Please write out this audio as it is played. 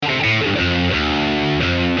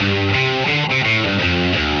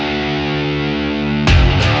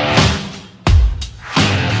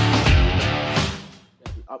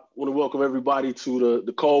welcome everybody to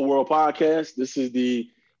the Cold World Podcast. This is the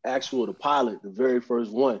pilot, the very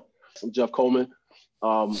first one. I'm Jeff Coleman,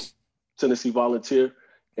 um, Tennessee volunteer,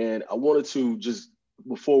 and I wanted to just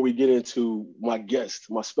before we get into my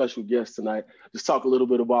special guest tonight, just talk a little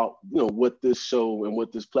bit about what this show and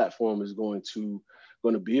what this platform is going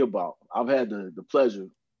to be about. I've had the pleasure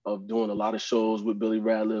of doing a lot of shows with Billy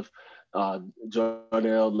Radliff,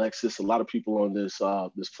 Jarnell, Lexus, a lot of people on this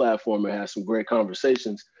platform, and had some great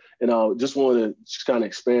conversations. And I just want to just kind of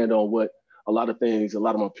expand on what a lot of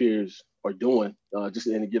my peers are doing, just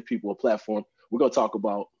and to give people a platform. We're going to talk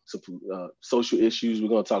about some social issues. We're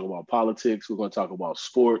going to talk about politics. We're going to talk about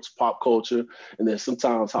sports, pop culture, and then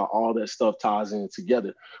sometimes how all that stuff ties in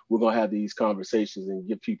together. We're going to have these conversations and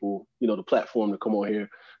give people, the platform to come on here,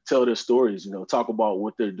 tell their stories, talk about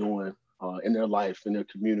what they're doing in their life, in their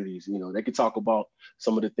communities. They can talk about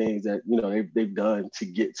some of the things that, they've done to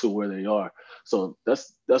get to where they are. So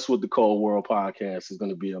that's what the Cold World Podcast is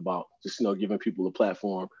going to be about. Just, giving people a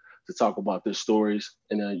platform to talk about their stories.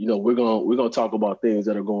 And then, we're gonna talk about things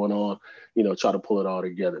that are going on, try to pull it all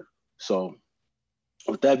together. So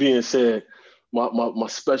with that being said, my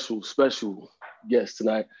special guest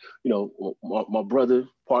tonight, my brother,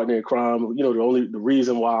 partner in crime, the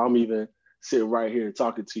reason why I'm even sitting right here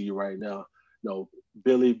talking to you right now,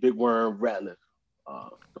 Billy Big Worm Radliff,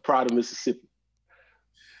 the pride of Mississippi.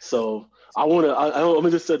 So I'm gonna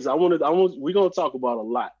just say this. We're gonna talk about a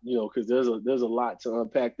lot, because there's a lot to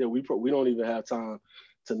unpack there. We don't even have time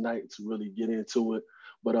tonight to really get into it,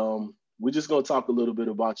 but we're just gonna talk a little bit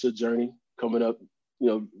about your journey coming up,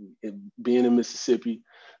 being in Mississippi,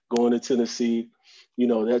 going to Tennessee,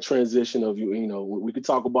 that transition of we could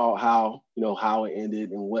talk about how it ended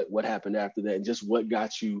and what happened after that, and just what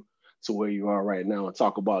got you to where you are right now, and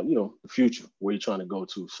talk about the future, where you're trying to go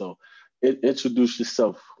to. So introduce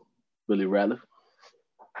yourself, Billy Radliff.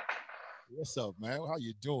 What's up, man? How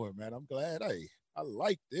you doing, man? I'm glad. Hey, I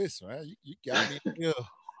like this, man. You got me here,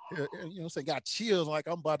 say got chills like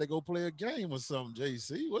I'm about to go play a game or something,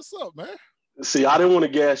 JC. What's up, man? See, I didn't want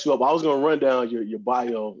to gas you up. I was going to run down your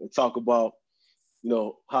bio and talk about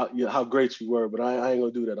how great you were, but I ain't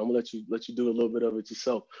gonna do that. I'm gonna let you do a little bit of it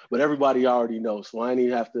yourself. But everybody already knows, so I ain't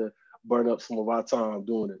even have to burn up some of our time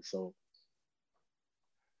doing it. So,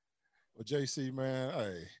 Well, JC, man,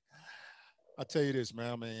 hey, I tell you this,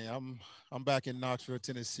 man. I mean, I'm back in Knoxville,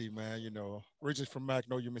 Tennessee, man. Originally from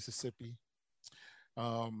Magnolia, Mississippi.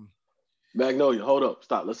 Um, Magnolia, hold up,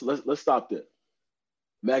 stop. Let's stop there.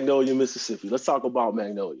 Magnolia, Mississippi. Let's talk about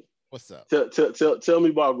Magnolia. what's up? Tell me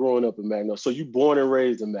about growing up in Magnolia. So you born and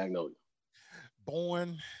raised in Magnolia.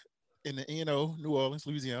 Born in the New Orleans,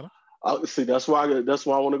 Louisiana. See, that's why I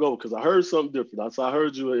want to go, because I heard something different. So I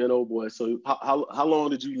heard you an NO boy. So how long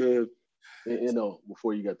did you live in NO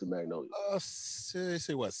before you got to Magnolia?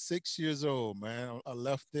 Say what? 6 years old, man. I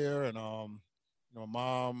left there, and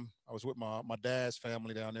mom. I was with my dad's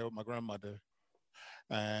family down there with my grandmother,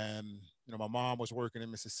 and my mom was working in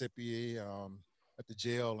Mississippi at the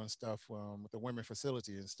jail and stuff, with the women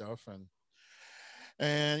facility and stuff, and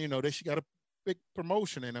then she got a big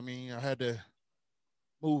promotion, and I mean I had to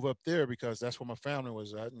move up there because that's where my family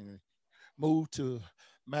was at, and moved to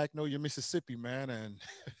Magnolia, Mississippi, man, and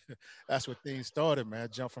that's where things started, man.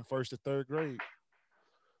 Jumped from first to third grade.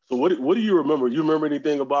 So what do you remember? You remember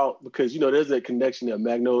anything about, because there's that connection at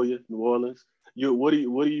Magnolia, New Orleans. What do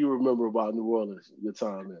you remember about New Orleans? Your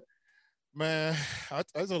time there. Man,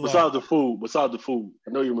 there's a lot. Besides the food,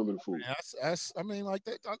 I know you remember the food. I mean, like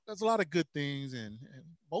that. There's a lot of good things and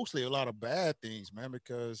mostly a lot of bad things, man.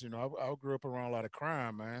 Because I grew up around a lot of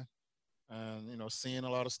crime, man, and seeing a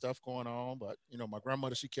lot of stuff going on. But my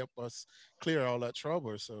grandmother, she kept us clear of all that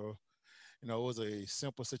trouble. So it was a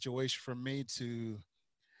simple situation for me to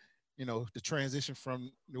the transition from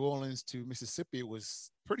New Orleans to Mississippi was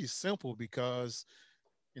pretty simple because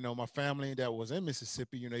my family that was in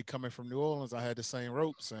Mississippi, they coming from New Orleans, I had the same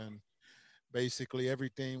ropes, and basically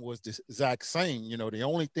everything was the exact same. The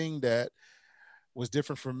only thing that was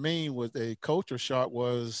different for me was a culture shock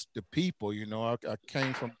was the people. I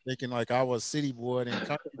came from thinking like I was city boy and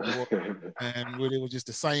country boy, and really it was just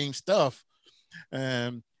the same stuff.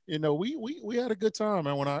 And we had a good time,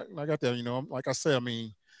 man. When I got there, like I said, I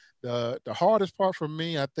mean, the hardest part for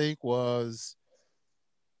me, I think, was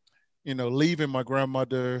leaving my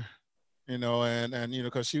grandmother, and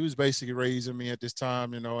because she was basically raising me at this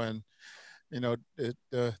time, and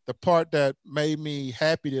the part that made me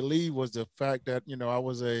happy to leave was the fact that I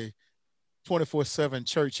was a 24/7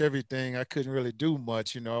 church everything. I couldn't really do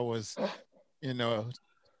much. I was you know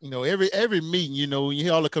every meeting, you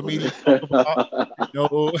hear all the comedians talk about,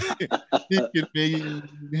 know, deacon meeting,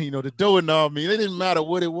 the doorknob meeting. It didn't matter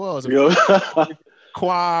what it was.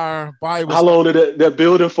 Choir, Bible. How long did that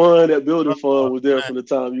building fund? That building Oh, fund was there man. from the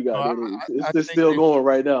time you got I, there. I It's think still going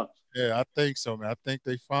right now. yeah, I think so, man. I think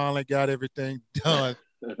they finally got everything done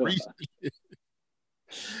recently.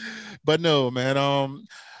 But no, man.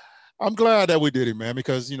 I'm glad that we did it, man,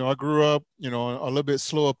 because I grew up, a little bit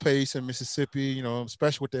slower pace in Mississippi,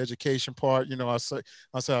 especially with the education part.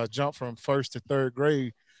 I jumped from first to third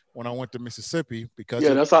grade when I went to Mississippi because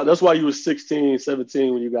Yeah, that's why you were 16,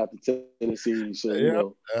 17 when you got to Tennessee. So yeah,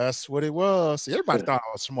 that's what it was. Everybody thought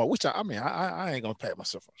I was smart, which I ain't gonna pat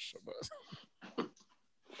myself on shit, but.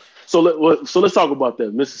 So let's talk about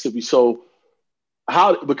that Mississippi. So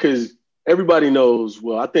because everybody knows,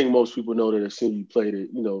 well, I think most people know that as soon as you played it,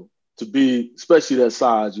 to be especially that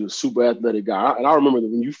size, you're a super athletic guy. And I remember that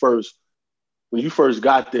when you first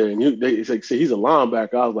got there, and they say he's a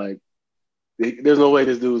linebacker. I was like, there's no way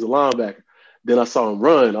this dude was a linebacker. Then I saw him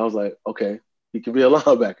run. I was like, okay, he can be a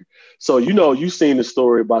linebacker. So you've seen the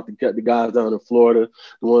story about the guys down in Florida,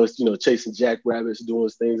 the ones chasing jackrabbits, doing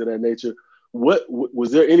things of that nature. What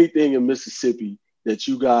was there anything in Mississippi that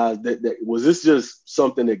you guys that was this just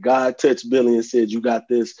something that God touched Billy and said you got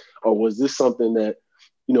this, or was this something that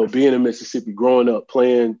being in Mississippi, growing up,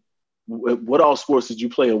 playing, what all sports did you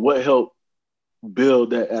play, and what helped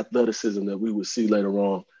build that athleticism that we would see later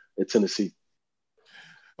on in Tennessee?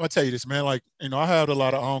 I'll tell you this, man. Like, I had a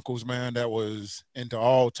lot of uncles, man, that was into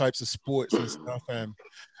all types of sports and stuff. And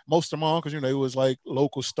most of my uncles, it was like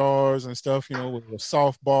local stars and stuff, with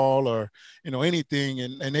softball or, anything.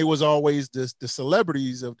 And they was always the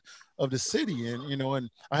celebrities of the city. And, and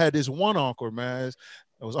I had this one uncle, man.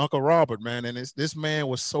 It was Uncle Robert, man. And this man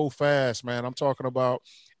was so fast, man. I'm talking about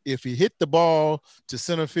if he hit the ball to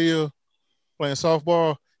center field playing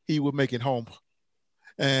softball, he would make it home.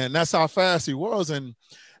 And that's how fast he was. And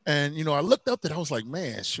I looked up that I was like,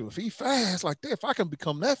 man, shoot, if he fast like that, if I can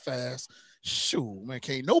become that fast, shoot, man,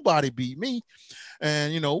 can't nobody beat me.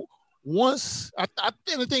 And, once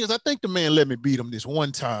the thing is, I think the man let me beat him this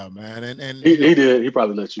one time, man. And he did. He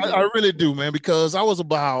probably let you. I really do, man, because I was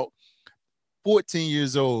about 14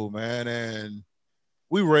 years old, man, and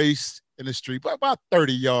we raced in the street by about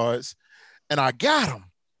 30 yards, and I got him.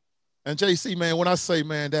 And JC, man, when I say,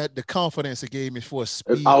 man, that the confidence it gave me for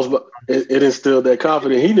speed, it instilled that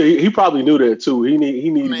confidence. He probably knew that too. He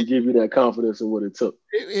needed to give you that confidence in what it took.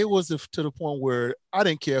 It was to the point where I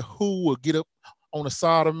didn't care who would get up on the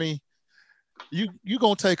side of me. You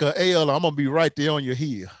gonna take a L, I'm gonna be right there on your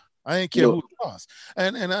heel. I ain't care who it was.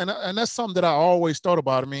 And that's something that I always thought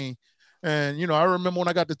about. I mean, and I remember when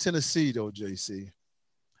I got to Tennessee though, JC.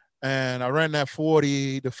 And I ran that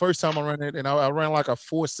 40 the first time I ran it, and I ran like a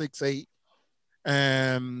 4.68,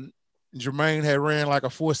 and Jermaine had ran like a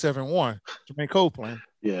 4.71. Jermaine Copeland.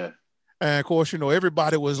 Yeah. And of course,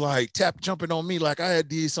 everybody was like jumping on me like I had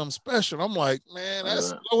did something special. I'm like, man,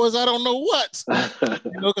 that's slow as I don't know what.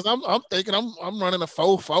 Because I'm thinking I'm running a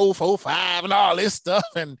 4.4, 4.5, and all this stuff,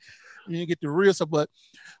 and you get the real stuff. But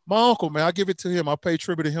my uncle, man, I give it to him. I pay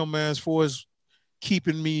tribute to him, man, as far as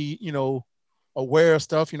keeping me, aware of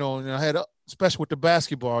stuff, and I had, especially with the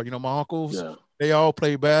basketball, my uncles, they all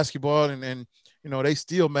play basketball, and they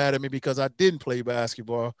still mad at me because I didn't play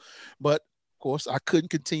basketball. But of course, I couldn't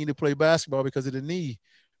continue to play basketball because of the knee.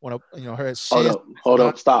 When I heard hold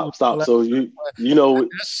up, stop. So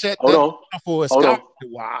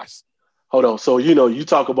hold on. So you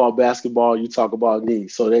talk about basketball, you talk about knee,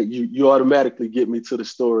 so that you automatically get me to the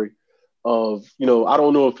story of I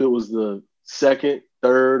don't know if it was the second,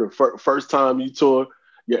 third, or first time you tore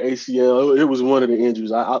your ACL. It was one of the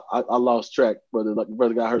injuries. I lost track, brother. Like,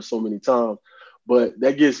 brother got hurt so many times. But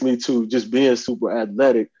that gets me to just being super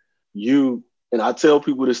athletic. And I tell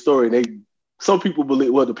people this story, and some people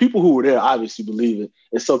believe, well, the people who were there obviously believe it,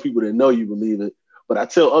 and some people that know you believe it. But I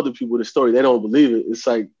tell other people the story, they don't believe it. It's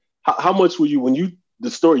like, how much were you, the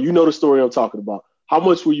story I'm talking about, how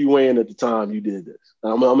much were you weighing at the time you did this?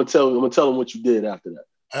 And I'm gonna tell them what you did after that.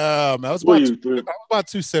 Man, I was about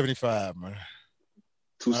 275, man.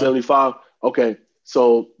 275? Okay.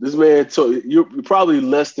 So this man you're probably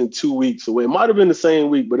less than 2 weeks away. It might have been the same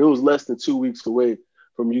week, but it was less than 2 weeks away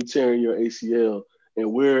from you tearing your ACL.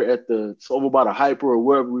 And we're at over by the Hyper or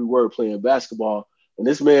wherever we were playing basketball. And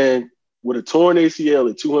this man with a torn ACL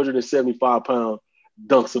at 275 pounds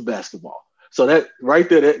dunks a basketball. So that right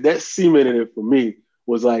there, that cemented it for me,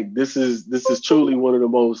 was like, this is truly one of the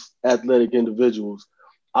most athletic individuals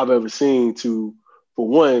I've ever seen to, for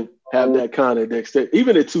one, have that kind of dexterity.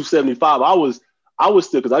 Even at 275, I was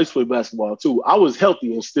still, because I used to play basketball too, I was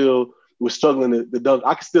healthy and still, was struggling to dunk.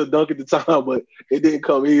 I could still dunk at the time, but it didn't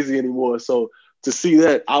come easy anymore. So to see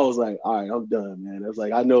that, I was like, all right, I'm done, man. I was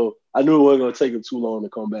like, I knew it wasn't gonna take him too long to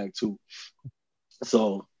come back too.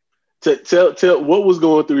 So tell what was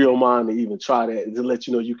going through your mind to even try that to let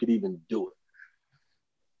you know you could even do it.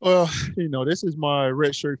 Well, this is my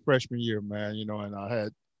redshirt freshman year, man. And I had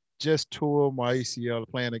just tore my ACL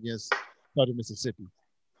playing against Southern Mississippi,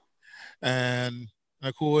 and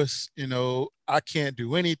of course, I can't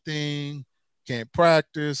do anything, can't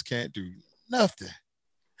practice, can't do nothing.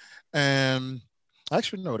 And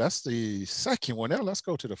actually, no, that's the second one. Now let's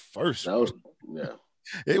go to the first one. Yeah.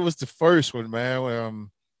 It was the first one, man.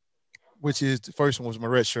 Which is the first one was my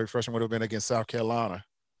redshirt freshman would have been against South Carolina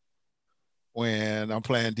when I'm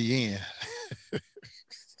playing DN.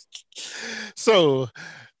 So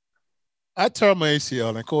I tore my ACL,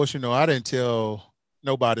 and of course, I didn't tell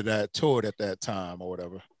nobody that I tore it at that time or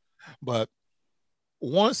whatever. But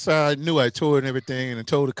once I knew I tore it and everything, and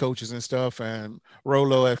told the coaches and stuff, and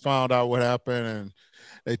Rolo had found out what happened, and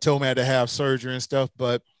they told me I had to have surgery and stuff,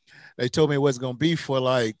 but they told me it wasn't going to be for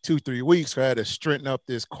like 2-3 weeks. So I had to straighten up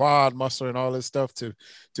this quad muscle and all this stuff to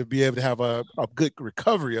be able to have a good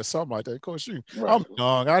recovery or something like that. Of course, I'm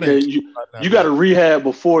young. I didn't. You got to rehab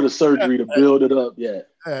before the surgery to build it up. Yeah.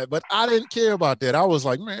 But I didn't care about that. I was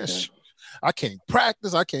like, man, I can't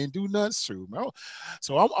practice. I can't do nothing. True, man.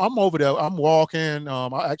 So I'm over there. I'm walking. I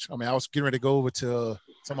was getting ready to go over to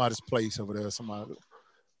somebody's place over there.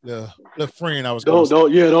 The friend I was don't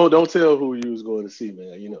tell who you was going to see,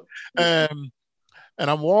 man. And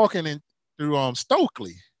I'm walking through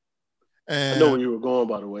Stokely. And I know where you were going,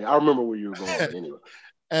 by the way. I remember where you were going anyway.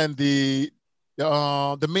 And the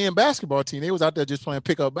men basketball team, they was out there just playing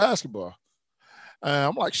pickup basketball.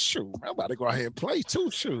 I'm like, shoot, I'm about to go out here and play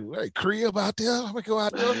too. Shoot, hey, Crib out there. I'm gonna go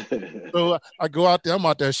out there. So I go out there. I'm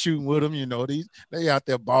out there shooting with them. They out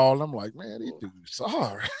there balling. I'm like, man, these dudes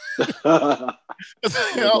sorry. Like,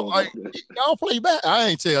 y'all play back. I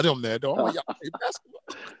ain't tell them that though. I'm like, y'all play basketball.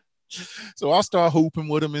 So I start hooping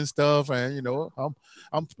with them and stuff, and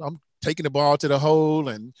I'm taking the ball to the hole,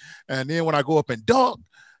 and then when I go up and dunk,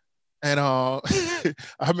 and I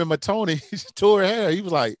remember Tony tore her hair. He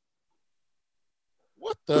was like,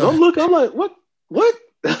 "What the?" I'm like, what?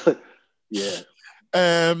 Yeah.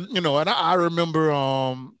 And I remember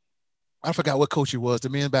I forgot what coach he was, the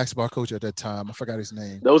men's basketball coach at that time. I forgot his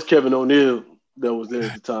name. That was Kevin O'Neal that was there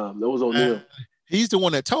at the time. That was O'Neal. He's the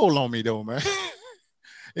one that told on me though, man.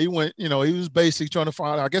 He went, he was basically trying to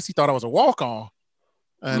find out. I guess he thought I was a walk-on.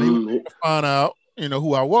 And he was trying to find out,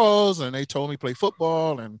 who I was, and they told me to play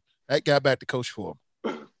football, and that got back to Coach Foreman.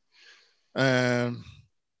 And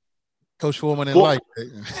Coach Foreman didn't like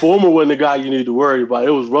it. Foreman wasn't the guy you needed to worry about.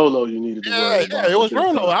 It was Rolo you needed to worry about. Yeah, it was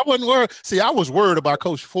Rolo. I wasn't worried. See, I was worried about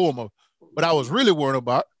Coach Foreman, but I was really worried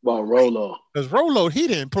about Rolo. Because Rolo, he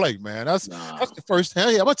didn't play, man. That's the first thing.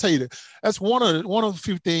 Hey, I'm gonna tell you that. That's one of the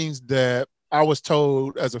few things that I was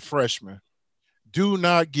told as a freshman. Do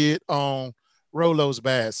not get on Rolo's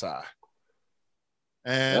bad side.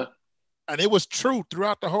 And it was true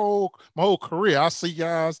throughout my whole career. I see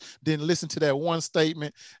guys didn't listen to that one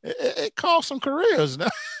statement. It cost some careers now.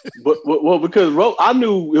 but because I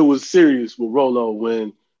knew it was serious with Rolo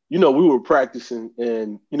when we were practicing,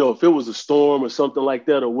 and if it was a storm or something like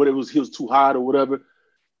that, or what it was, he was too hot or whatever.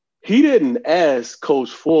 He didn't ask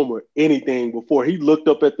Coach Foreman anything before he looked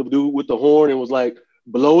up at the dude with the horn and was like,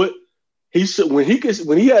 "Blow it." When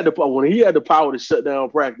he had the power to shut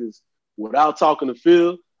down practice without talking to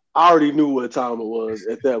Phil, I already knew what time it was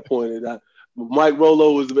at that point. And Mike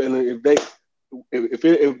Rolo was, and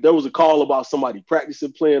if there was a call about somebody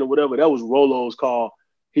practicing, playing or whatever, that was Rolo's call.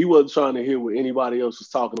 He wasn't trying to hear what anybody else was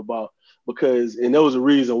talking about and there was a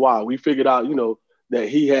reason why. We figured out, that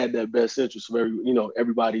he had that best interest of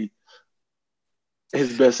everybody,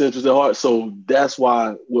 his best interest at heart. So that's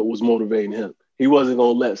why what was motivating him. He wasn't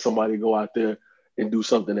going to let somebody go out there and do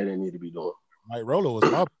something they didn't need to be doing. Mike Rolo was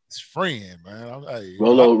my best friend, man.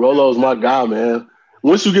 Rolo's my guy, man.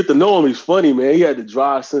 Once you get to know him, he's funny, man. He had the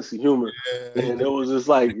dry sense of humor. Yeah, and it was just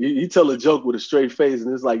like, he tell a joke with a straight face.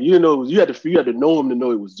 And it's like, you had to know him to know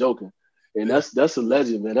he was joking. And that's a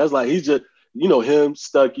legend, man. That's like, he's just, him,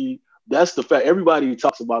 Stuckey. That's the fact. Everybody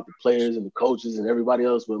talks about the players and the coaches and everybody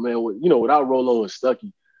else. But, man, without Rolo and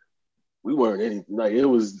Stuckey, we weren't anything. Like, it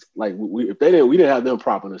was like, we didn't have them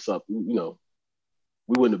propping us up, we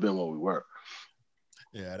wouldn't have been what we were.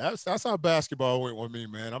 Yeah, that's how basketball went with me,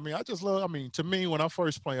 man. I mean, I just love. I mean, to me, when I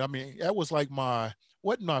first played, I mean, that was like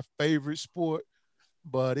wasn't my favorite sport,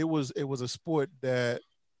 but it was a sport that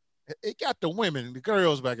it got the women, the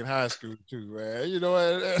girls back in high school too, man.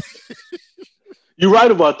 You're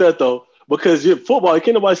right about that though. because you're football,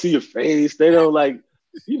 can't nobody see your face. They don't like,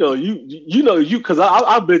 because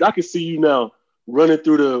I bet I can see you now running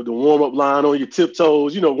through the warm up line on your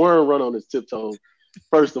tiptoes. Warren run on his tiptoes.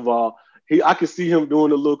 First of all, I can see him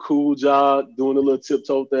doing a little cool job, doing a little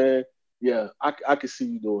tiptoe thing. Yeah, I can see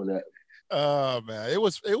you doing that. Oh man, it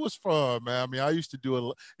was fun, man. I mean, I used to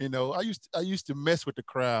do I used to mess with the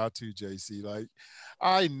crowd too, JC. Like,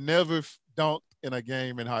 I never dunked in a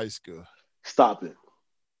game in high school. Stop it.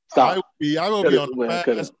 I Stop. would be on a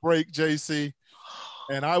fast break, JC,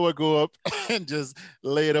 and I would go up and just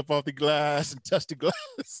lay it up off the glass and touch the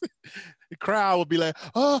glass. The crowd would be like,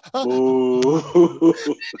 oh.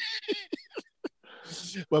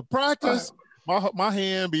 But practice, my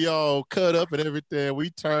hand be all cut up and everything. We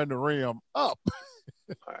turn the rim up.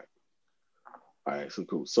 All right, so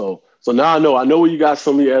cool. So now I know where you got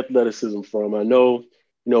some of your athleticism from. I know,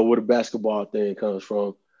 where the basketball thing comes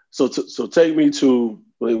from. So take me to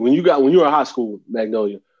when you were in high school,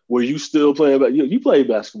 Magnolia. Were you still playing? You played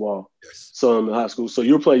basketball, yes. Some in high school. So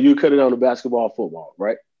you cut it down to basketball, football,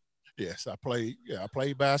 right? Yes, I played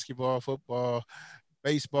basketball, football,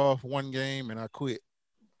 baseball for one game, and I quit.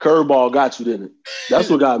 Curveball got you, didn't it? That's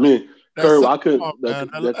what got me. I couldn't.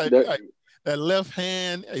 That left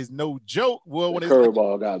hand is no joke. Well, when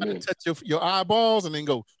curveball got me. Touch your eyeballs and then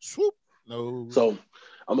go swoop. No. So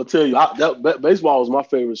I'm gonna tell you, that baseball was my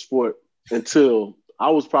favorite sport until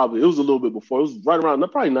it was a little bit before. It was right around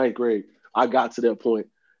probably ninth grade. I got to that point,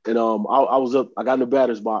 and I was up. I got in the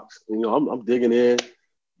batter's box. And, I'm digging in.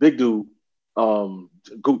 Big dude,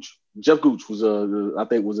 Gooch. Jeff Gooch was I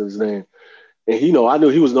think was his name. And I knew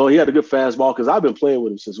he had a good fastball because I've been playing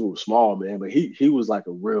with him since we were small, man. But he was like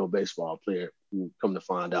a real baseball player, come to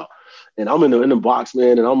find out. And I'm in the box,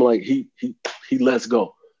 man, and I'm like, he lets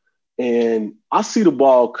go. And I see the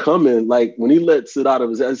ball coming, like when he lets it out of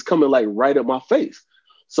his head, it's coming like right at my face.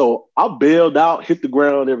 So I bailed out, hit the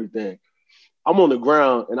ground, everything. I'm on the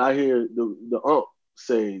ground and I hear the ump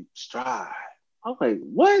say stride. I'm like,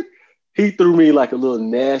 what? He threw me like a little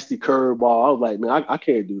nasty curveball. I was like, man, I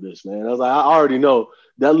can't do this, man. I was like, I already know.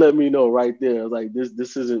 That let me know right there. I was like,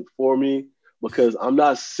 this isn't for me because I'm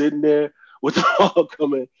not sitting there with the ball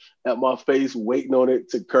coming at my face, waiting on it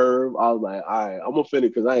to curve. I was like, all right, I'm gonna finish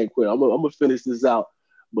because I ain't quit. I'm gonna finish this out,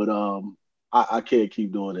 but I can't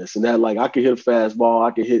keep doing this. And that, like, I can hit a fastball,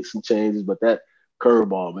 I can hit some changes, but that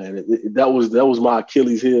curveball, man, that was my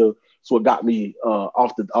Achilles heel. It's what got me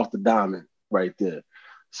off the diamond right there.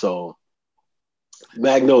 So,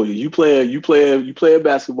 Magnolia, you playing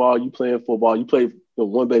basketball, you playing football, you played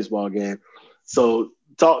one baseball game. So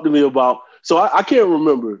talk to me about. So I can't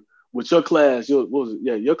remember with your class.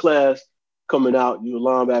 Your class coming out. You a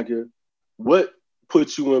linebacker. What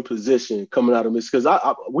put you in position coming out of Mississippi?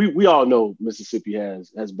 Because we all know Mississippi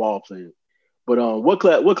has ball players, but what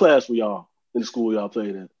class were y'all in the school y'all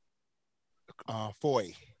played in?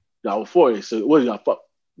 4A. Y'all were 4A. So what y'all?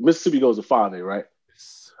 Mississippi goes to 5A, right?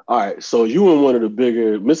 All right, so you in one of the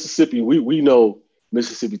bigger Mississippi. We know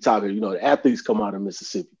Mississippi Tiger. The athletes come out of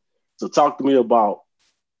Mississippi. So talk to me about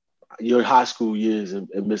your high school years in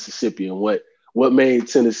Mississippi and what made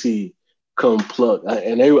Tennessee come pluck.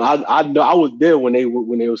 And I know I was there when they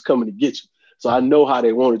was coming to get you, so I know how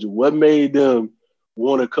they wanted you. What made them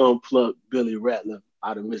want to come pluck Billy Rattler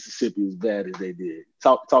out of Mississippi as bad as they did?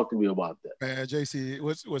 Talk to me about that. Man, JC,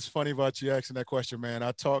 what's funny about you asking that question, man?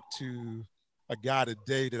 I talked to a guy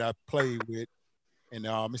today that I played with in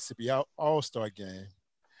the Mississippi All-Star game,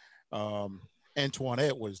 Antoine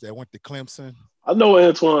Edwards, that went to Clemson. I know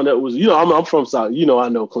Antoine. That was, I'm from South. I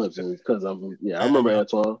know Clemson because I remember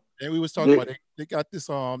Antoine. And we was talking about they got this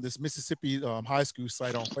Mississippi high school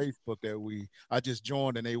site on Facebook that I just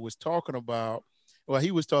joined, and they was talking about. Well,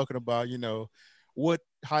 he was talking about what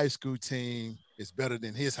high school team is better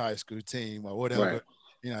than his high school team or whatever.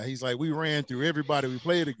 Right. He's like, we ran through everybody we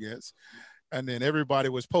played against. And then everybody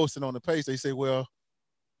was posting on the page. They say, well,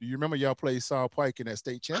 do you remember y'all played South Pike in that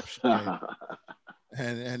state championship game?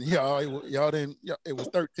 and y'all didn't. It was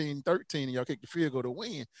 13-13, and y'all kicked the field goal to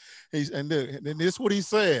win. And then this is what he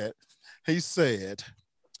said. He said,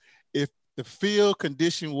 if the field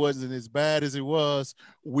condition wasn't as bad as it was,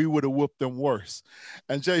 we would have whooped them worse.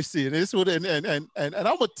 And JC, and this would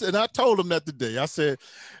and I told him that today. I said,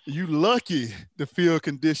 you lucky the field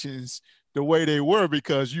conditions the way they were,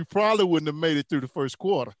 because you probably wouldn't have made it through the first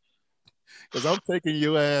quarter. Because I'm taking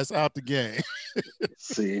your ass out the game.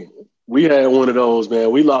 See, we had one of those, man.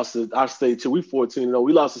 We lost our state. We 14-0.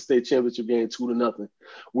 We lost the state championship game 2-0.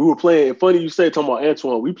 We were playing. Funny you say, talking about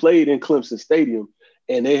Antoine. We played in Clemson Stadium,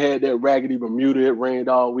 and they had that raggedy Bermuda. It rained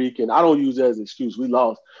all week, and I don't use that as an excuse. We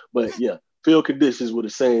lost, but yeah, field conditions were the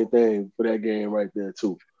same thing for that game right there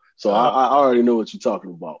too. So I already know what you're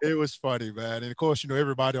talking about. It was funny, man. And of course,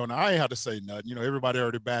 everybody I ain't have to say nothing. Everybody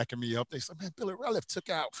already backing me up. They said, man, Billy Ratliff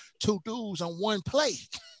took out 2 dudes on 1 play.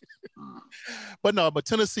 But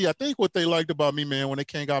Tennessee, I think what they liked about me, man, when they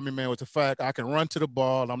came got me, man, was the fact I can run to the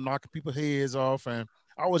ball. I'm knocking people's heads off. And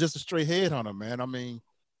I was just a straight headhunter, man. I mean,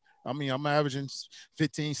 I'm averaging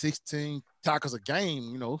 15, 16 tackles a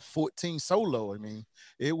game, 14 solo. I mean,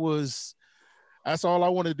 that's all I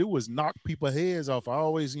wanted to do was knock people's heads off. I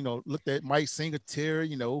always, looked at Mike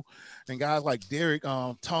Singletary, and guys like Derek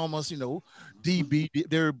Thomas, DB,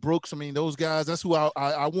 Derek Brooks. I mean, those guys, that's who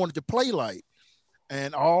I wanted to play like.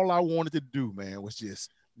 And all I wanted to do, man, was just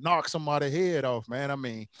knock somebody's head off, man. I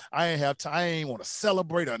mean, I ain't want to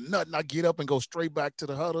celebrate or nothing. I get up and go straight back to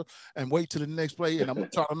the huddle and wait till the next play, and I'm going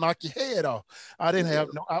to try to knock your head off. I didn't have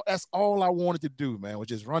that's all I wanted to do, man, was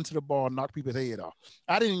just run to the ball and knock people's head off.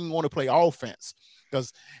 I didn't even want to play offense,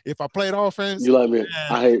 because if I played offense, you like me,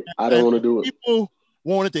 I don't want to do it. People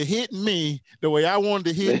wanted to hit me the way I wanted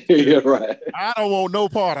to hit you. Right. I don't want no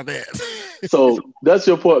part of that. So that's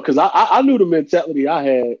your point, because I knew the mentality I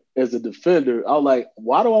had as a defender. I was like,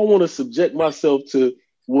 why do I want to subject myself to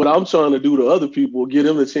what I'm trying to do to other people, give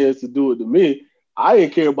them the chance to do it to me? I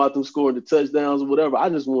didn't care about them scoring the touchdowns or whatever.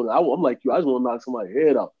 I'm like you. I just want to knock somebody's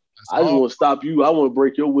head off. I just want to stop you. I want to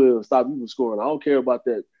break your will and stop you from scoring. I don't care about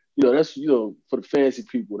that. That's, for the fancy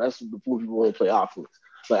people. That's before people want to play offense.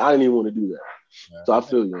 Like, I didn't even want to do that. Yeah. So I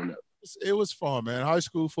feel you on that. It was fun, man. High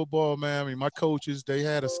school football, man. I mean, my coaches, they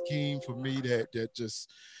had a scheme for me that just,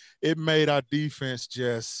 it made our defense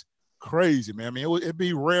just crazy, man. I mean, it'd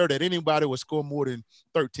be rare that anybody would score more than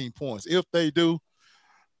 13 points. If they do,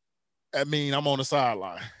 I mean, I'm on the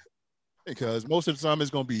sideline, because most of the time it's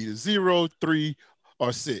going to be either 0, 3,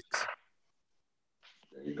 or 6.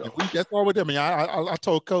 There you go. That's all we did. I mean, I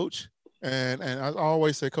told Coach, and I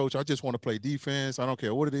always say, Coach, I just want to play defense. I don't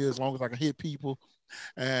care what it is, as long as I can hit people.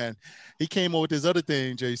 And he came up with this other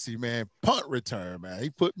thing, JC, man, punt return, man. He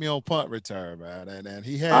put me on punt return, man. And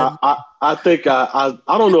he had I think I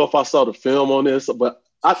don't know if I saw the film on this, but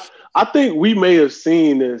I think we may have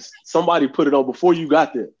seen this. Somebody put it on before you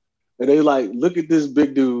got there. And they like, look at this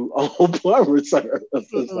big dude on punt return.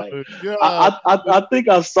 It's like, I think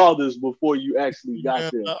I saw this before you actually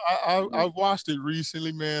got there. I watched it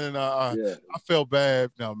recently, man, and I felt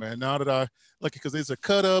bad now, man. Now that I look, because it's a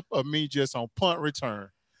cut up of me just on punt return,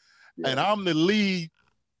 and I'm the lead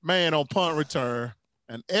man on punt return,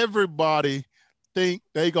 and everybody think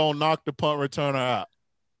they gonna knock the punt returner out.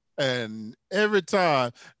 And every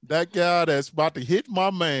time that guy that's about to hit my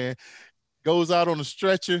man goes out on a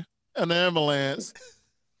stretcher, an ambulance,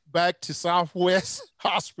 back to Southwest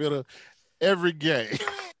Hospital every game.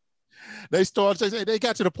 They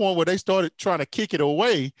got to the point where they started trying to kick it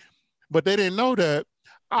away, but they didn't know that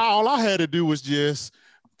all I had to do was just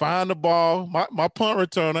find the ball, my punt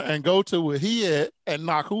returner, and go to where he at and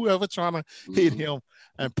knock whoever trying to hit him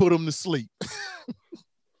and put him to sleep.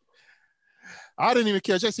 I didn't even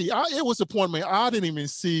catch. It was the point, man, I didn't even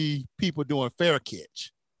see people doing fair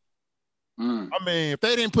catch. I mean, if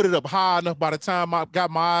they didn't put it up high enough, by the time I got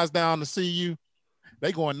my eyes down to see you,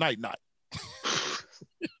 they going night-night.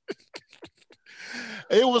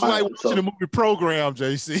 It was like watching a movie program,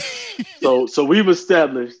 JC. So we've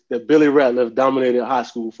established that Billy Ratliff dominated high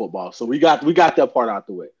school football. So we got that part out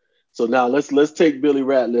the way. So now let's take Billy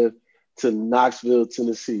Ratliff to Knoxville,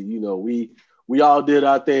 Tennessee. We all did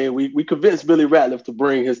our thing. We convinced Billy Ratliff to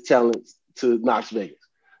bring his talents to Knox Vegas.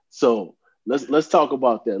 So let's talk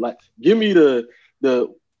about that. Like, give me the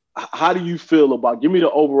how do you feel about? Give me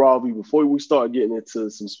the overall view before we start getting into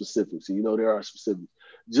some specifics. There are specifics.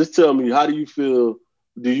 Just tell me, how do you feel?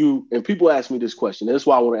 And people ask me this question. That's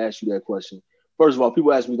why I want to ask you that question. First of all,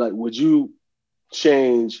 people ask me, like, would you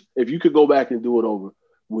change, if you could go back and do it over,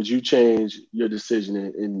 would you change your decision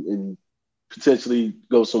and potentially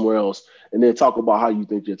go somewhere else? And then talk about how you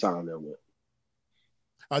think your time there went.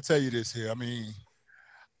 I'll tell you this here. I mean,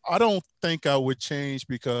 I don't think I would change,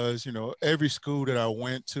 because, every school that I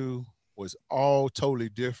went to was all totally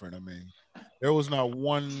different. I mean, there was not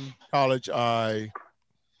one college I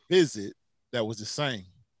visit that was the same.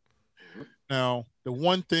 Now, the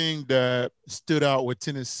one thing that stood out with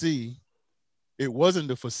Tennessee, it wasn't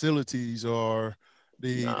the facilities or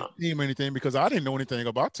the team or anything, because I didn't know anything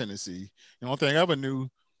about Tennessee. The only thing I ever knew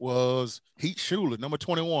was Heat Schuler, number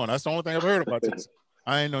 21. That's the only thing I've heard about Tennessee.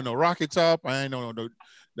 I ain't know no Rocket Top. I ain't know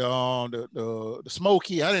the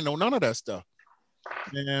Smoky. I didn't know none of that stuff.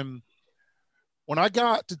 And when I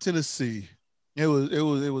got to Tennessee, it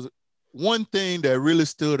was one thing that really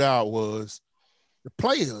stood out was the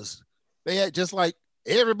players. They had, just like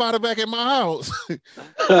everybody back at my house.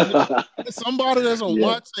 Somebody that's on Yeah.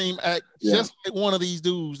 one team act just like one of these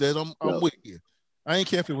dudes that I'm with you. I ain't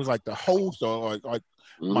care if it was like the host or like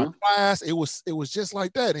my class. It was just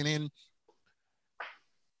like that. And then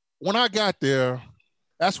when I got there,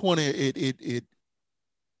 that's when it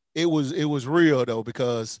was real though,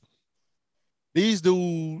 because these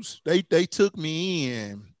dudes they took me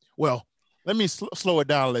in. Well, let me slow it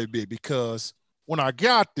down a little bit, because when I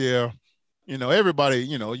got there, you know, everybody,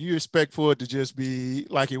 you know, you expect for it to just be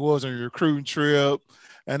like it was on your recruiting trip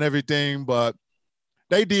and everything, but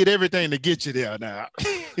they did everything to get you there now.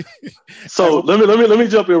 So let me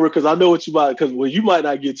jump in because I know what you might, because well, you might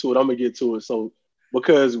not get to it, I'm gonna get to it. So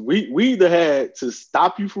because we either had to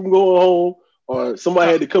stop you from going home or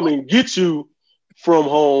somebody had to come and get you from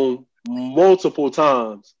home multiple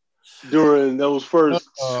times during those first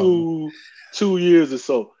two years or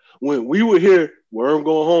so. When we were here, Worm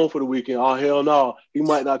going home for the weekend. Oh hell no, he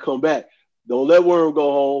might not come back. Don't let Worm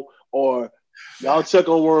go home, or y'all check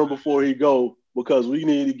on Worm before he go, because we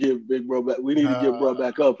need to get Big Bro back. We need to get Bro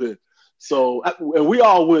back up here. So, and we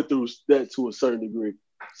all went through that to a certain degree.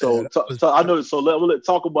 So I know. So let's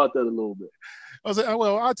talk about that a little bit. I was like,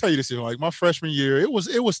 well, I'll tell you this, like my freshman year, it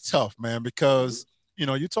was tough, man, because you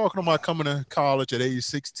know, you're talking about coming to college at age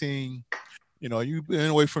 16. You know, you've been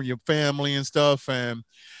away from your family and stuff, and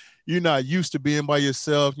you're not used to being by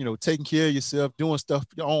yourself, you know, taking care of yourself, doing stuff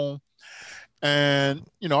your own. And,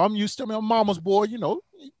 you know, I'm used to, I'm mama's boy, you know,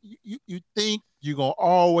 you think you're going to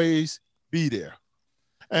always be there.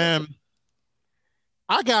 And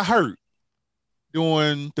I got hurt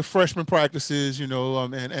doing the freshman practices, you know,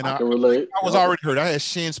 and I can relate. I was already hurt. I had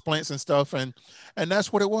shin splints and stuff, and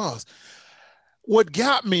that's what it was. What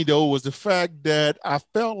got me though was the fact that I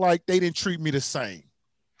felt like they didn't treat me the same.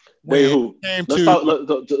 They who? Let's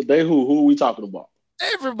talk. They who? Who are we talking about?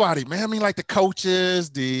 Everybody, man. I mean, like the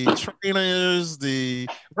coaches, the trainers, the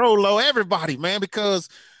Rolo, everybody, man. Because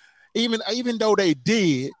even though they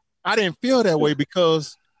did, I didn't feel that way,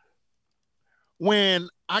 because when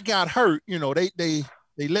I got hurt, you know, they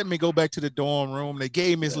let me go back to the dorm room. They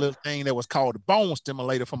gave me this little thing that was called a bone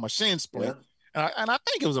stimulator for my shin splint. And I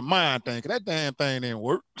think it was a mind thing, because that damn thing didn't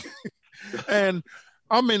work. And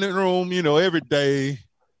I'm in the room, you know, every day.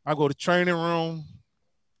 I go to training room,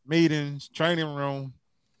 meetings, training room.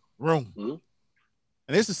 Mm-hmm. And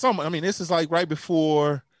this is summer. I mean, this is like right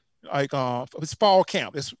before, like, it's fall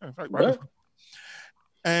camp. It's right before.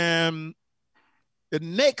 And the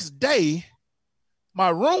next day, my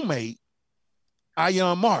roommate,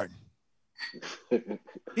 Ian Martin,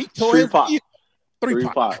 he tore his three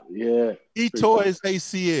pop. Yeah. He tore his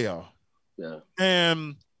ACL. Yeah.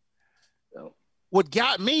 And what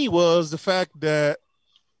got me was the fact that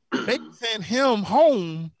they sent him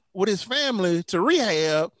home with his family to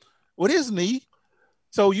rehab with his knee.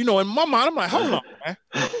 So, you know, in my mind, I'm like, hold on, man.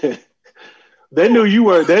 They knew you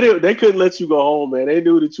were. They couldn't let you go home, man. They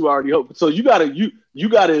knew that you already home. So you gotta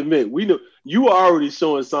admit, we knew you were already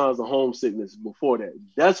showing signs of homesickness before that.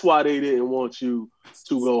 That's why they didn't want you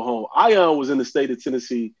to go home. Ion was in the state of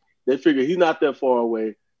Tennessee. They figured he's not that far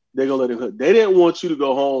away. They're gonna let him hook. They didn't want you to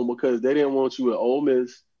go home because they didn't want you at Ole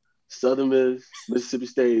Miss, Southern Miss, Mississippi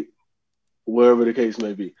State, wherever the case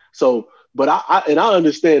may be. So, but I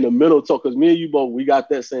understand the mental talk, because me and you both, we got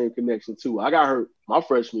that same connection too. I got hurt my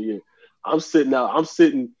freshman year. I'm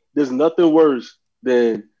sitting. There's nothing worse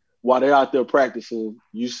than while they're out there practicing,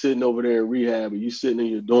 you sitting over there in rehab, or you sitting in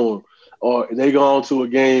your dorm, or they go on to a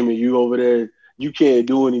game and you over there, you can't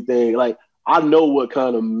do anything. Like, I know what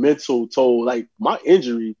kind of mental toll, like my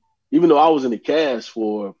injury, even though I was in the cast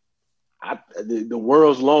for the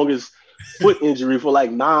world's longest foot injury for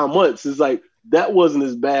like 9 months, it's like, that wasn't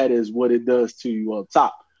as bad as what it does to you up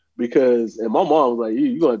top. Because, and my mom was like,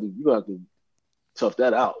 you gonna have to tough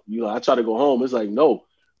that out. You know, I try to go home. It's like, no,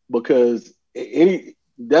 because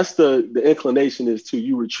that's the inclination is to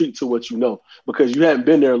you retreat to what you know, because you haven't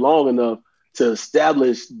been there long enough to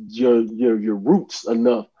establish your roots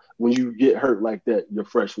enough when you get hurt like that your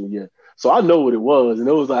freshman year. So I know what it was, and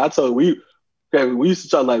it was like, I told you, we used to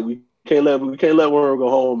try, like, we can't let Worm go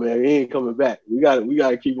home, man. He ain't coming back. We got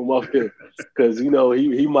to keep him up here, because you know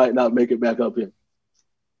he might not make it back up here.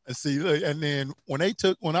 And see, and then when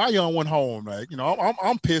Ion went home, like, you know,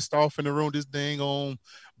 I'm pissed off in the room. This dang on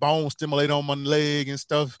bone stimulator on my leg and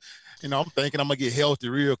stuff. You know, I'm thinking I'm gonna get healthy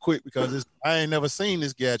real quick, because I ain't never seen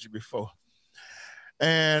this gadget before.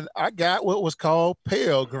 And I got what was called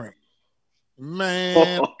pale green.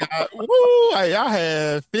 Man, I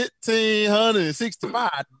had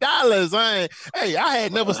 $1,565. I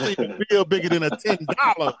had never seen a bill bigger than a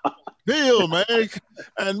 $10 bill, man.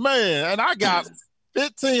 And I got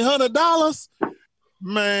 $1,500.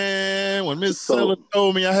 Man, when Miss Seller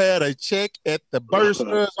told me I had a check at the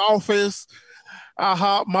bursar's office, I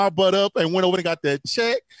hopped my butt up and went over and got that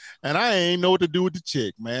check, and I ain't know what to do with the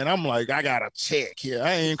check, man. I'm like, I got a check here.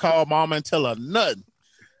 I ain't called mama and tell her nothing.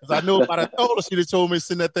 Because I knew if I told her, she'd have told me to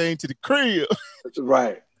send that thing to the crib.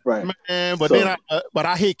 Right. Man, but then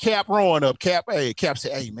I hit Cap Rowan up. Cap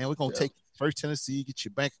said, hey, man, we're going to take First Tennessee, get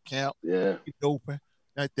your bank account. Yeah. Get it open.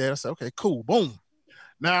 Right there. I said, okay, cool. Boom.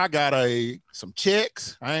 Now I got some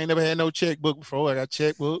checks. I ain't never had no checkbook before. I got a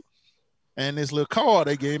checkbook. And this little card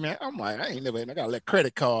they gave me, I'm like, I got a little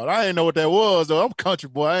credit card. I didn't know what that was, though. I'm a country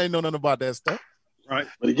boy. I ain't know nothing about that stuff. Right.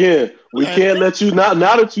 But again, we can't let you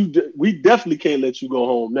we definitely can't let you go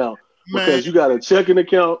home now because you got a checking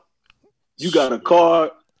account, you got a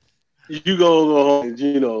card, you gonna go home and,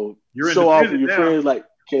 you're show off with your friends, like,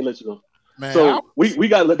 can't let you go. Man, so we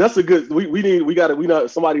got, that's a good, we got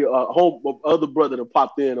somebody, other brother that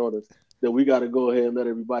popped in on us that we got to go ahead and let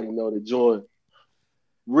everybody know to join.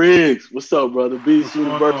 Riggs, what's up, brother? Beast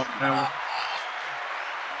University.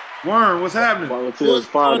 Warren, what's happening? What's going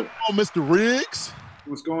on, Mr. Riggs?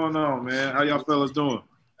 What's going on, man? How y'all fellas doing?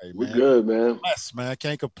 Hey, we're good, man. Yes, man.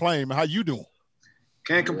 Can't complain, man. How you doing?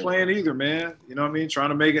 Can't complain either, man. You know what I mean? Trying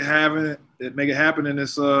to make it happen in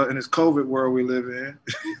this COVID world we live in.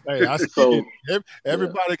 Hey, I see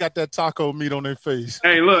everybody got that taco meat on their face.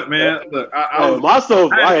 Hey, look, man. Look, my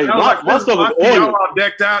stuff is all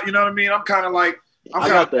decked out. You know what I mean? I'm kind of like, I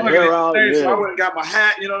got the hair out. So I went and got my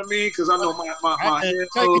hat. You know what I mean? Because I know my hair is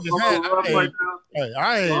right now. Hey,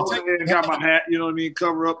 I ain't got my hat. You know what I mean?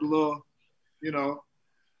 Cover up the little,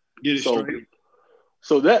 get it straight.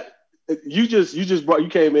 So that. You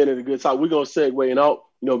came in at a good time. We're gonna segue out.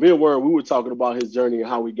 Me and Warren, we were talking about his journey and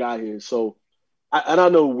how we got here. So, I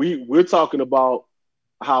know we're talking about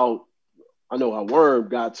how Warren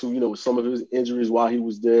got to with some of his injuries while he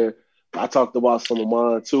was there. I talked about some of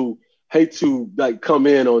mine too. Hate to come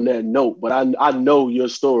in on that note, but I know your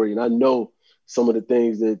story and I know some of the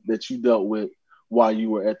things that you dealt with while you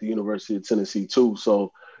were at the University of Tennessee too.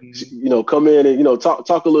 So. Come in and,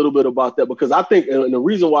 talk a little bit about that, because I think, and the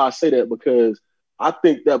reason why I say that, because I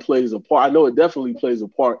think that plays a part. I know it definitely plays a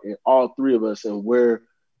part in all three of us and where,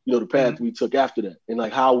 the path we took after that and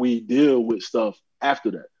how we deal with stuff after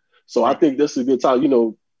that. So I think this is a good time.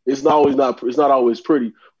 It's not always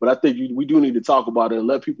pretty, but I think we do need to talk about it and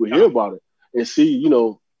let people hear about it and see,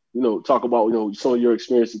 talk about, some of your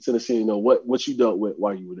experience in Tennessee, what you dealt with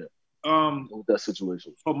while you were there with that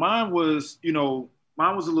situation. So mine was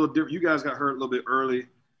a little different. You guys got hurt a little bit early.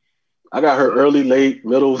 I got hurt early, late,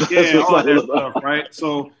 middle. Yeah, all that stuff, right?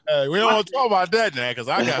 So we don't want to talk about that now because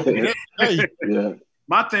I got yeah.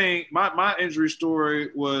 My injury story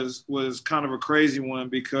was kind of a crazy one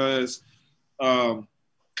because kind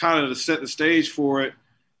of to set the stage for it,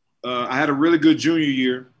 I had a really good junior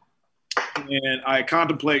year and I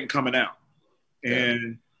contemplated coming out.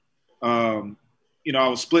 And I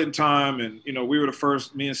was splitting time, and we were the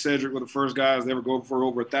first. Me and Cedric were the first guys to ever go for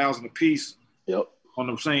over 1,000 apiece. Yep. On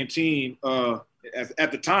the same team.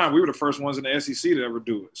 At the time, we were the first ones in the SEC to ever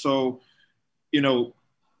do it. So,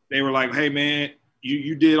 they were like, "Hey, man,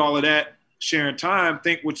 you did all of that, sharing time.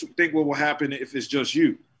 Think what will happen if it's just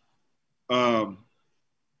you." So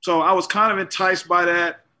I was kind of enticed by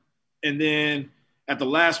that, and then at the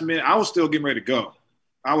last minute, I was still getting ready to go.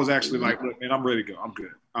 I was actually like, "Look, man, I'm ready to go. I'm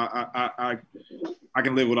good. I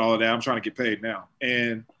can live with all of that. I'm trying to get paid now."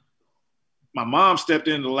 And my mom stepped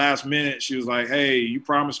in the last minute. She was like, "Hey, you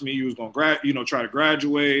promised me you was going to try to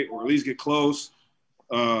graduate or at least get close.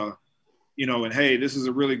 And hey, this is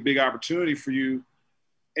a really big opportunity for you."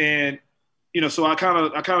 And, so I kind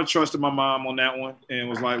of trusted my mom on that one and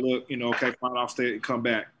was like, "Look, okay, fine, I'll stay and come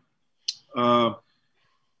back."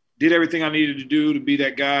 Did everything I needed to do to be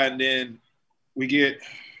that guy. And then we get,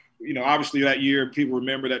 obviously that year, people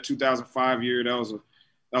remember that 2005 year. That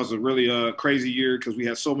was a really crazy year because we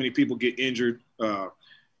had so many people get injured. I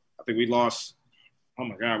think we lost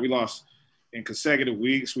in consecutive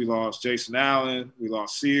weeks. We lost Jason Allen, we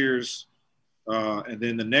lost Sears, and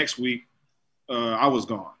then the next week I was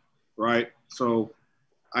gone, right? So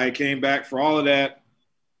I came back for all of that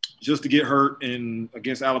just to get hurt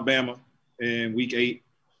against Alabama in week 8.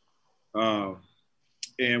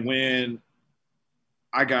 And when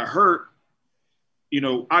I got hurt,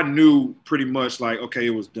 I knew pretty much like, okay,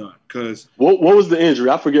 it was done. Because what was the injury?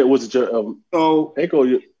 I forget. Was it your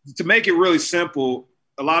ankle? To make it really simple,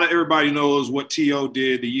 everybody knows what T.O.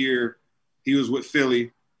 did the year he was with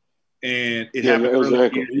Philly, and it happened early.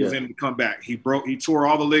 He was in to come back. He tore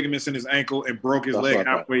all the ligaments in his ankle and broke his leg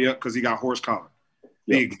halfway up because he got horse collar.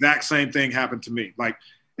 The exact same thing happened to me. Like,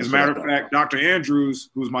 as a matter of fact, Dr. Andrews,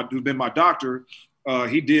 who's been my doctor,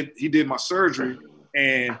 he did my surgery,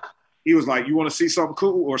 and he was like, "You want to see something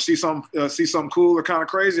cool or see something cool or kind of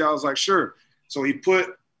crazy?" I was like, "Sure." So he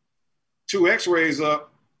put 2 X-rays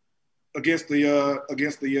up against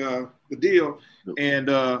the deal, and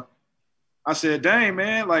I said, "Dang,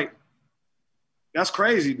 man, like that's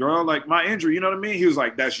crazy, bro. Like my injury, you know what I mean?" He was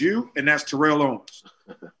like, "That's you, and that's Terrell Owens,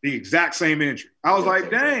 the exact same injury." I was like,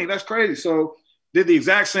 "Dang, that's crazy." So did the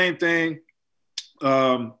exact same thing.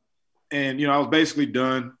 And, I was basically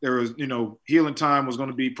done. There was, healing time was going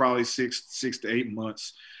to be probably 6 to 8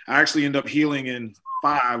 months. I actually ended up healing in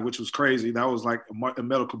 5, which was crazy. That was like a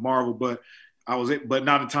medical marvel, but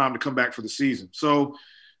not in time to come back for the season. So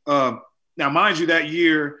now, mind you, that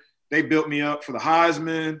year they built me up for the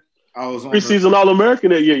Heisman. I was on preseason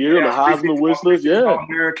All-American that year. You're on the Heisman wish list, yeah.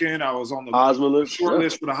 All-American. I was on the Heisman short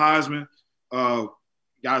list for the Heisman.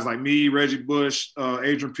 Guys like me, Reggie Bush,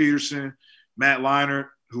 Adrian Peterson, Matt Leinart,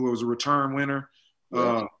 who was a return winner.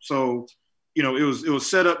 So, it was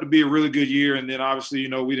set up to be a really good year. And then obviously,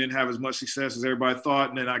 we didn't have as much success as everybody thought.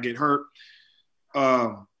 And then I get hurt.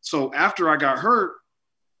 So after I got hurt,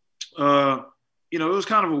 it was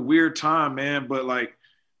kind of a weird time, man. But like,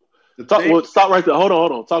 stop right there. Hold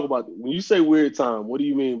on. Talk about it. When you say weird time, what do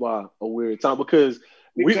you mean by a weird time? Because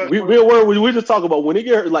we just talk about when it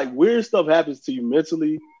get hurt, like weird stuff happens to you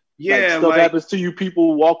mentally. Yeah, stuff happens to you.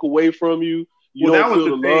 People walk away from you. You don't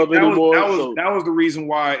feel the love anymore. That was the reason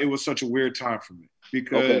why it was such a weird time for me.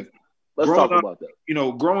 Because let's talk about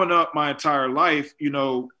that. Growing up my entire life,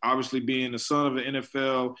 obviously being the son of an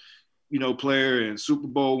NFL, player and Super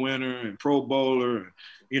Bowl winner and Pro Bowler,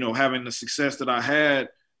 and, having the success that I had,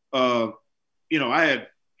 I had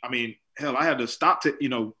to stop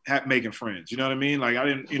making friends. You know what I mean? Like I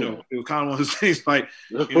didn't, it was kind of one of those things like,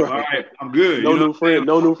 all right, I'm good. No new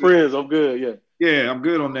friends. I'm good. Yeah. Yeah, I'm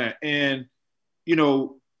good on that. And,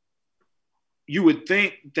 you would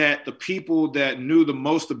think that the people that knew the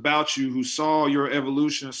most about you, who saw your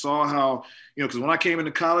evolution, saw how, because when I came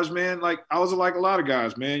into college, man, like I was like a lot of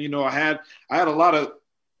guys, man. I had a lot of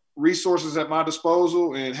resources at my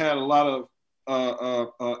disposal and had a lot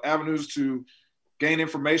of avenues to gain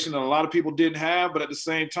information that a lot of people didn't have. But at the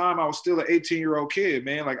same time, I was still an 18-year-old kid,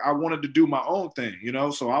 man. Like I wanted to do my own thing,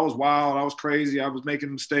 So I was wild, I was crazy, I was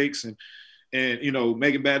making mistakes and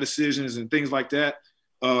making bad decisions and things like that.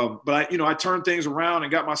 But I turned things around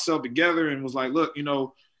and got myself together and was like, look,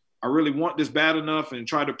 I really want this bad enough, and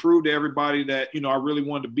tried to prove to everybody that, I really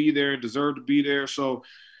wanted to be there and deserved to be there. So,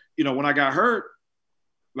 when I got hurt,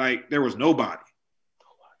 like there was nobody.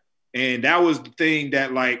 And that was the thing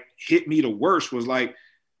that like hit me the worst. Was like,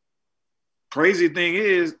 crazy thing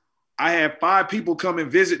is I had 5 people come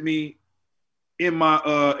and visit me in my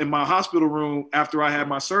hospital room after I had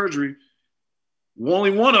my surgery.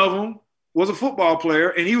 Only one of them was a football player,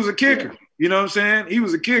 and he was a kicker. Yeah. You know what I'm saying? He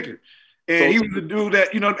was a kicker. And he was the dude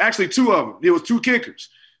that, actually 2 of them. There was 2 kickers,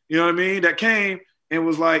 you know what I mean, that came and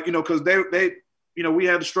was like, because they we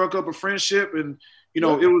had to struck up a friendship, and, it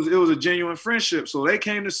was a genuine friendship. So they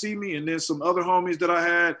came to see me, and then some other homies that I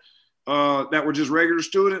had that were just regular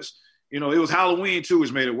students. It was Halloween too,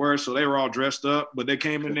 which made it worse. So they were all dressed up, but they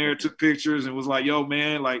came in there, took pictures, and was like, yo,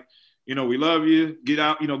 man, like, we love you. Get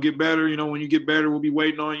out, get better. When you get better, we'll be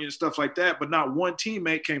waiting on you and stuff like that. But not one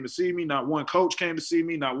teammate came to see me. Not one coach came to see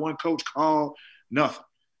me. Not one coach called. Nothing.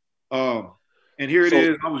 And here it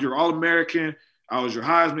is. I was your All-American. I was your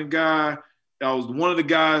Heisman guy. I was one of the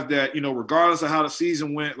guys that, regardless of how the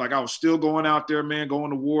season went, like I was still going out there, man,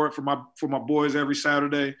 going to war for my boys every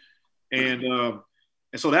Saturday. And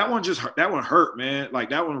so that one hurt, man. Like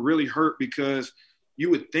that one really hurt, because you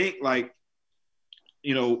would think like,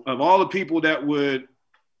 of all the people that would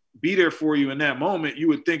be there for you in that moment, you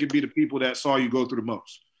would think it'd be the people that saw you go through the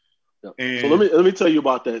most. Yeah. And so let me tell you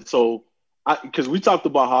about that. So because we talked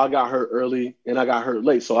about how I got hurt early and I got hurt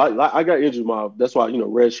late. So I got injured that's why,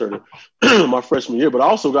 redshirted my freshman year, but I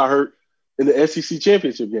also got hurt in the SEC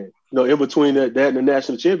championship game, in between that and the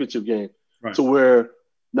national championship game. Right. To where,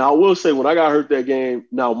 now I will say when I got hurt that game,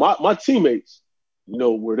 now my teammates,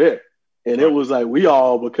 were there. And right. It was like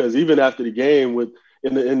because even after the game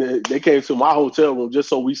they came to my hotel room just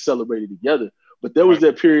so we celebrated together. But there was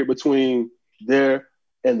that period between there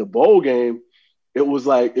and the bowl game. It was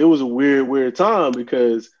a weird time,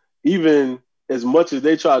 because even as much as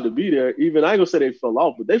they tried to be there, even I ain't gonna say they fell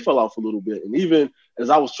off, but they fell off a little bit. And even as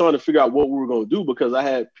I was trying to figure out what we were gonna do, because I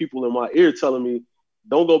had people in my ear telling me,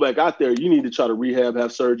 don't go back out there. You need to try to rehab,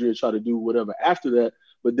 have surgery, and try to do whatever after that.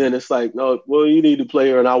 But then it's like, no, well, you need to play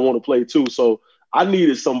her and I want to play too. So I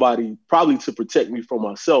needed somebody probably to protect me from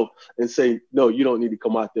myself and say, no, you don't need to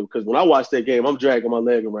come out there. Because when I watched that game, I'm dragging my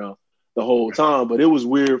leg around the whole time. But it was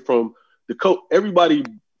weird from the coach, everybody.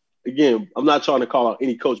 Again, I'm not trying to call out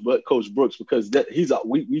any coach, but Coach Brooks, because he's out.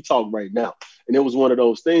 We talk right now, and it was one of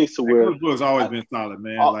those things to where Coach Brooks always been solid,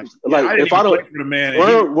 man. I if I don't, for the man,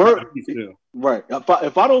 right.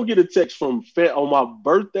 If I don't get a text from on my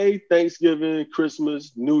birthday, Thanksgiving,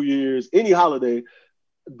 Christmas, New Year's, any holiday,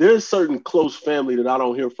 there's certain close family that I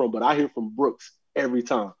don't hear from, but I hear from Brooks every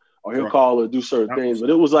time, or he'll call or do certain things.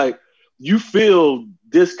 But it was like you feel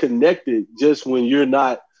disconnected just when you're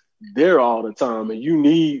not there all the time, and you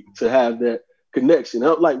need to have that connection.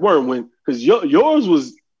 Like Worm, because yours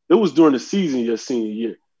was during the season your senior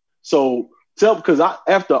year. So because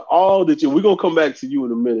after all that we're gonna come back to you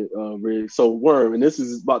in a minute, Red. So Worm, and this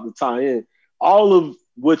is about to tie in all of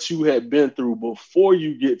what you had been through before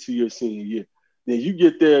you get to your senior year. Then you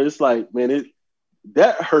get there, it's like, man,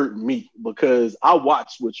 that hurt me because I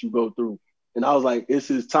watched what you go through, and I was like, it's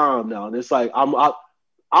his time now, and it's like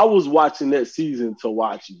I was watching that season to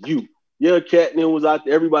watch you. Yeah, Catnip was out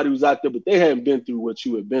there. Everybody was out there, but they hadn't been through what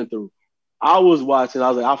you had been through. I was watching. I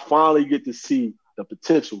was like, I finally get to see the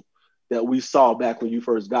potential that we saw back when you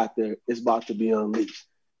first got there. It's about to be unleashed.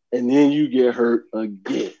 And then you get hurt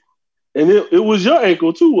again. And it was your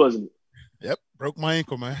ankle too, wasn't it? Yep, broke my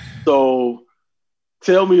ankle, man. So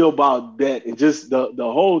tell me about that and just the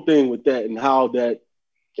whole thing with that and how that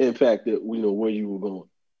impacted, where you were going.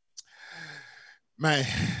 Man,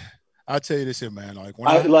 I'll tell you this here, man. Like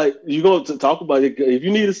you're going to talk about it. If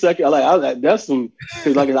you need a second, that's some,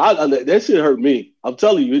 because that shit hurt me. I'm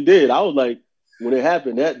telling you, it did. I was like, when it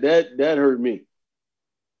happened, that hurt me.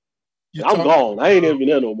 I'm gone. I ain't even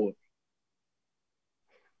there no more.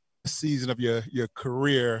 Season of your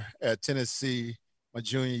career at Tennessee, my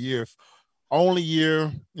junior year, only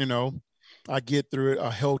year, I get through it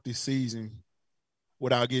a healthy season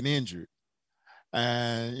without getting injured.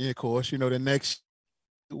 And of course, the next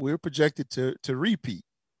we're projected to repeat.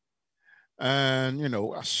 And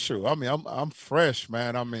sure, I mean, I'm fresh,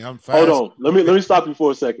 man. I mean, I'm fast. Hold on, let me stop you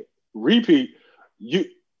for a second. Repeat,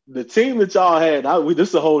 the team that y'all had. This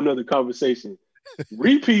is a whole nother conversation.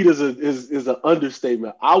 Repeat is an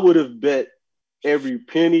understatement. I would have bet every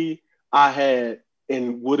penny I had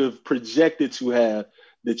and would have projected to have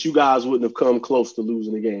that you guys wouldn't have come close to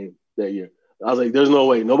losing the game that year. I was like, there's no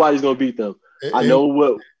way. Nobody's gonna beat them.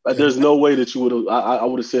 There's no way that you would have. I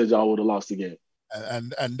would have said y'all would have lost the game.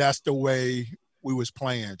 And that's the way we was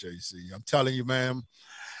playing, JC. I'm telling you, man.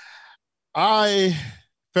 I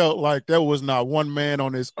felt like there was not one man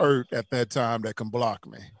on this earth at that time that can block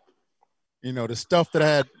me. The stuff that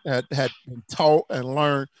I had been taught and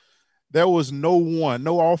learned, there was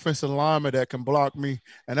no offensive lineman that can block me,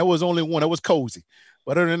 and there was only one. That was Cozy.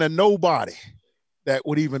 But other than that, nobody that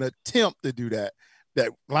would even attempt to do that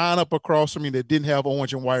line up across from me that didn't have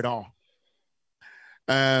orange and white on.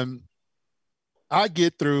 And I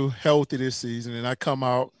get through healthy this season, and I come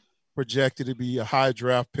out projected to be a high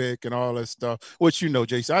draft pick and all that stuff, which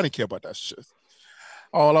Jason, I didn't care about that shit.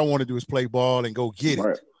 All I want to do is play ball and go get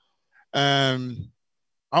it. And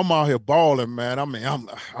I'm out here balling, man. I mean,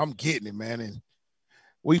 I'm getting it, man. And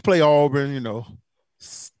we play Auburn,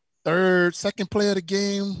 second play of the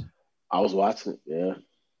game. I was watching it, yeah.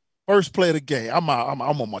 First play of the game. I'm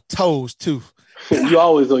on my toes too. You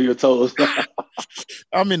always on your toes.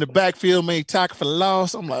 I'm in the backfield, made tackle for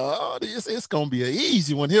loss. I'm like, oh, it's gonna be an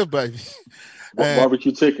easy one here, baby.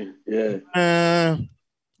 Barbecue chicken, yeah.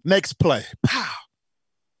 Next play, pow,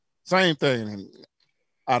 same thing. And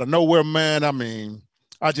out of nowhere, man. I mean,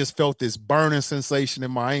 I just felt this burning sensation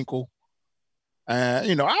in my ankle.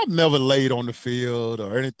 And, I've never laid on the field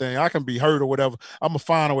or anything. I can be hurt or whatever. I'm going to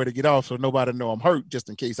find a way to get off so nobody know I'm hurt just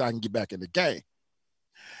in case I can get back in the game.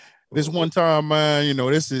 This one time, man,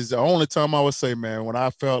 this is the only time I would say, man, when I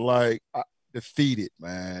felt like defeated,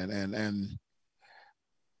 man. And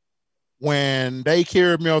when they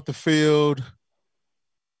carried me off the field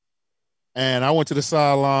and I went to the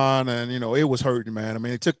sideline and, it was hurting, man. I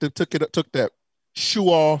mean, it took that shoe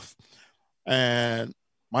off and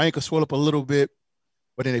my ankle swelled up a little bit,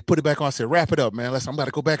 but then they put it back on. I said, wrap it up, man. I'm about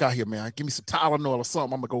to go back out here, man. Give me some Tylenol or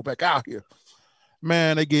something. I'm going to go back out here.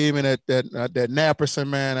 Man, they gave me that Naprosyn,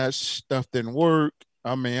 man. That stuff didn't work.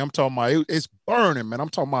 I mean, I'm talking about it's burning, man. I'm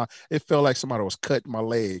talking about it felt like somebody was cutting my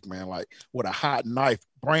leg, man, like with a hot knife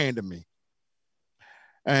branding me.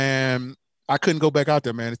 And I couldn't go back out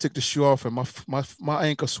there, man. It took the shoe off and my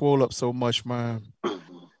ankle swelled up so much, man.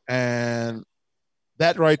 And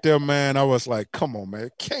that right there, man, I was like, come on, man.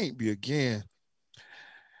 It can't be again.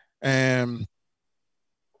 And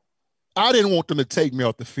I didn't want them to take me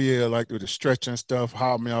off the field, like with the stretching stuff,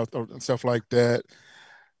 haul me out and stuff like that,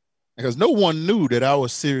 because no one knew that I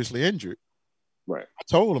was seriously injured. Right. I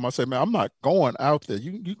told him, I said, man, I'm not going out there.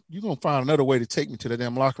 You're going to find another way to take me to the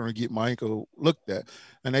damn locker room and get my ankle looked at.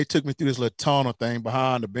 And they took me through this little tunnel thing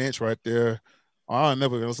behind the bench right there.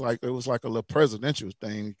 It was like a little presidential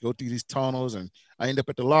thing. Go through these tunnels, and I end up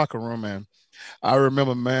at the locker room. And I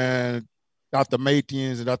remember, man, Dr.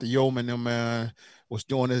 Mathians and Dr. Yeoman, them, man, was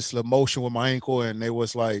doing this little motion with my ankle, and they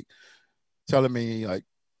was like telling me, like,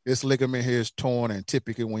 this ligament here is torn, and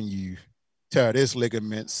typically when you tear this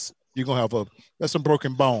ligaments, you're gonna have that's some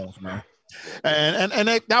broken bones, man. And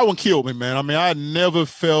that one killed me, man. I mean, I never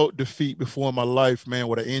felt defeat before in my life, man,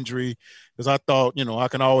 with an injury, because I thought, I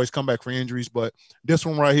can always come back for injuries, but this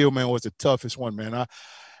one right here, man, was the toughest one, man.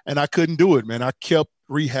 I couldn't do it, man. I kept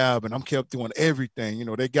rehabbing. I kept doing everything.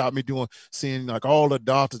 They got me seeing like all the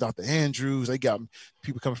doctors, Dr. Andrews. They got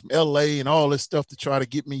people coming from LA and all this stuff to try to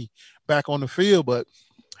get me back on the field, but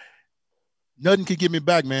nothing could get me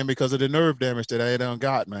back, man, because of the nerve damage that I had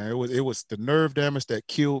got, man. It was the nerve damage that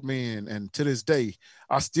killed me, and to this day,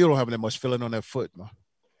 I still don't have that much feeling on that foot, man.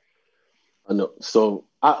 I know. So,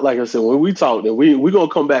 like I said, when we talk, then we're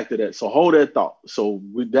gonna come back to that. So hold that thought. So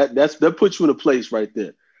that puts you in a place right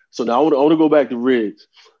there. So now I want to go back to Riggs.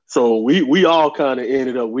 So we all kind of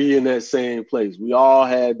ended up in that same place. We all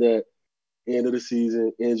had that end of the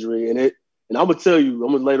season injury, and I'm gonna tell you,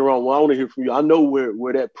 I'm gonna later on. Well, I want to hear from you. I know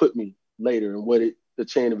where that put me later and the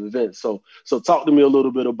chain of events. So talk to me a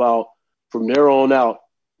little bit about from there on out.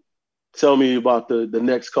 Tell me about the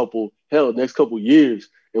next couple years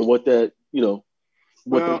and what that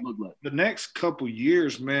what that looked like. The next couple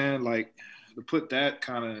years, man, like to put that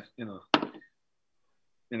kind of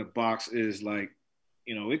in a box is like,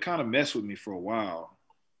 it kind of messed with me for a while.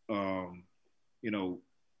 I've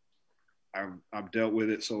dealt with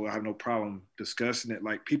it, so I have no problem discussing it.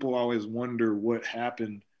 Like, people always wonder what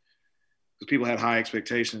happened, because people had high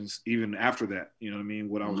expectations even after that. You know what I mean?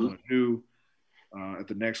 What I was going to do at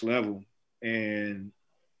the next level. And,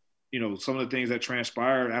 some of the things that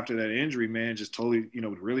transpired after that injury, man, just totally,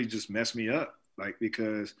 really just messed me up. Like,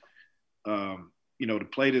 because, to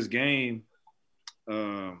play this game,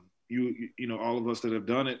 all of us that have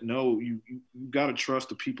done it know you got to trust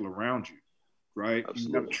the people around you, right?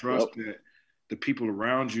 Absolutely. You got to trust that the people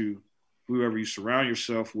around you, whoever you surround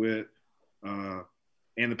yourself with,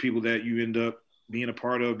 and the people that you end up being a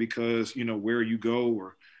part of, because, where you go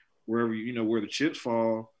or wherever, where the chips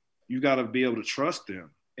fall, you got to be able to trust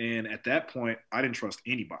them. And at that point, I didn't trust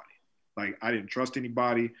anybody. Like, I didn't trust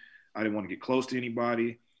anybody. I didn't want to get close to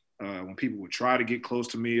anybody. When people would try to get close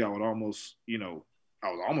to me, I would almost,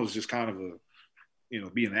 just kind of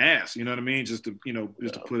be an ass, you know what I mean? Just to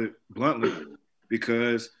put it bluntly,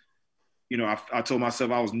 because, I told myself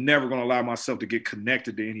I was never going to allow myself to get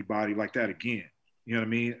connected to anybody like that again. You know what I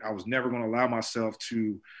mean? I was never going to allow myself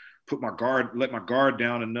to let my guard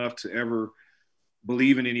down enough to ever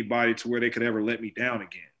believe in anybody to where they could ever let me down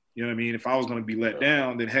again. You know what I mean? If I was going to be let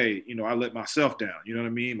down, then, hey, I let myself down. You know what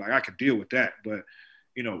I mean? Like, I could deal with that. But,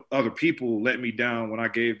 other people let me down when I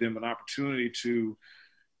gave them an opportunity to,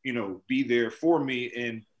 be there for me,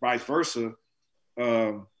 and vice versa.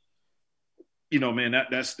 Man,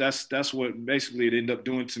 that's what basically it ended up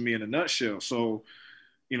doing to me in a nutshell. So,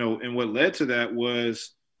 and what led to that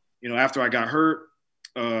was, after I got hurt,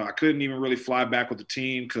 I couldn't even really fly back with the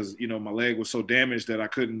team because, my leg was so damaged that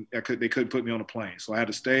they couldn't put me on a plane. So I had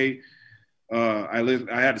to stay. I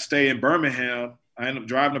had to stay in Birmingham. I ended up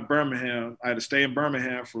driving to Birmingham. I had to stay in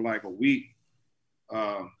Birmingham for like a week.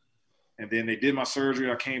 And then they did my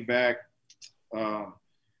surgery. I came back. I'm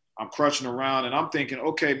crutching around, and I'm thinking,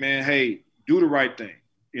 okay, man, hey, do the right thing.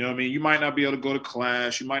 You know what I mean? You might not be able to go to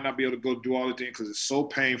class. You might not be able to go do all the things because it's so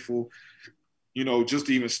painful, just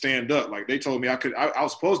to even stand up. Like, they told me I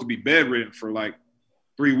was supposed to be bedridden for like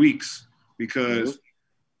 3 weeks because,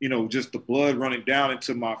 just the blood running down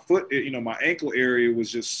into my foot, my ankle area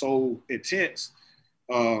was just so intense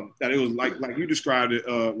that it was like you described it,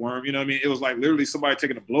 Worm. You know what I mean? It was like literally somebody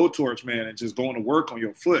taking a blowtorch, man, and just going to work on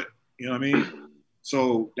your foot. You know what I mean?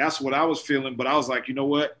 So that's what I was feeling. But I was like, you know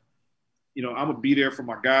what? I'm going to be there for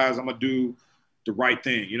my guys. I'm going to do the right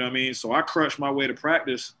thing. You know what I mean? So I crushed my way to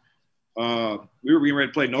practice. We were getting ready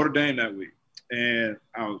to play Notre Dame that week. And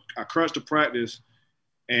I crushed the practice.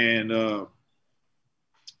 And, the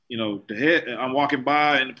head, I'm walking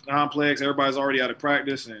by in the complex. Everybody's already out of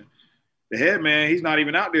practice. And the head man, he's not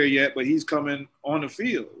even out there yet, but he's coming on the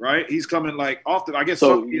field, right? He's coming like off the, I guess.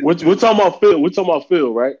 So we're talking about Phil. We're talking about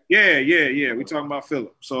Phil, right? Yeah. We're talking about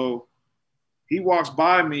Philip. So he walks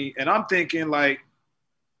by me, and I'm thinking like,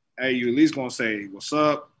 hey, you at least gonna say, what's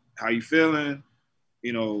up? How you feeling?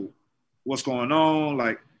 What's going on?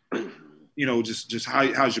 Like, just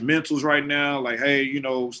how's your mentals right now? Like, hey,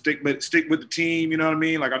 stick with the team. You know what I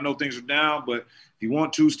mean? Like, I know things are down, but if you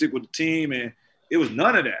want to, stick with the team. And it was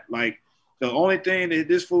none of that. Like, the only thing that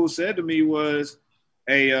this fool said to me was,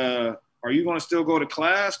 hey, are you going to still go to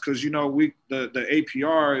class? Because, the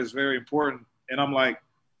APR is very important. And I'm like,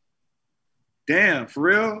 damn, for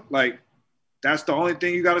real? Like, that's the only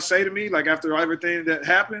thing you got to say to me? Like, after everything that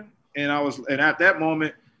happened? And at that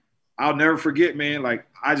moment, I'll never forget, man. Like,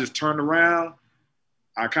 I just turned around.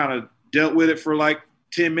 I kind of dealt with it for like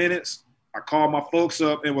 10 minutes. I called my folks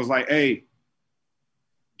up and was like, hey,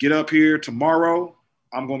 get up here tomorrow.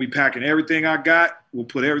 I'm going to be packing everything I got. We'll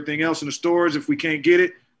put everything else in the storage. If we can't get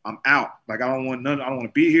it, I'm out. Like, I don't want nothing. I don't want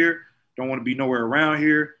to be here. Don't want to be nowhere around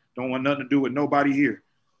here. Don't want nothing to do with nobody here.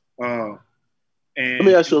 And let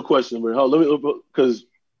me ask you a question, man. Because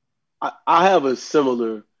I have a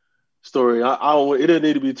similar story. It doesn't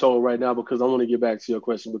need to be told right now because I want to get back to your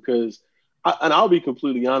question because I'll be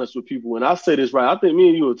completely honest with people. And I say this right. I think me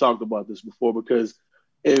and you have talked about this before because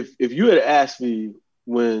if you had asked me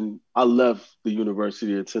when I left the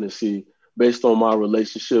University of Tennessee based on my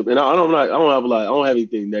relationship, and I don't have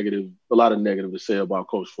anything negative, a lot of negative to say about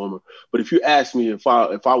Coach Fulmer. But if you asked me if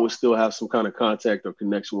I would still have some kind of contact or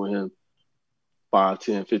connection with him 5,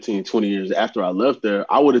 10, 15, 20 years after I left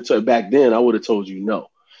there, I would have told you no.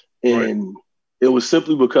 And It was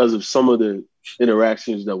simply because of some of the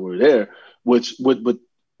interactions that were there, but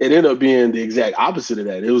it ended up being the exact opposite of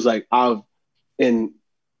that. It was like and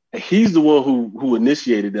he's the one who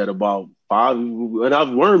initiated that about 5, and I've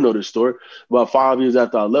learned this story about 5 years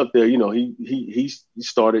after I left there. He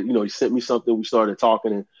started, he sent me something. We started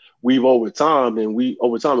talking, and we've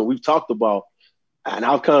talked about, and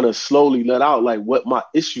I've kind of slowly let out like what my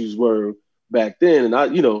issues were back then,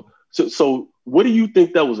 and so what do you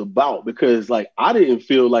think that was about? Because like I didn't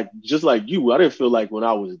feel like, just like you, I didn't feel like when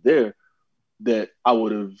I was there that I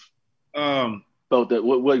would have felt that.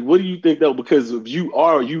 What do you think that? Because if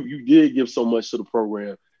you did give so much to the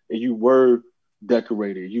program, and you were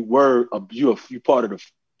decorated, you were you part of the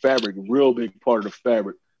fabric, a real big part of the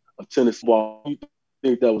fabric of Tennessee ball. What do you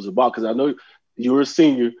think that was about? Because I know you're a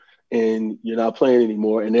senior and you're not playing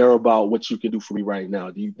anymore, and they're about what you can do for me right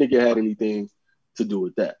now. Do you think it had anything to do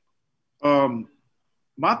with that?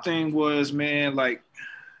 My thing was, man, like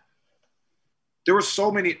there were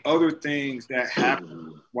so many other things that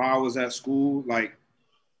happened while I was at school. Like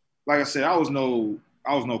I said, I was no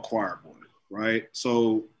choir boy, right?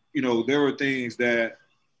 So, there were things that,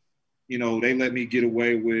 they let me get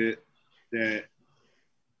away with that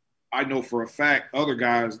I know for a fact other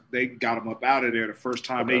guys, they got them up out of there the first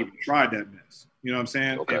time they even tried that mess. You know what I'm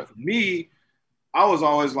saying? Okay. And for me, I was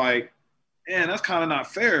always like, man, that's kind of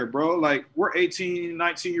not fair, bro. Like, we're 18,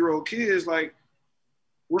 19-year-old kids. Like,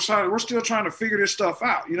 we're still trying to figure this stuff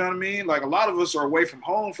out. You know what I mean? Like, a lot of us are away from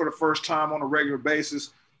home for the first time on a regular basis.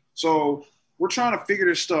 So we're trying to figure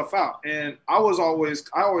this stuff out. And I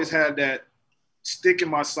always had that stick in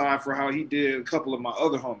my side for how he did a couple of my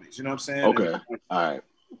other homies. You know what I'm saying? Okay. All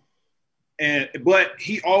right. But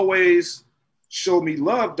he always showed me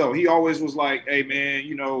love, though. He always was like, hey, man,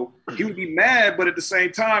 he would be mad, but at the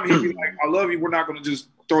same time, he'd be like, I love you. We're not going to just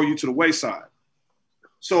throw you to the wayside.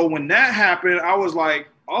 So when that happened, I was like,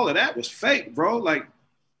 all of that was fake, bro. Like,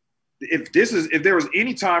 if there was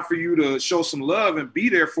any time for you to show some love and be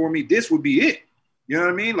there for me, this would be it. You know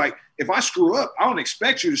what I mean? Like, if I screw up, I don't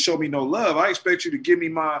expect you to show me no love. I expect you to give me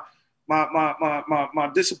my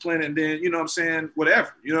discipline, and then, you know what I'm saying,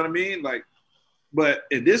 whatever. You know what I mean? Like, but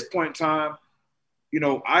at this point in time,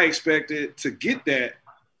 I expected to get that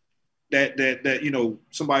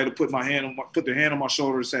somebody to put their hand on my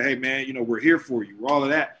shoulder and say, hey, man, we're here for you. We're all of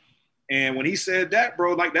that. And when he said that,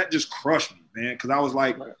 bro, like that just crushed me, man. Cause I was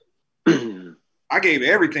like, I gave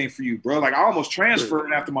everything for you, bro. Like I almost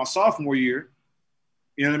transferred after my sophomore year.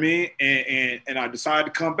 You know what I mean? And I decided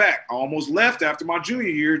to come back. I almost left after my junior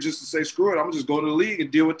year just to say, screw it. I'm gonna just go to the league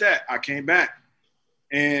and deal with that. I came back.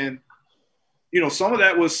 And some of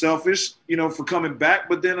that was selfish, for coming back.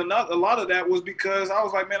 But then a lot of that was because I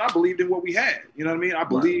was like, man, I believed in what we had. You know what I mean? I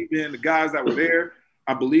believed in the guys that were there.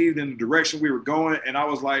 I believed in the direction we were going. And I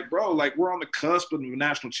was like, bro, like we're on the cusp of the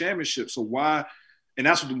national championship. So why? And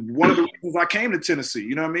that's one of the reasons I came to Tennessee.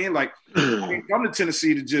 You know what I mean? Like I didn't come to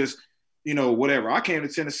Tennessee to just, whatever. I came to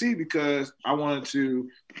Tennessee because I wanted to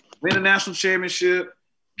win a national championship,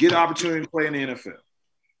 get an opportunity to play in the NFL.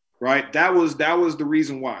 Right. That was the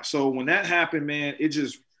reason why. So when that happened, man, it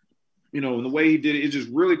just, and the way he did it, it just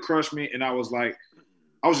really crushed me. And I was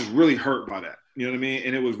just really hurt by that. You know what I mean?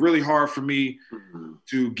 And it was really hard for me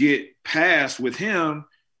to get past with him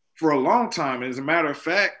for a long time. And as a matter of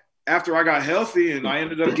fact, after I got healthy and I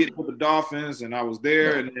ended up getting with the Dolphins and I was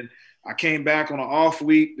there, and then I came back on an off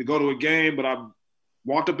week to go to a game, but I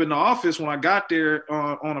walked up in the office when I got there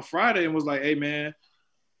on a Friday and was like, hey, man,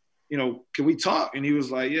 you know, can we talk? And he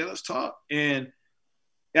was like, yeah, let's talk. And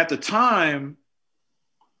at the time,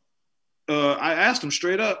 I asked him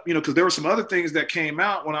straight up, you know, because there were some other things that came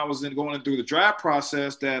out when I was going through the draft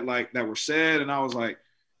process that were said. And I was like,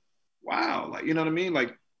 wow, like, you know what I mean?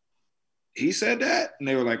 Like, he said that? And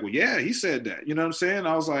they were like, well, yeah, he said that. You know what I'm saying?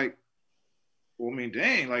 I was like, well, I mean,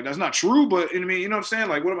 dang, like, that's not true. But, I mean, you know what I'm saying?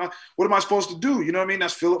 Like, what am I supposed to do? You know what I mean?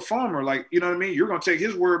 That's Philip Farmer. Like, you know what I mean? You're going to take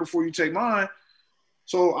his word before you take mine.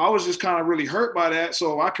 So I was just kind of really hurt by that.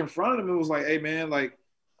 So I confronted him and was like, hey, man, like,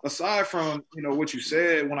 aside from, you know, what you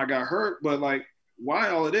said when I got hurt, but like, why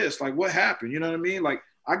all of this? Like, what happened? You know what I mean? Like,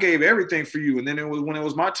 I gave everything for you. And then when it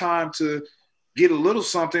was my time to get a little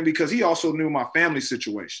something, because he also knew my family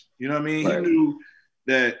situation. You know what I mean? Right. He knew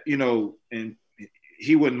that, you know, and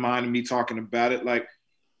he wouldn't mind me talking about it. Like,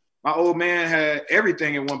 my old man had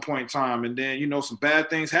everything at one point in time. And then, you know, some bad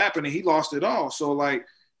things happened and he lost it all. So like,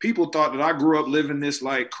 people thought that I grew up living this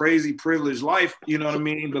like crazy privileged life, you know what I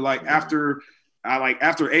mean? But like after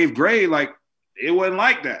 8th grade, like it wasn't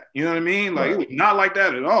like that. You know what I mean? Like, right. It was not like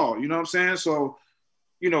that at all. You know what I'm saying? So,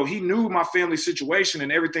 you know, he knew my family situation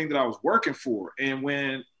and everything that I was working for. And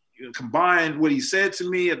when you know, combined what he said to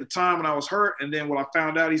me at the time when I was hurt, and then what I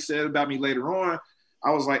found out he said about me later on, I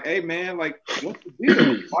was like, hey man, like, what's the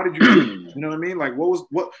deal? Why did you do this? You know what I mean? Like,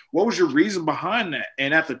 what was your reason behind that?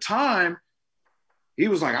 And at the time, he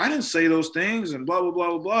was like, I didn't say those things and blah, blah, blah,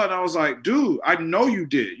 blah, blah. And I was like, dude, I know you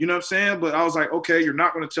did. You know what I'm saying? But I was like, okay, you're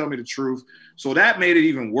not going to tell me the truth. So that made it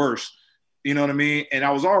even worse. You know what I mean? And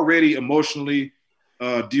I was already emotionally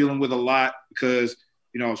dealing with a lot because,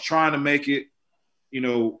 you know, I was trying to make it, you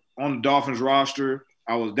know, on the Dolphins roster.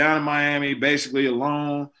 I was down in Miami, basically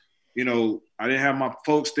alone. You know, I didn't have my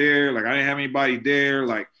folks there. Like, I didn't have anybody there.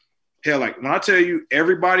 Like, hell, like when I tell you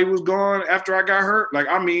everybody was gone after I got hurt, like,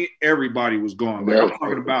 I mean, everybody was gone. Like, I'm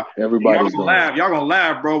talking about everybody's gone. Y'all gonna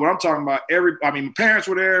laugh, bro, but I'm talking about my parents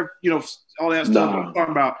were there, you know, all that stuff. I'm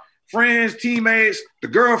talking about friends, teammates, the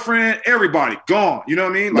girlfriend, everybody gone. You know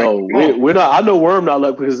what I mean? Like, no, we're not. I know Worm not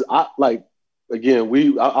like, because I like, again, I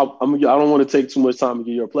don't want to take too much time to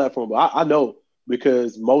get your platform, but I know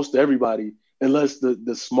because most everybody, unless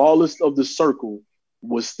the smallest of the circle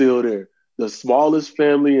was still there. The smallest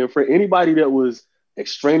family and friend, anybody that was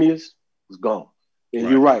extraneous was gone. And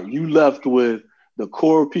right. You're right. You left with the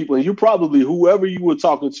core people, and you probably, whoever you were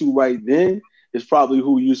talking to right then is probably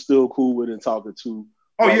who you're still cool with and talking to.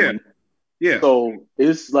 Oh, yeah. Yeah. So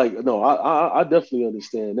it's like, no, I definitely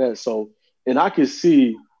understand that. So, and I can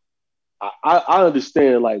see, I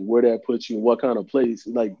understand like where that puts you, what kind of place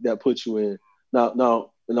like that puts you in. Now,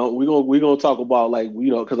 you know, we're gonna talk about like, you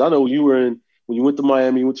know, because I know you were in. When you went to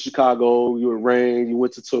Miami, you went to Chicago, you were Rain, you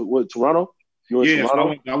went to Toronto? Yeah,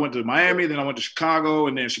 Toronto? So I went to Miami, then I went to Chicago,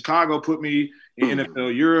 and then Chicago put me in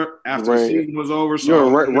NFL Europe after the season was over. So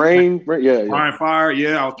you're Rain, yeah. Ryan Fire,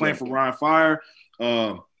 yeah, I was playing for Ryan Fire.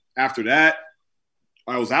 After that,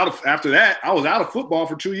 I was out of football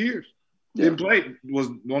for 2 years. Didn't play, was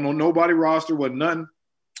on nobody roster, was nothing.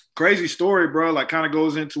 Crazy story, bro. Like, kind of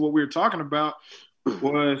goes into what we were talking about.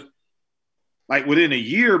 Was like within a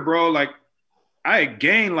year, bro, like, I had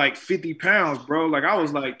gained like 50 pounds, bro. Like, I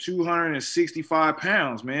was like 265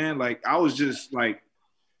 pounds, man. Like, I was just like,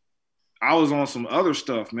 I was on some other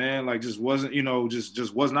stuff, man. Like, just wasn't, you know,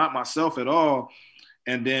 just was not myself at all.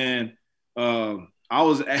 And then I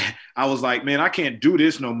was like, man, I can't do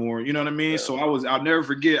this no more. You know what I mean? Yeah. So I'll never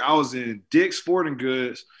forget, I was in Dick's Sporting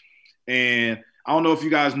Goods, and I don't know if you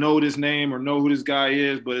guys know this name or know who this guy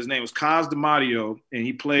is, but his name was Kaz DiMatteo, and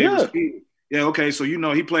he played receiver. Yeah, okay, so, you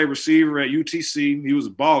know, he played receiver at UTC. He was a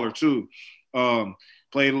baller too.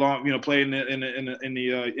 Played along, you know, played in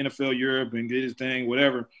the NFL Europe and did his thing,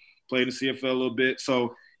 whatever. Played in the CFL a little bit.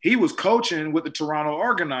 So he was coaching with the Toronto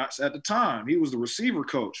Argonauts at the time. He was the receiver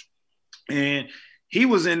coach, and he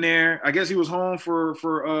was in there. I guess he was home for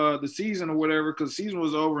the season or whatever, because the season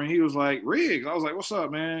was over. And he was like, Riggs. I was like, what's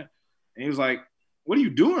up, man? And he was like, what are you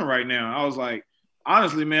doing right now? I was like,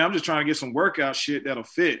 honestly, man, I'm just trying to get some workout shit that'll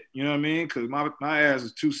fit. You know what I mean? Because my ass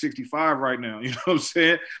is 265 right now. You know what I'm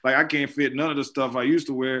saying? Like, I can't fit none of the stuff I used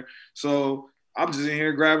to wear. So I'm just in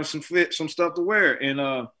here grabbing some stuff to wear.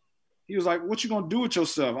 And he was like, what you going to do with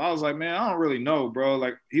yourself? I was like, man, I don't really know, bro.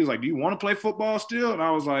 Like, he was like, do you want to play football still? And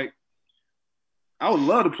I was like, I would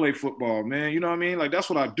love to play football, man. You know what I mean? Like, that's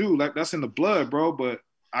what I do. Like, that's in the blood, bro. But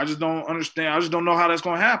I just don't understand. I just don't know how that's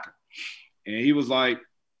going to happen. And he was like,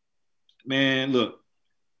 man, look,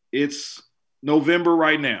 it's November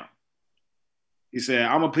right now. He said,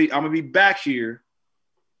 I'm gonna be back here.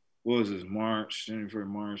 What was this? March, January,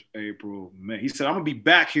 March, April, May. He said, I'm gonna be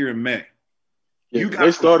back here in May. Yeah,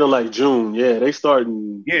 they started like June. Yeah, they started.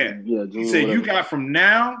 Yeah. June. He said, you got from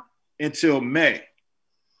now until May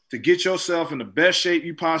to get yourself in the best shape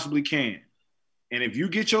you possibly can. And if you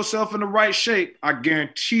get yourself in the right shape, I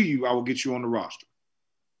guarantee you I will get you on the roster.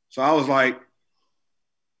 So I was like,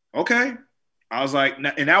 okay. I was like,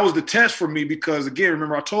 and that was the test for me because, again,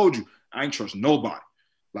 remember I told you, I ain't trust nobody.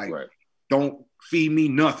 Like, Don't feed me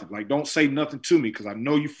nothing. Like, don't say nothing to me because I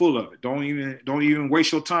know you're full of it. Don't even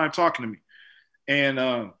waste your time talking to me.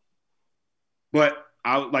 And but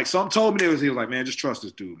I like something told me he was like, man, just trust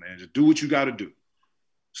this dude, man. Just do what you got to do.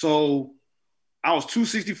 So I was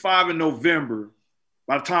 265 in November.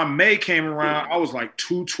 By the time May came around, I was like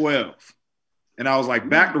 212. And I was like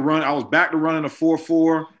back to run. I was back to running a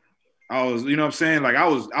 4.4. I was, you know what I'm saying? Like I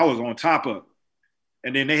was on top of it.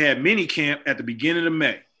 And then they had mini camp at the beginning of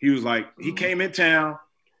May. He was like, he came in town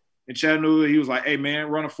in Chattanooga. He was like, hey man,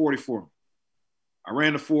 run a 40 for me. I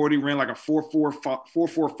ran the 40, ran like a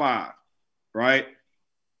 4.45, right?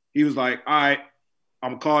 He was like, all right,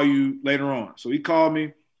 I'm gonna call you later on. So he called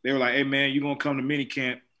me. They were like, hey man, you're gonna come to mini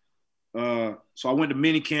camp. So I went to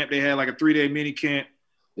mini camp. They had like a 3-day mini camp.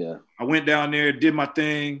 Yeah. I went down there, did my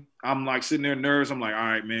thing. I'm like sitting there nervous. I'm like, all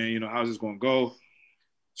right, man, you know, how's this gonna go?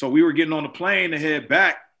 So we were getting on the plane to head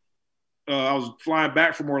back. I was flying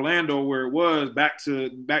back from Orlando, where it was, back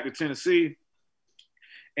to Tennessee.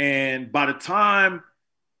 And by the time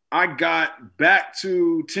I got back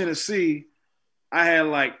to Tennessee, I had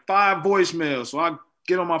like 5 voicemails. So I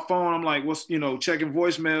get on my phone. I'm like, what's, checking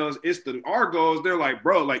voicemails. It's the Argos. They're like,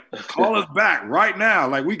 bro, like, call us back right now.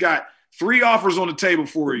 Like, we got 3 offers on the table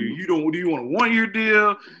for you. Do you want a 1-year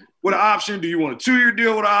deal with an option? Do you want a 2-year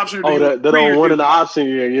deal with an option? They don't want an option.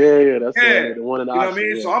 Yeah. That's the one in the option. You know what I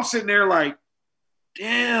mean? Yeah. So I'm sitting there like,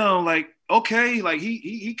 damn, like, okay, like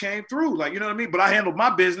he came through, like, you know what I mean? But I handled my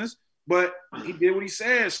business, but he did what he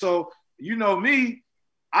said. So, you know me,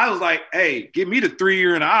 I was like, hey, give me the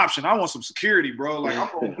 3-year and the option. I want some security, bro. Like, I'm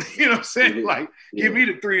going, you know what I'm saying? Like, give me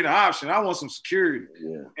the 3 and the option. I want some security.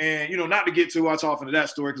 Yeah. And, not to get too much off into that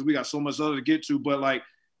story because we got so much other to get to, but like,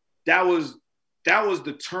 that was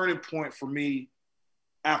the turning point for me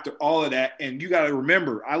after all of that. And you got to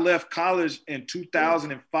remember, I left college in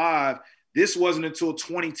 2005. This wasn't until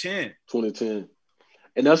 2010. 2010.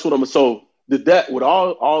 And that's what so did that with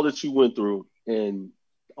all that you went through and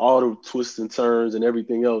all the twists and turns and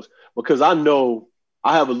everything else, because I know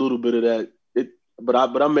I have a little bit of that,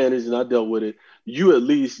 but I managed and I dealt with it. You at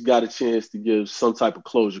least got a chance to give some type of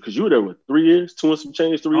closure because you were there with 3 years, 2 and some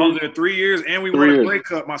change, 3 years? I was there 3 years and we won a Grey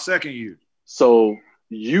Cup my second year. So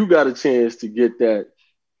you got a chance to get that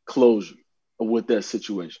closure with that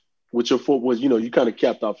situation. With your football, you kind of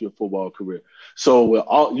capped off your football career. So with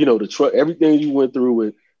all, everything you went through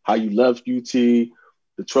with how you left UT, the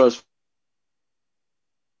trust.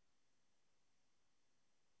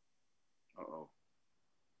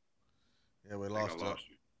 Yeah, we lost it.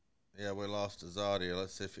 Yeah, we lost his audio.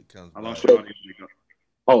 Let's see if it comes back. I lost your audio.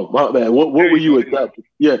 Oh, my bad. What were you at that?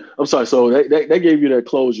 Yeah, I'm sorry. So they gave you that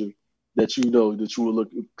closure that that you were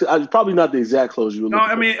looking. Probably not the exact closure you were looking.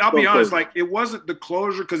 No, I mean, I'll be honest. Like, it wasn't the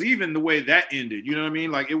closure because even the way that ended, you know what I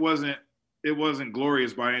mean? Like, it wasn't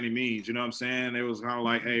glorious by any means. You know what I'm saying? It was kind of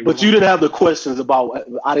like, hey. But you didn't have the questions about.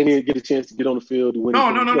 I didn't even get a chance to get on the field. No.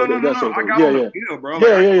 I got on the field, bro.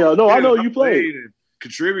 Yeah. No, I know you played. And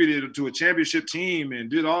contributed to a championship team and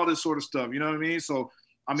did all this sort of stuff. You know what I mean? So,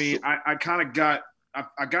 I mean, I kind of got.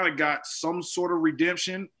 I kind of got some sort of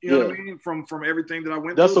redemption, you know what I mean, from everything that I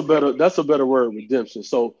went through. That's a better word, redemption.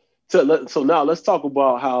 So now let's talk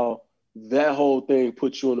about how that whole thing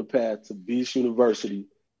put you on the path to Beast University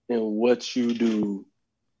and what you do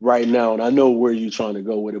right now. And I know where you're trying to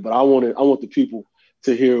go with it, but I want the people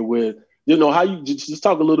to hear how you just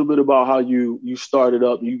talk a little bit about how you started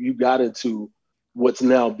up, you got into what's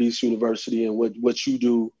now Beast University and what you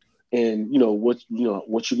do. And what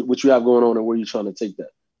you have going on and where you're trying to take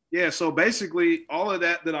that. Yeah, so basically all of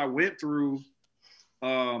that I went through,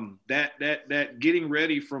 that getting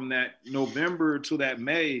ready from that November to that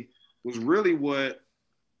May was really what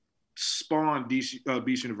spawned Beast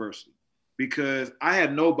University, because I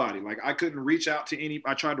had nobody. Like, I couldn't reach out to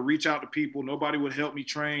I tried to reach out to people. Nobody would help me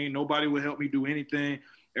train. Nobody would help me do anything.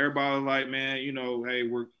 Everybody was like, man, hey,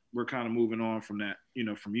 we're kind of moving on from that,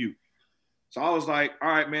 from you. So I was like, all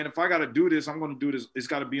right, man, if I got to do this, I'm going to do this. It's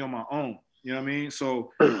got to be on my own. You know what I mean?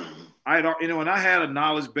 So I had a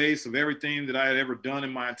knowledge base of everything that I had ever done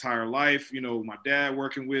in my entire life. My dad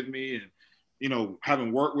working with me and,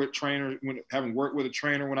 having worked with a trainer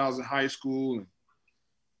when I was in high school.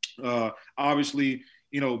 Obviously,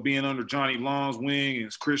 being under Johnny Long's wing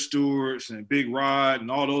and Chris Stewart's and Big Rod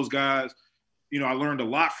and all those guys, I learned a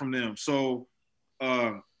lot from them. So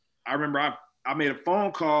I remember I made a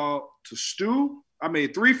phone call to Stu. I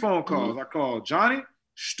made 3 phone calls. I called Johnny,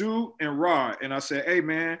 Stu, and Rod. And I said, hey,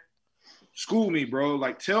 man, school me, bro.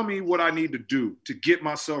 Like, tell me what I need to do to get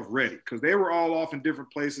myself ready. Because they were all off in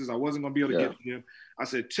different places. I wasn't going to be able to get to them. I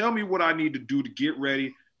said, tell me what I need to do to get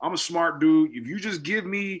ready. I'm a smart dude. If you just give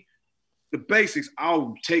me the basics,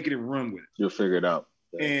 I'll take it and run with it. You'll figure it out.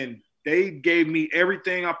 Yeah. And they gave me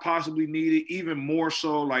everything I possibly needed, even more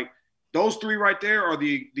so. Like, those 3 right there are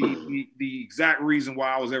the exact reason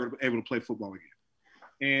why I was able to play football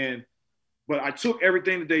again. But I took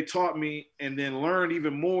everything that they taught me and then learned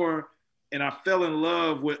even more. And I fell in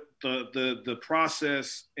love with the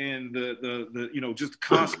process and the just the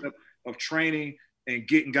concept of training and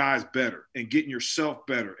getting guys better and getting yourself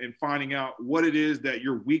better and finding out what it is that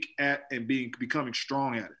you're weak at and becoming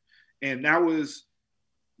strong at it. And that was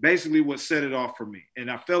basically what set it off for me.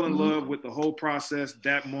 And I fell in love with the whole process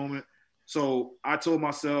that moment. So I told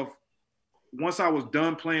myself, once I was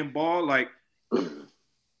done playing ball, like,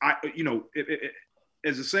 as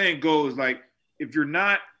the saying goes, like, if you're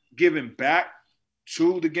not giving back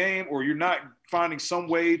to the game or you're not finding some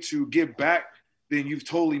way to give back, then you've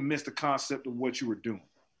totally missed the concept of what you were doing.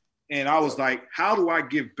 And I was like, how do I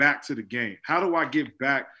give back to the game? How do I give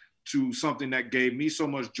back to something that gave me so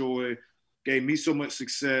much joy, gave me so much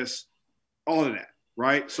success, all of that,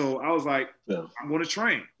 right? So I was like, I'm going to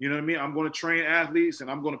train. You know what I mean? I'm going to train athletes,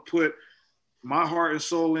 and I'm going to put my heart and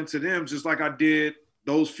soul into them just like I did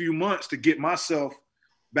those few months to get myself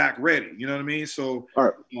back ready. You know what I mean? So, all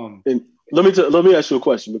right. And let me ask you a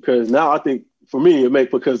question, because now I think for me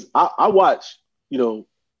because I watch, we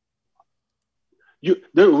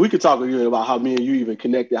could talk again about how me and you even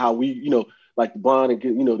connected, how we, like the bond and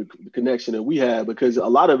the connection that we had, because a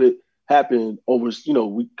lot of it happened over,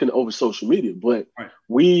 over social media, but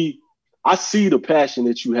I see the passion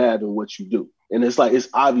that you have in what you do. And it's like, it's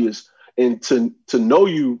obvious. And to know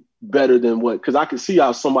you better than because I can see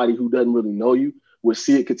how somebody who doesn't really know you would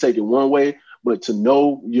see it, could take it one way, but to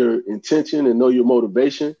know your intention and know your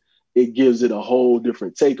motivation, it gives it a whole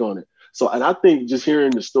different take on it. So, and I think just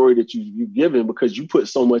hearing the story that you've given, because you put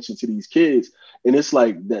so much into these kids, and it's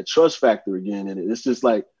like that trust factor again in it. It's just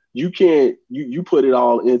like, you put it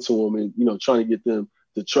all into them and, trying to get them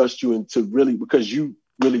to trust you and to really, because you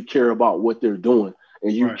really care about what they're doing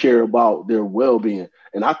and you care about their well-being.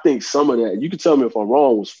 And I think some of that, you can tell me if I'm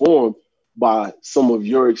wrong, was formed by some of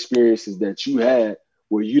your experiences that you had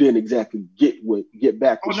where you didn't exactly get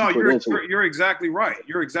back. Oh, no, you're exactly right.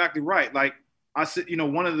 You're exactly right. Like I said,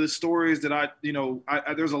 one of the stories that I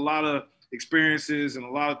there's a lot of experiences and a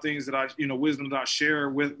lot of things that I, wisdom that I share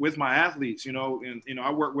with my athletes, and,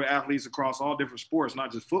 I work with athletes across all different sports,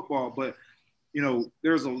 not just football, but,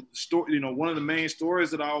 there's a story, one of the main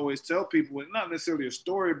stories that I always tell people, and not necessarily a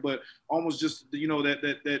story, but almost just,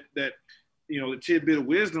 that the tidbit of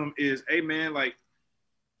wisdom is, hey man, like,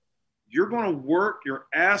 you're going to work your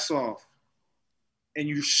ass off and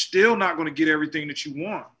you're still not going to get everything that you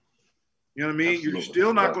want. You know what I mean? Absolutely. You're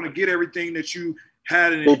still not going to get everything that you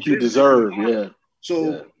had and think you deserve. Yeah.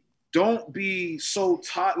 So don't be so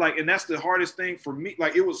tight. Like, and that's the hardest thing for me.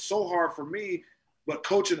 Like, it was so hard for me, but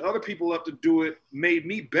coaching other people up to do it made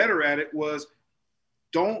me better at it. Was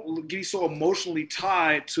don't get so emotionally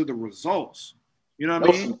tied to the results. You know what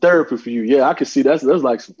I mean? Some therapy for you. Yeah, I can see that's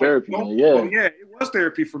like some therapy, man. Yeah. Oh, yeah, it was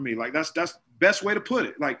therapy for me. Like that's the best way to put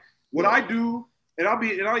it. Like what I do, and I'll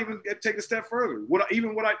even take a step further.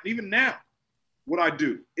 Even now, what I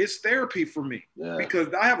do, it's therapy for me because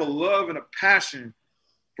I have a love and a passion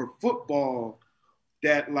for football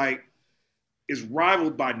that like is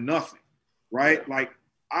rivaled by nothing, right? Like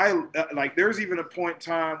there's even a point in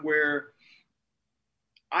time where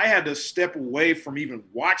I had to step away from even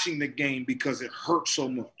watching the game because it hurt so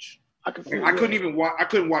much. I couldn't watch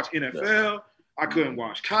NFL. Yeah. I couldn't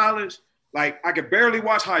watch college. Like I could barely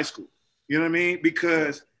watch high school. You know what I mean?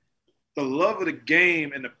 Because the love of the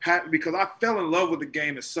game and because I fell in love with the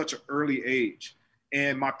game at such an early age.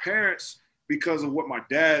 And my parents, because of what my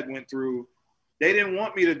dad went through, they didn't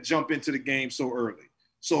want me to jump into the game so early.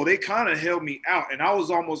 So they kind of held me out. And I was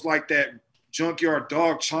almost like that junkyard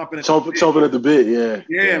dog chomping at the bit.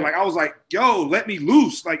 Yeah. Like I was like, yo, let me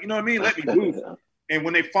loose. Like, you know what I mean? Let me loose. And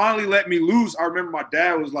when they finally let me loose, I remember my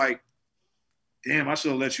dad was like, damn, I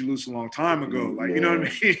should have let you loose a long time ago. Like, you know what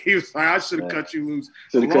I mean? He was like, I should have cut you loose.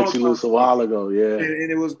 Should have cut you loose a while ago. Yeah.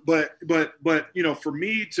 And it was, but, for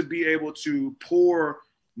me to be able to pour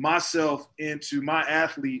myself into my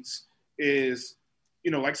athletes is,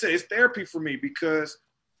 like I said, it's therapy for me because,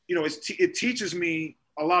 you know, it teaches me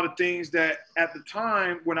a lot of things that at the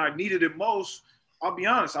time when I needed it most, I'll be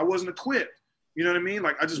honest, I wasn't equipped. You know what I mean?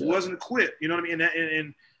 Like I just wasn't equipped. You know what I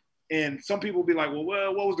mean? And some people be like, well,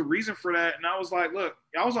 what was the reason for that? And I was like, look,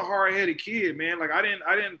 I was a hard-headed kid, man. Like I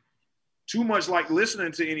didn't too much like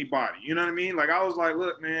listening to anybody. You know what I mean? Like I was like,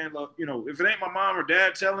 look, man, look, you know, if it ain't my mom or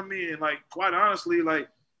dad telling me, and like quite honestly, like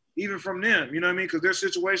even from them, you know what I mean? Because their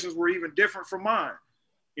situations were even different from mine.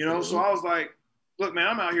 You know, so I was like, look, man,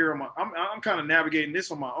 I'm out here I'm kind of navigating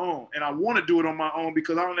this on my own, and I want to do it on my own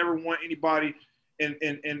because I don't ever want anybody. And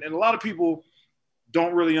a lot of people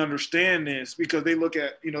don't really understand this because they look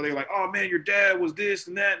at, you know, they're like, oh man, your dad was this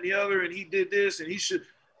and that and the other, and he did this and he should.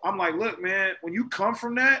 I'm like, look, man, when you come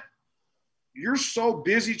from that, you're so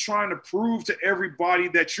busy trying to prove to everybody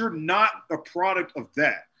that you're not a product of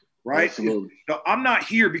that, right? Absolutely. I'm not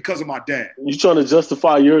here because of my dad. You're trying to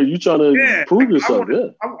justify you trying to prove yourself.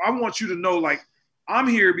 I want you to know, like, I'm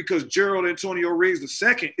here because Gerald Antonio Riggs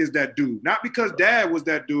II is that dude, not because dad was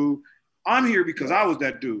that dude. I'm here because I was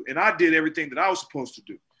that dude, and I did everything that I was supposed to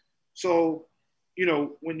do. So, you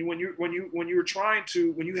know, when you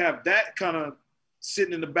have that kind of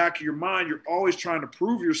sitting in the back of your mind, you're always trying to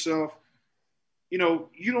prove yourself. You know,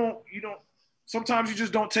 you don't. Sometimes you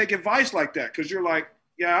just don't take advice like that because you're like,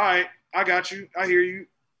 yeah, all right, I got you, I hear you,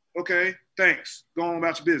 okay, thanks, go on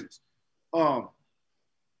about your business.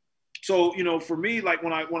 So, you know, for me, like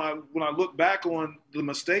when I look back on the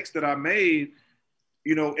mistakes that I made,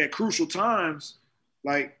 you know, at crucial times,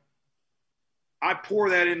 like I pour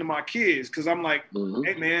that into my kids because I'm like,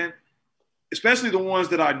 hey man, especially the ones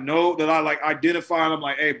that I know that I like identify, and I'm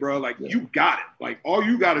like, hey bro, like you got it. Like all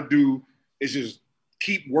you got to do is just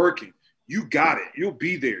keep working. You got it. You'll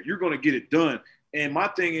be there. You're going to get it done. And my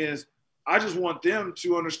thing is, I just want them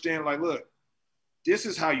to understand, like, look, this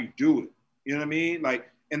is how you do it. You know what I mean? Like,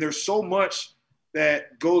 and there's so much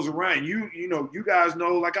that goes around. You know, you guys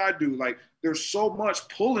know, like I do, like there's so much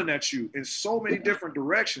pulling at you in so many different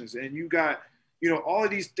directions. And you got, you know, all of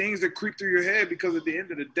these things that creep through your head because at the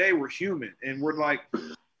end of the day, we're human. And we're like,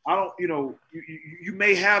 I don't, you know, you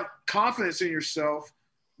may have confidence in yourself,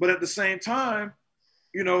 but at the same time,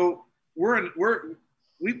 you know,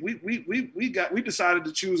 we decided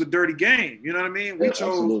to choose a dirty game. You know what I mean?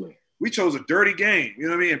 We chose a dirty game. You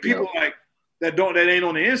know what I mean? And people like that ain't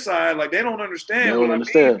on the inside, like they don't understand what I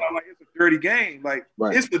mean. Like it's a dirty game. Like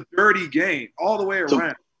it's the dirty game all the way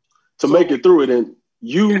around. To make it through it, and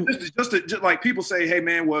just like people say, hey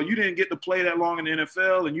man, well you didn't get to play that long in the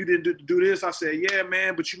NFL and you didn't do this. I said, yeah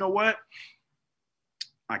man, but you know what?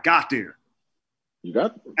 I got there. You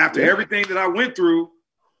got after everything that I went through.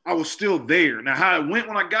 I was still there. Now, how it went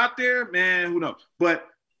when I got there, man, who knows? But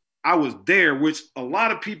I was there, which a lot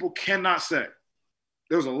of people cannot say.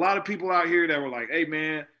 There's a lot of people out here that were like, hey,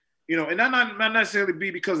 man, you know, and that not necessarily be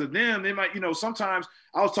because of them. They might, you know, sometimes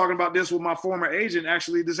I was talking about this with my former agent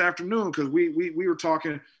actually this afternoon because we were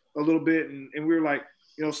talking a little bit and we were like,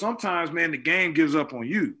 you know, sometimes, man, the game gives up on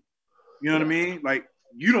you. You know what I mean? Like,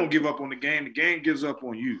 you don't give up on the game gives up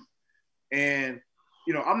on you. And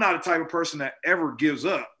you know, I'm not a type of person that ever gives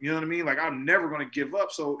up. You know what I mean? Like, I'm never going to give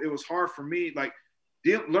up. So it was hard for me, like,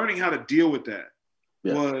 learning how to deal with that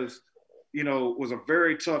was a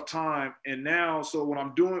very tough time. And now, so when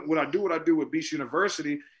I'm doing what I do with Beach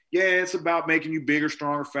University, it's about making you bigger,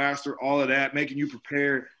 stronger, faster, all of that, making you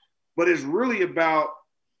prepared. But it's really about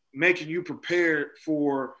making you prepared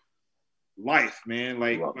for life, man.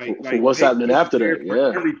 Like what's happening after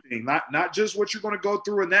that. Everything, not just what you're going to go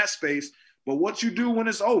through in that space, but what you do when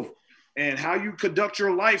it's over and how you conduct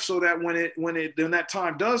your life so that when that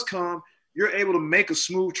time does come, you're able to make a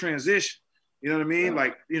smooth transition. You know what I mean?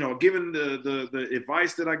 Like, you know, given the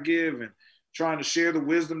advice that I give and trying to share the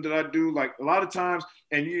wisdom that I do, like a lot of times,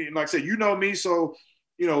 and you, like I said, you know me, so,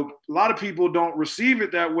 you know, a lot of people don't receive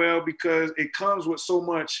it that well because it comes with so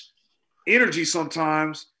much energy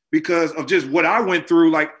sometimes because of just what I went through,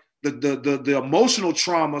 like, the emotional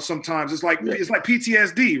trauma sometimes it's like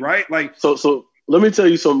PTSD, right? Like so let me tell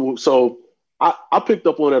you something. So I picked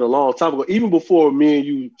up on that a long time ago, even before me and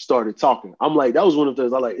you started talking. I'm like, that was one of the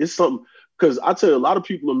things I like. It's something because I tell you, a lot of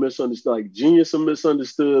people are misunderstood. Like genius are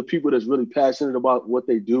misunderstood. People that's really passionate about what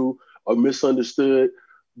they do are misunderstood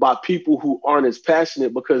by people who aren't as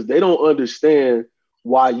passionate because they don't understand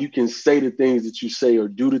why you can say the things that you say or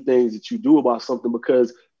do the things that you do about something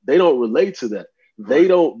because they don't relate to that.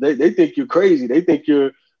 They think you're crazy. They think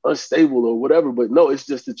you're unstable or whatever, but no, it's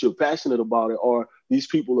just that you're passionate about it or these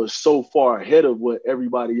people are so far ahead of what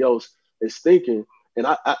everybody else is thinking. And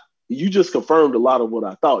you just confirmed a lot of what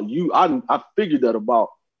I thought. I figured that about,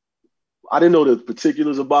 I didn't know the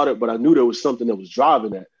particulars about it, but I knew there was something that was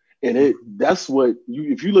driving that. And that's what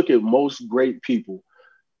if you look at most great people,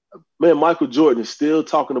 man, Michael Jordan is still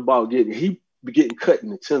talking about getting cut in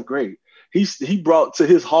the 10th grade. He brought to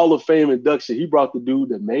his Hall of Fame induction, he brought the dude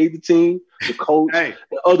that made the team, the coach, and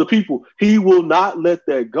other people. He will not let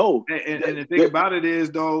that go. And the thing about it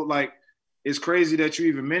is, though, like, it's crazy that you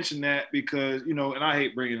even mentioned that because, and I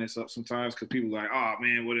hate bringing this up sometimes because people are like, oh,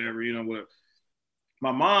 man, whatever, whatever.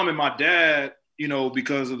 My mom and my dad,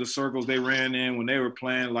 because of the circles they ran in when they were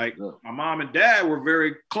playing, like my mom and dad were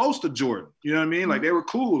very close to Jordan. You know what I mean? Like they were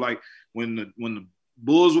cool. Like when the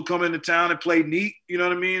Bulls would come into town and play neat, you know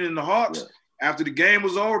what I mean? And the Hawks, after the game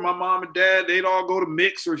was over, my mom and dad, they'd all go to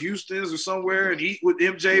Mix or Houston's or somewhere and eat with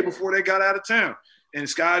MJ before they got out of town, and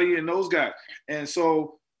Scotty and those guys. And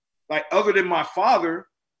so, like, other than my father,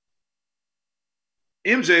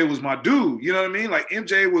 MJ was my dude. You know what I mean? Like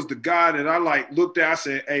MJ was the guy that I looked at. I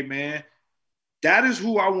said, hey, man, that is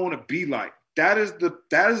who I want to be like. That is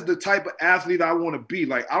the type of athlete I want to be.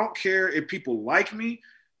 Like, I don't care if people like me.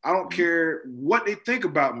 I don't care what they think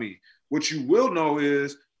about me. What you will know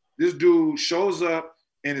is this dude shows up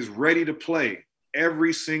and is ready to play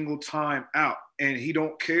every single time out. And he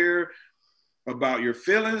don't care about your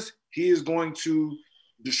feelings. He is going to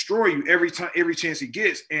destroy you every chance he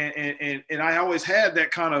gets. And I always had that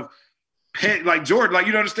kind of like Jordan, like,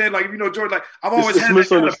 you don't understand, like, Jordan, like I've always had that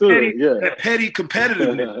kind of petty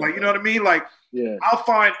competitiveness, like, you know what I mean? Like, I'll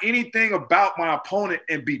find anything about my opponent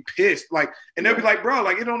and be pissed, like, and they'll be like, bro,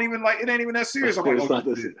 like, it ain't even that serious. I'm like,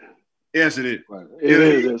 oh, yes, it is. Right. It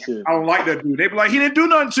is. I don't like that dude. They be like, he didn't do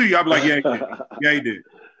nothing to you. I'll be like, yeah, he did.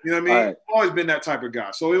 You know what I mean? Right. I've always been that type of guy.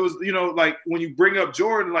 So it was, like when you bring up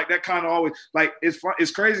Jordan, like that kind of always, like it's fun, it's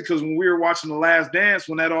crazy because when we were watching The Last Dance,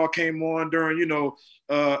 when that all came on during,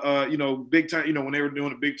 big time, when they were doing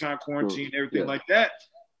the big time quarantine, everything like that,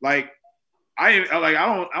 like I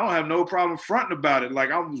don't have no problem fronting about it. Like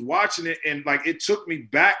I was watching it and like it took me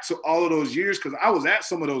back to all of those years because I was at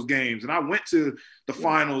some of those games and I went to the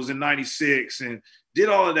finals in '96 and did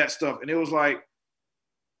all of that stuff. And it was like,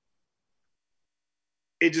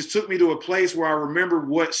 it just took me to a place where I remember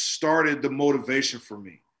what started the motivation for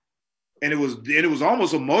me. And it was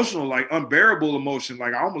almost emotional, like unbearable emotion.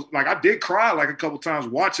 Like I did cry like a couple times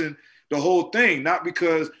watching the whole thing, not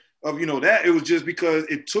because of, that. It was just because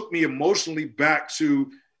it took me emotionally back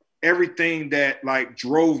to everything that like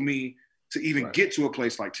drove me to even get to a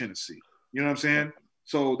place like Tennessee. You know what I'm saying?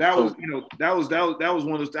 So that was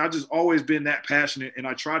one of those, I just always been that passionate, and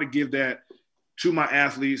I try to give that to my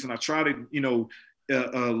athletes, and I try to,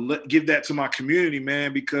 give that to my community,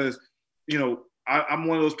 man, because, I'm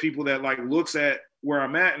one of those people that like looks at where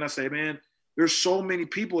I'm at and I say, man, there's so many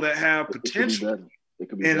people that have potential.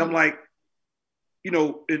 And I'm like, and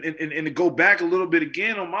to go back a little bit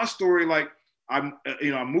again on my story, like I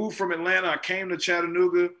moved from Atlanta, I came to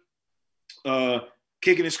Chattanooga,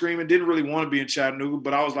 kicking and screaming, didn't really want to be in Chattanooga,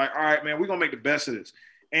 but I was like, all right, man, we're going to make the best of this.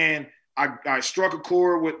 And I struck a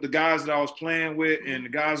chord with the guys that I was playing with and the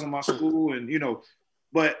guys in my school, and,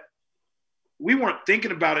 but we weren't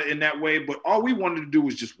thinking about it in that way, but all we wanted to do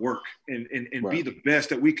was just work and be the best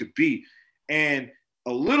that we could be. And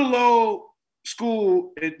a little old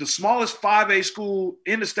school, the smallest 5A school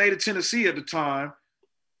in the state of Tennessee at the time,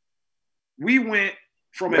 we went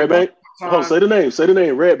from Red Bank. Say the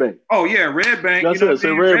name, Red Bank. Oh yeah, Red Bank. That's it.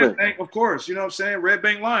 Say Red Bank, of course. You know what I'm saying? Red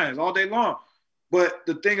Bank Lions all day long. But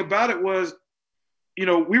the thing about it was,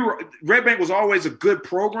 Red Bank was always a good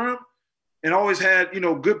program and always had,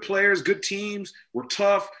 good players, good teams, were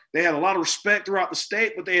tough. They had a lot of respect throughout the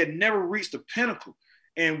state, but they had never reached the pinnacle.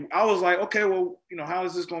 And I was like, okay, well, how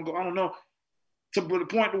is this going to go? I don't know. To the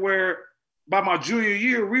point to where by my junior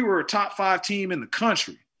year, we were a top 5 team in the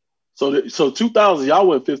country. So 2000, y'all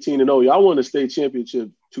went 15-0. Y'all won the state championship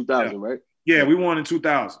 2000, right? Yeah, we won in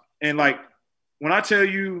 2000. And like, when I tell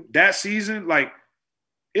you that season, like,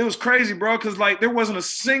 it was crazy, bro, because like there wasn't a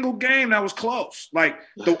single game that was close. Like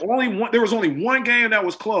there was only one game that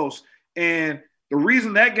was close, and the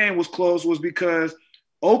reason that game was close was because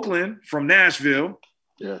Oakland from Nashville,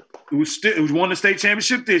 who won the state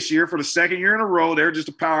championship this year for the second year in a row. They're just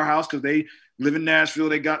a powerhouse because they live in Nashville.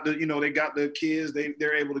 They got the kids.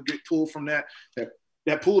 They're able to get pulled from that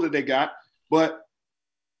pool that they got, but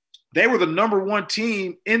they were the number 1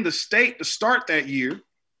 team in the state to start that year.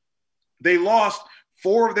 They lost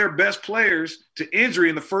 4 of their best players to injury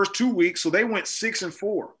in the first 2 weeks, so they went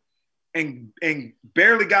 6-4 and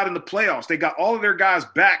barely got in the playoffs. They got all of their guys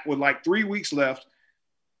back with like 3 weeks left,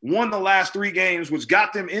 won the last 3 games, which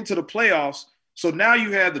got them into the playoffs. So now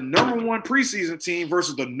you had the number 1 preseason team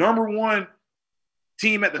versus the number 1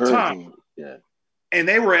 team at the time. Yeah. and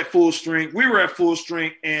they were at full strength. We were at full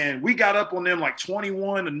strength, and we got up on them like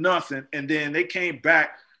 21-0, and then they came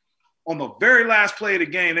back on the very last play of the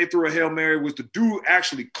game. They threw a Hail Mary, which the dude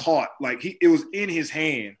actually caught. Like, it was in his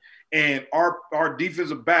hand, and our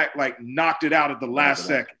defensive back like knocked it out at the last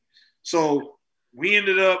second. So we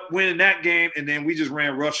ended up winning that game, and then we just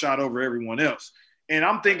ran roughshod over everyone else. And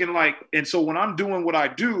I'm thinking like, and so when I'm doing what I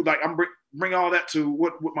do, like I'm bring all that to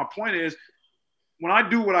what my point is. When I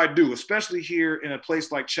do what I do, especially here in a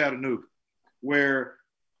place like Chattanooga, where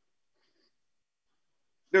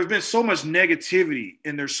there's been so much negativity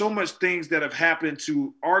and there's so much things that have happened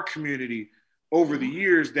to our community over the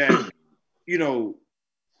years that, you know,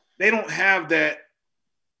 they don't have that,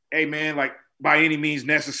 hey, man, like by any means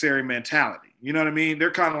necessary mentality. You know what I mean?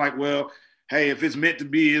 They're kind of like, well, hey, if it's meant to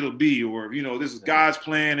be, it'll be, or, you know, this is God's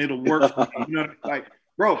plan, it'll work for me. You know, like,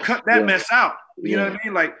 bro, cut that mess out. You know what I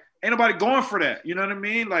mean? Like, ain't nobody going for that. You know what I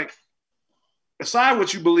mean? Like, aside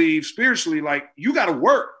what you believe spiritually, like, you got to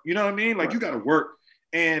work. You know what I mean? Like, you got to work.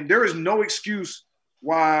 And there is no excuse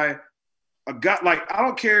why a guy, like, I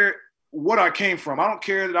don't care what I came from. I don't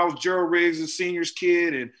care that I was Gerald Riggs' senior's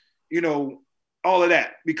kid and, you know, all of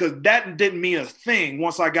that, because that didn't mean a thing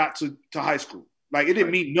once I got to high school. Like, it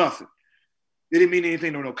didn't mean nothing. It didn't mean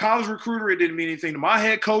anything to no college recruiter. It didn't mean anything to my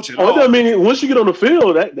head coach at all. It doesn't mean once you get on the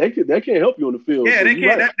field, that can't help you on the field. Yeah, so they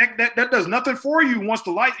can't. Right. That does nothing for you once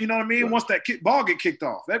the light. You know what I mean? Right. Once that ball get kicked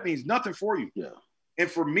off, that means nothing for you. Yeah. And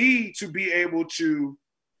for me to be able to,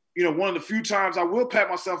 you know, one of the few times I will pat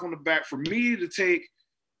myself on the back, for me to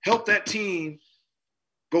help that team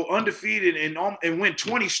go undefeated and win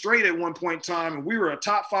 20 straight at one point in time, and we were a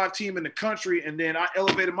top 5 team in the country, and then I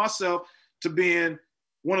elevated myself to being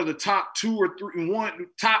one of the top 2 or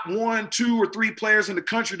 3 players in the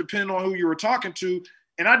country, depending on who you were talking to.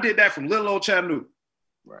 And I did that from little old Chattanooga.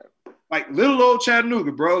 Right. Like little old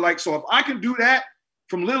Chattanooga, bro. Like, so if I can do that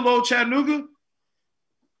from little old Chattanooga,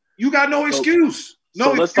 you got no excuse.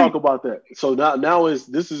 So let's talk about that. So now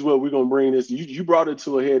this is where we're going to bring this. You brought it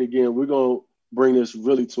to a head again. We're going to bring this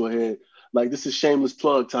really to a head. Like, this is shameless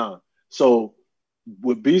plug time. So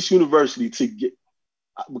with Beast University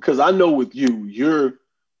because I know with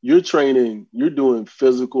you're training, you're doing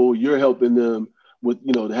physical, you're helping them with,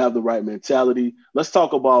 you know, to have the right mentality. Let's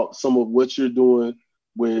talk about some of what you're doing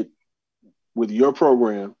with your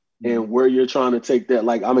program and where you're trying to take that.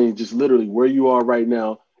 Like, I mean, just literally where you are right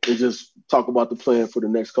now, and just talk about the plan for the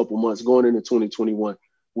next couple months going into 2021.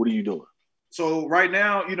 What are you doing? So right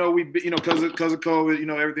now, you know, because of COVID, you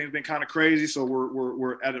know, everything's been kind of crazy. So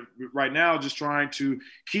we're right now just trying to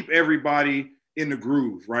keep everybody in the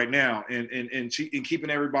groove right now and keeping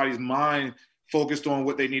everybody's mind focused on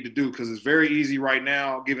what they need to do, because it's very easy right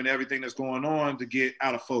now, given everything that's going on, to get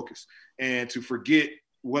out of focus and to forget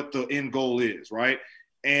what the end goal is, right?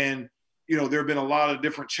 And, you know, there have been a lot of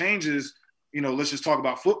different changes. You know, let's just talk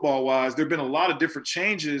about football-wise. There have been a lot of different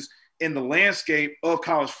changes in the landscape of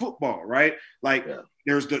college football, right? Like,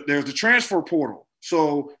 there's the transfer portal.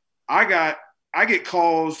 So I get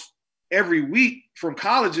calls every week from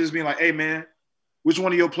colleges being like, hey, man, which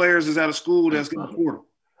one of your players is out of school that's in the portal?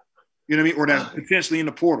 You know what I mean? Or that's potentially in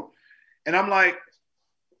the portal. And I'm like,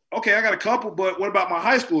 okay, I got a couple, but what about my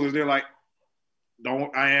high schoolers? They're like,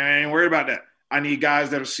 I ain't worried about that. I need guys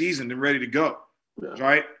that are seasoned and ready to go. Yeah.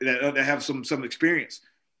 Right? That have some experience.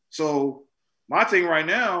 So my thing right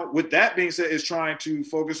now, with that being said, is trying to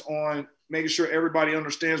focus on making sure everybody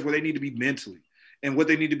understands where they need to be mentally and what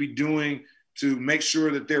they need to be doing to make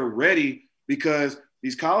sure that they're ready, because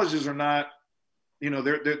these colleges are not, you know,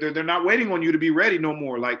 they're not waiting on you to be ready no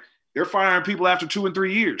more. Like, they're firing people after 2 and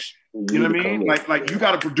 3 years. You know what I mean? Like you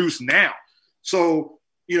got to produce now. So,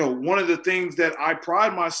 you know, one of the things that I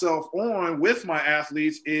pride myself on with my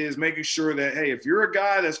athletes is making sure that, hey, if you're a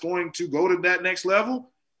guy that's going to go to that next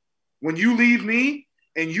level, when you leave me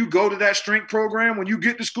and you go to that strength program, when you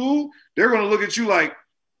get to school, they're going to look at you like,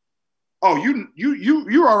 oh,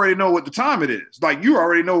 you already know what the time it is. Like, you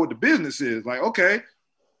already know what the business is. Like, okay,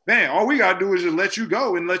 man, all we got to do is just let you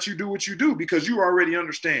go and let you do what you do, because you already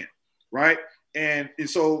understand, right? And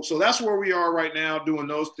so that's where we are right now, doing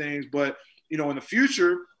those things. But, you know, in the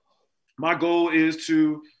future, my goal is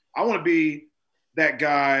I want to be that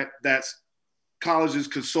guy that's colleges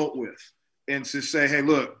consult with and to say, hey,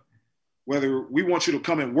 look, whether we want you to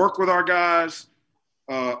come and work with our guys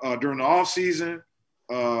during the off season,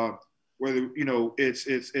 whether, you know,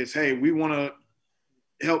 it's, hey, we want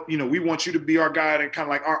to help, you know, we want you to be our guy and kind of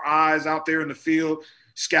like our eyes out there in the field,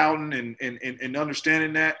 scouting and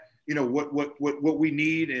understanding that, you know, what we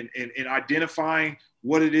need and identifying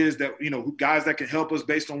what it is that, you know, guys that can help us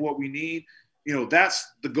based on what we need.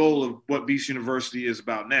 that's the goal of what Beast University is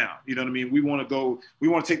about now. You know what I mean? We want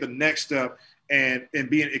to take the next step and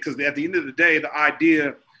be, because at the end of the day, the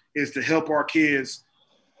idea is to help our kids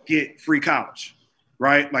get free college,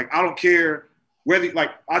 right? Like, I don't care whether, like,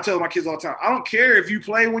 I tell my kids all the time, I don't care if you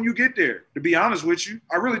play when you get there, to be honest with you.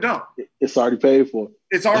 I really don't. It's already paid for.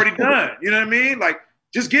 It's already done. You know what I mean? Like,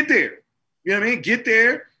 just get there. You know what I mean? Get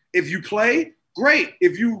there. If you play, great.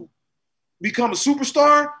 If you become a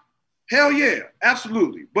superstar, hell yeah,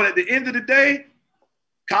 absolutely. But at the end of the day,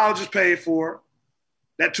 college is paid for.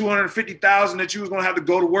 That $250,000 that you was gonna have to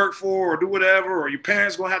go to work for or do whatever, or your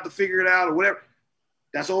parents gonna have to figure it out or whatever,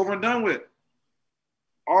 that's over and done with.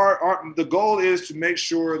 The goal is to make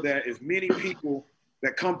sure that as many people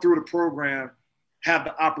that come through the program have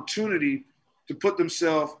the opportunity to put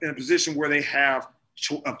themselves in a position where they have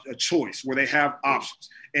a choice, where they have options.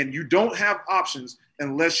 And you don't have options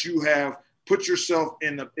unless you have put yourself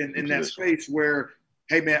in that space where,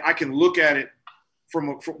 hey man, I can look at it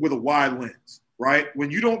with a wide lens, right? When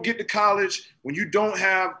you don't get to college, when you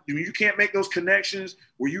can't make those connections,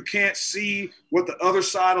 where you can't see what the other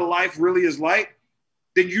side of life really is like,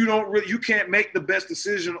 then you can't make the best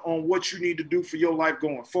decision on what you need to do for your life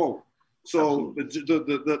going forward. So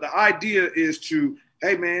the idea is to,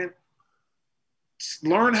 hey man,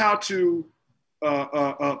 learn how to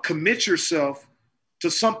commit yourself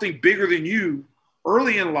to something bigger than you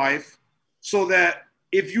early in life, so that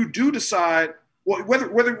if you do decide, well,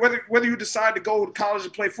 whether you decide to go to college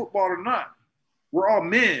and play football or not, we're all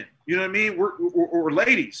men, you know what I mean? We're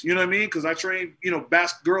ladies, you know what I mean? Because I train,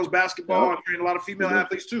 girls basketball. I train a lot of female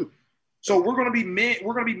athletes too. So we're going to be men.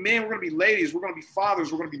 We're going to be men. We're going to be ladies. We're going to be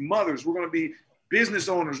fathers. We're going to be mothers. We're going to be business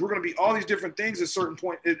owners. We're going to be all these different things at some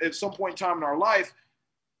point in time in our life.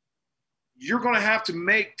 You're going to have to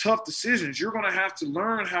make tough decisions. You're going to have to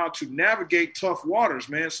learn how to navigate tough waters,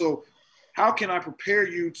 man. So how can I prepare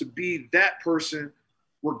you to be that person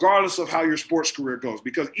regardless of how your sports career goes?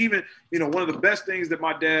 Because even, one of the best things that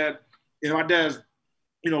my dad's,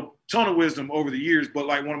 ton of wisdom over the years, but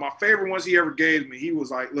like one of my favorite ones he ever gave me, he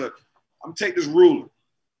was like, look, I'm gonna take this ruler,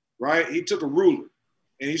 right? He took a ruler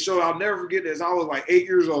and he showed, I'll never forget this. I was like 8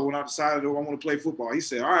 years old when I decided I want to play football. He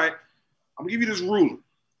said, all right, I'm gonna give you this ruler.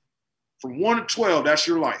 From 1 to 12, that's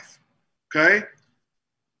your life, okay?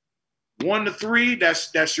 1 to 3,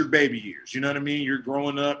 that's your baby years. You know what I mean? You're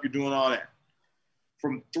growing up, you're doing all that.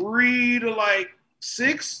 From 3 to like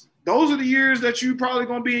 6, those are the years that you probably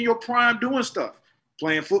gonna be in your prime doing stuff,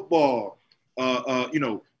 playing football,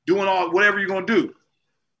 doing all whatever you're gonna do.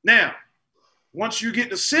 Now, once you get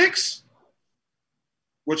to 6,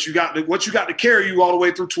 what you got to carry you all the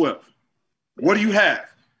way through 12? What do you have?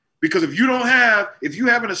 Because if you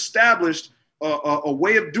haven't established a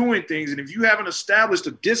way of doing things, and if you haven't established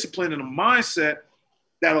a discipline and a mindset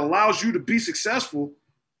that allows you to be successful,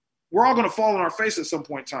 we're all going to fall on our face at some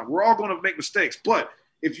point in time. We're all going to make mistakes. But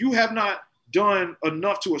if you have not done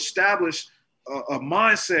enough to establish a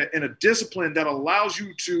mindset and a discipline that allows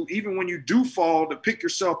you to, even when you do fall, to pick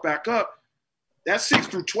yourself back up, that 6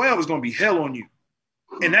 through 12 is going to be hell on you.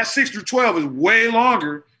 And that 6 through 12 is way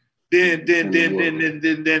longer than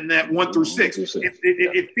that 1 through 6.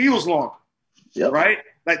 It feels longer, right?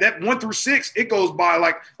 Like that 1 through 6, it goes by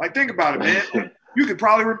like think about it, man. You could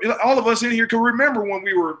probably, all of us in here can remember when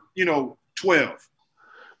we were, 12.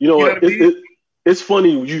 It's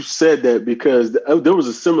funny you said that, because there was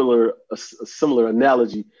a similar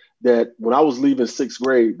analogy that when I was leaving 6th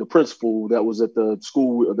grade, the principal that was at the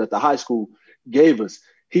school, that the high school gave us,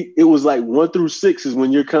 it was like 1 through 6 is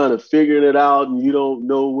when you're kind of figuring it out and you don't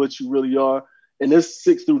know what you really are. And this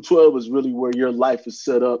 6 through 12 is really where your life is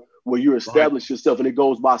set up, where you establish yourself, and it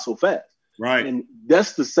goes by so fast. Right. And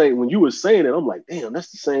that's the same. When you were saying it, I'm like, damn,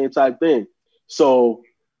 that's the same type thing. So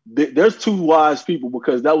there's two wise people,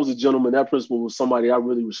 because that was a gentleman, that principal was somebody I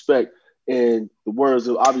really respect. And the words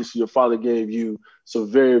of, obviously, your father gave you some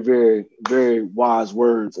very, very, very wise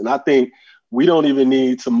words. And I think we don't even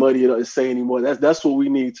need to muddy it up and say anymore. That's what we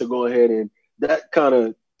need to go ahead, and that kind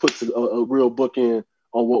of puts a real bookend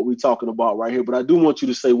on what we're talking about right here. But I do want you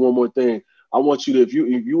to say one more thing. I want you to, if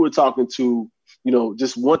you were talking to,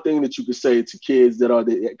 just one thing that you could say to kids that are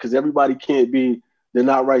there, because everybody they're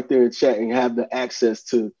not right there in chat and have the access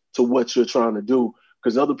to what you're trying to do,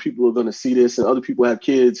 because other people are going to see this, and other people have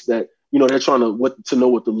kids that, they're trying to know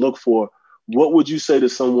what to look for. What would you say to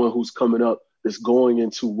someone who's coming up that's going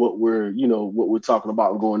into what we're talking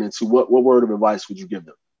about and going into? What word of advice would you give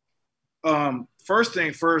them? First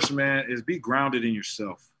thing first, man, is be grounded in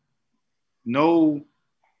yourself. Know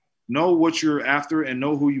what you're after and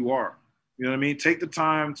know who you are. You know what I mean? Take the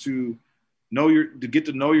time to get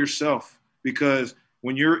to know yourself, because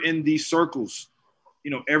when you're in these circles,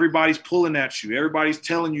 everybody's pulling at you. Everybody's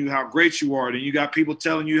telling you how great you are. Then you got people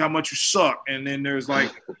telling you how much you suck. And then there's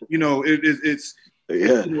like, it's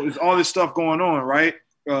all this stuff going on, right?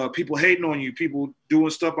 People hating on you, people doing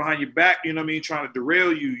stuff behind your back, trying to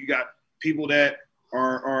derail you. You got people that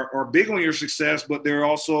are big on your success, but they're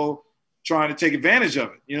also trying to take advantage of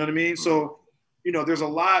it. You know what I mean? So, there's a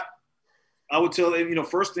lot. I would tell them,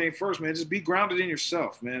 first thing first, man, just be grounded in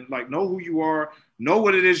yourself, man. Like, know who you are, know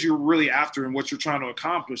what it is you're really after and what you're trying to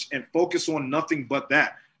accomplish, and focus on nothing but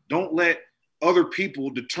that. Don't let other people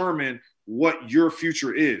determine what your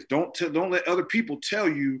future is. Don't let other people tell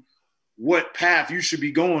you what path you should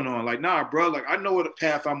be going on. Like, nah, bro, like, I know what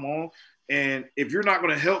path I'm on. And if you're not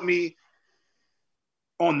going to help me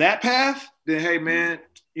on that path, then, hey, man,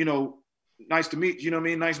 nice to meet you. You know what I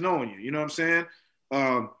mean? Nice knowing you. You know what I'm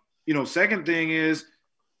saying? Second thing is,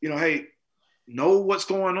 hey, know what's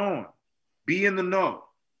going on. Be in the know,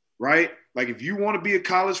 right? Like, if you want to be a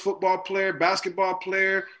college football player, basketball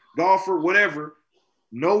player, golfer, whatever,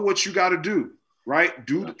 know what you got to do, right?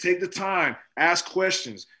 Take the time, ask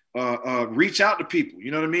questions, reach out to people.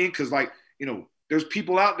 You know what I mean? Because, like, there's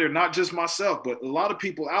people out there, not just myself, but a lot of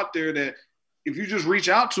people out there that if you just reach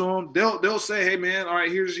out to them, they'll say, hey, man, all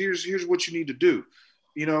right, here's what you need to do,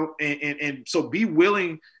 and so be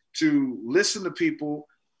willing to listen to people,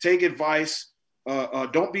 take advice.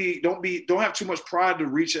 Don't have too much pride to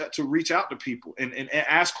reach out to people and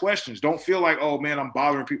ask questions. Don't feel like, oh man, I'm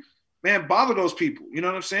bothering people. Man, bother those people. You know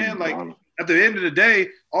what I'm saying? Like, at the end of the day,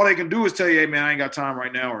 all they can do is tell you, hey man, I ain't got time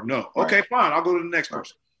right now, or no. Right. Okay, fine, I'll go to the next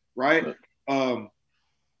person. Right?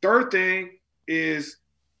 Third thing is,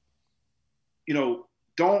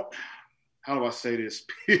 don't, how do I say this?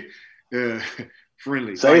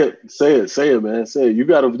 Friendly. Say it, man. Say it. You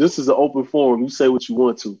gotta, this is an open forum. You say what you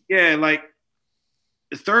want to. Yeah, like,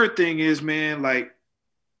 the third thing is, man, like,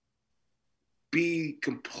 be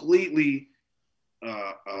completely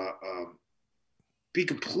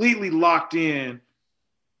locked in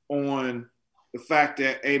on the fact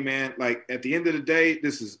that, hey, man, like, at the end of the day,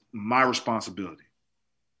 this is my responsibility.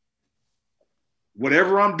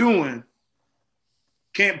 Whatever I'm doing,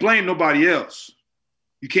 can't blame nobody else.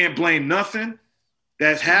 You can't blame nothing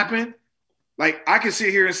that's happened. Like, I can sit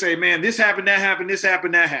here and say, man, this happened, that happened, this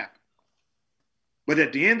happened, that happened. But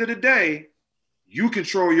at the end of the day, you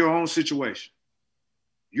control your own situation.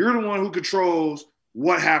 You're the one who controls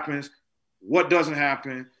what happens, what doesn't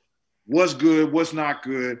happen, what's good, what's not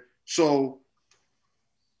good. So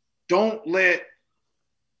don't let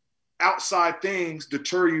outside things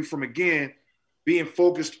deter you from, again, being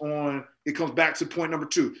focused on, it comes back to point number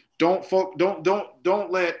 2.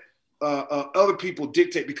 Don't let other people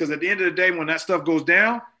dictate, because at the end of the day, when that stuff goes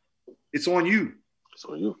down, it's on you. It's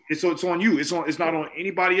on you. It's on you. It's not on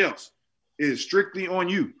anybody else. It is strictly on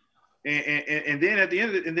you. And then at the end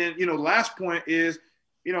of it, and then, the last point is,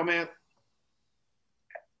 man,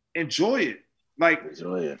 enjoy it. Like,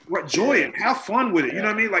 enjoy it. Have fun with it. You know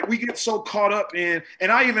what I mean? Like, we get so caught up in,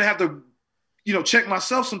 and I even have to, check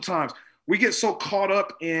myself sometimes. We get so caught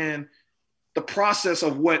up in the process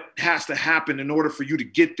of what has to happen in order for you to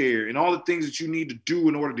get there, and all the things that you need to do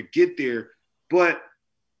in order to get there. But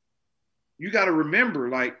you got to remember,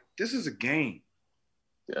 like, this is a game.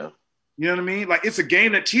 Yeah. You know what I mean? Like, it's a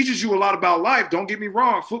game that teaches you a lot about life. Don't get me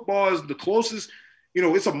wrong. Football is the closest,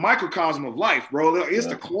 it's a microcosm of life, bro. It's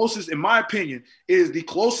the closest, in my opinion, is the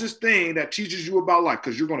closest thing that teaches you about life,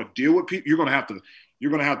 because you're going to deal with people. You're going to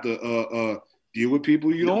have to deal with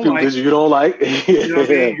people you don't like. You don't like. You know what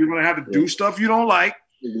I mean? You're going to have to do stuff you don't like.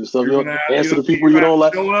 Answer the people you don't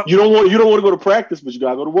like. You don't want to go to practice, but you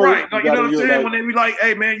gotta go to work. Right. Like, you know what I'm saying? Like, when they be like,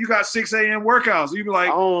 hey man, you got 6 a.m. workouts. You be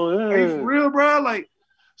like, oh yeah. Hey, for real, bro? Like,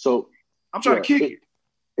 so I'm trying to kick it.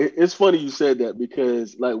 It's funny you said that,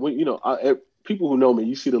 because, like, when people who know me,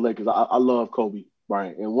 you see the Lakers. I love Kobe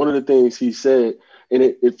Bryant, and one of the things he said, and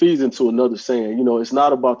it feeds into another saying. It's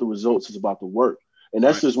not about the results; it's about the work. And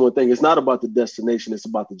that's just one thing. It's not about the destination; it's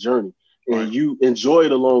about the journey. And you enjoy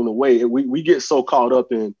it along the way. And we get so caught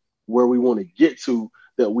up in where we want to get to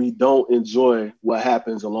that we don't enjoy what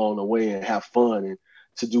happens along the way and have fun and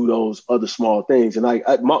to do those other small things. And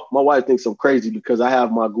my wife thinks I'm crazy because I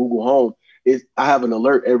have my Google Home. I have an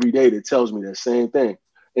alert every day that tells me that same thing.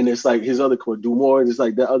 And it's like his other quote, do more. And it's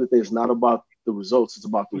like that other thing is not about the results. It's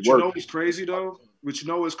about the work. You know what's crazy though? But you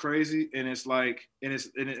know what's crazy? And it's like, and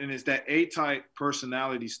it's that A-type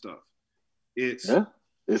personality stuff.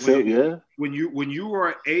 When you are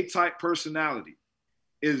an A-type personality,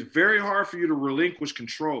 it is very hard for you to relinquish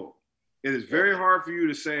control. It is very hard for you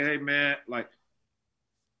to say, hey man, like,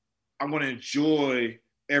 I'm going to enjoy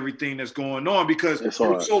everything that's going on because you're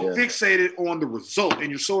so fixated on the result and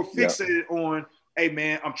you're so fixated on, hey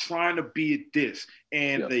man, I'm trying to be at this.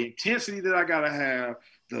 And the intensity that I gotta have,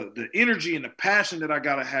 the energy and the passion that I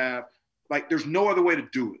gotta have, like there's no other way to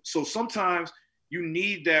do it. So sometimes you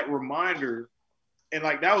need that reminder. And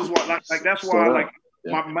like that was what like that's why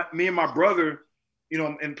me and my brother, you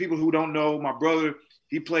know, and people who don't know, my brother,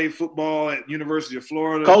 he played football at University of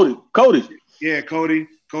Florida. Cody. Yeah, Cody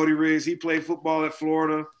Riggs. He played football at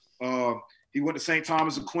Florida. He went to St.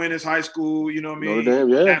 Thomas Aquinas High School, you know what I mean?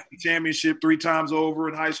 National championship 3 times over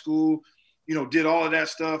in high school, you know, did all of that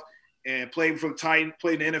stuff and played for the Titans,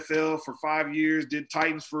 played in the NFL for 5 years, did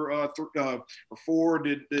Titans for 4,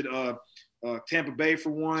 did Tampa Bay for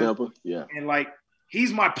 1. And like,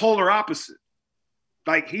 he's my polar opposite.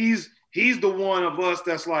 Like he's the one of us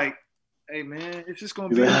that's like, hey man, it's just gonna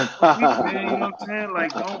be man, you know what I'm saying?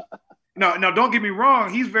 Like don't get me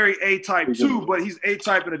wrong, he's very A-type too, but he's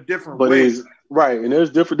A-type in a different way. He's right, and there's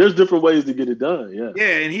different ways to get it done. Yeah,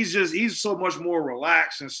 and he's so much more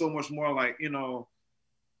relaxed and so much more like, you know,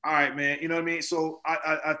 all right, man, you know what I mean? So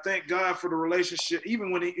I thank God for the relationship,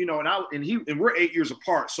 even when he, you know, and we're 8 years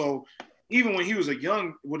apart. So even when he was a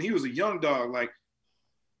young dog, like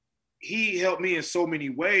he helped me in so many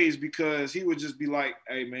ways because he would just be like,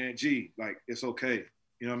 hey man, G, like it's okay.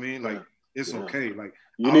 You know what I mean? Like it's okay. Like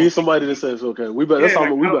you need somebody that says okay. We better.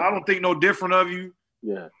 I don't think no different of you.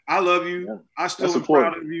 Yeah. I love you. Yeah. I still am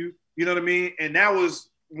proud of you. You know what I mean? And that was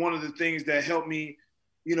one of the things that helped me,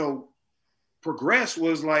 you know, progress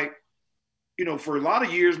was like, you know, for a lot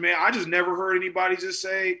of years, man, I just never heard anybody just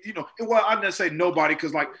say, you know, well, I didn't say nobody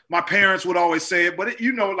because like my parents would always say it, but it,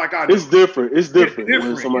 you know, like it's different. It's different. You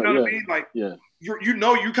know what I mean? Like, you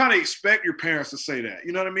know, you kind of expect your parents to say that.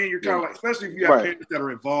 You know what I mean? You're kind of like, especially if you have parents that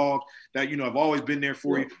are involved, that, you know, have always been there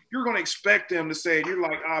for you. You're going to expect them to say it. You're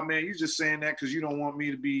like, oh, man, you're just saying that because you don't want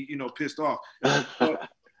me to be, you know, pissed off. But,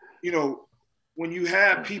 you know, when you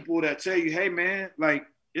have people that tell you, hey, man, like,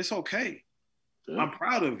 it's okay. I'm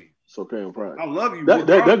proud of you. It's okay, I'm proud. I love you. That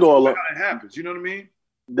go a long. It happens. You know what I mean?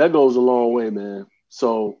 That goes a long way, man.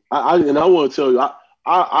 So I want to tell you,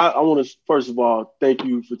 I want to first of all thank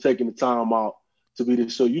you for taking the time out to be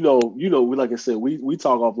this show. You know, we like I said, we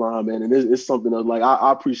talk offline, man, and it's something that like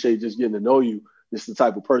I appreciate just getting to know you. Just the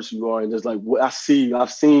type of person you are, and just like what I've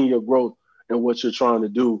seen your growth and what you're trying to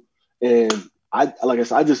do, and like I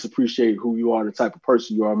said, I just appreciate who you are, the type of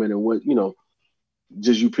person you are, man, and what you know.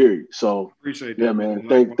 Just you, period. So appreciate that. Yeah, man.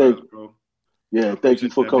 Thank you. Yeah, thank you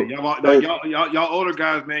for coming. Y'all older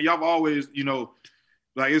guys, man. Y'all always, you know,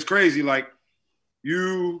 like it's crazy. Like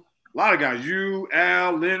you, a lot of guys, you,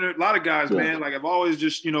 Al, Leonard, a lot of guys, man. Like I've always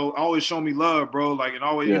just, you know, always shown me love, bro. Like and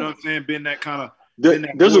always, you know what I'm saying, been that kind of.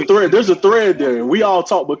 There's a thread. There's a thread there, and we all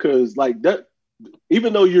talk because like that.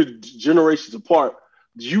 Even though you're generations apart,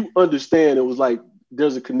 you understand it was like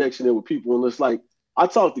there's a connection there with people, and it's like. I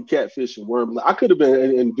talked to Catfish and Worm. I could have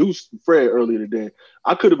been induced Fred earlier today.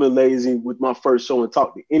 I could have been lazy with my first show and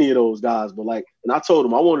talked to any of those guys, but like, and I told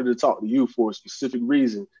him I wanted to talk to you for a specific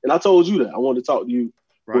reason, and I told you that I wanted to talk to you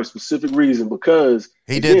for a specific reason because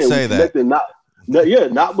he did say that.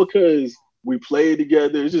 Not because we played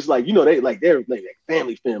together. It's just like they're like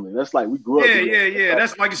family. That's like we grew up. Yeah.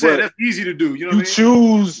 That's like you said. That's easy to do. You know, what I mean?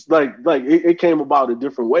 Choose like it came about a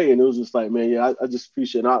different way, and it was just like, man, I just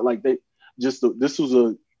appreciate it.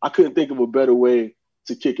 I couldn't think of a better way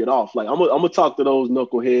to kick it off. Like I'm gonna talk to those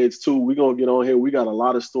knuckleheads too. We're gonna get on here. We got a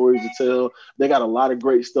lot of stories to tell. They got a lot of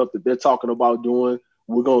great stuff that they're talking about doing.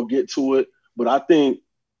 We're gonna get to it. But I think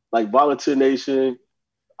like Volunteer Nation,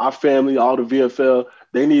 our family, all the VFL,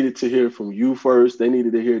 they needed to hear from you first. They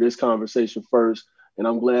needed to hear this conversation first. And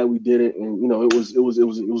I'm glad we did it. And you know, it was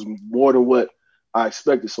more than what I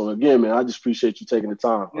expected. So again, man, I just appreciate you taking the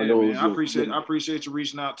time. Yeah, I appreciate you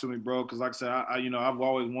reaching out to me, bro. Because like I said, I've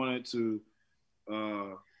always wanted to,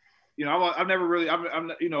 I've never really,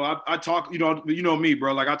 I talk, you know me,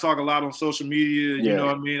 bro. Like I talk a lot on social media. You know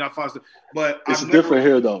what I mean? But it's different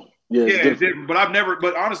here, though. Yeah, it's different.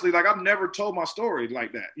 But honestly, like I've never told my story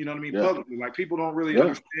like that. You know what I mean? Publicly, like people don't really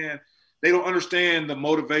understand. They don't understand the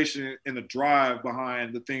motivation and the drive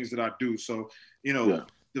behind the things that I do. So, you know. Yeah.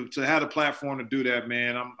 To have a platform to do that,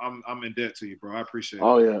 man, I'm in debt to you, bro. I appreciate it.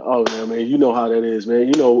 Oh yeah, man. You know how that is, man.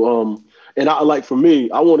 You know, and I like for me,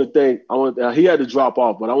 I want to thank. He had to drop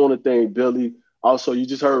off, but I want to thank Billy. Also, you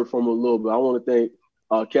just heard from him a little bit. I want to thank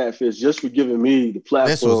Catfish just for giving me the platform.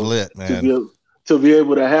 This was lit, man. To be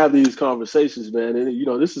able to have these conversations, man. And you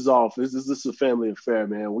know, this is a family affair,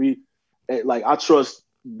 man. I trust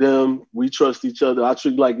them. We trust each other. I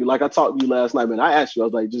treat like I talked to you last night, man. I asked you, I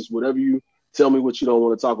was like, just whatever you. Tell me what you don't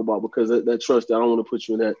want to talk about because that trust, I don't want to put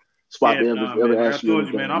you in that spot to ever like ask I you told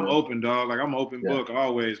anything. You, man, I'm open, dog. Like I'm an open book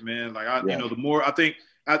always, man. Like the more I think,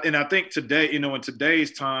 I think today, in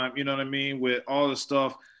today's time, you know what I mean, with all the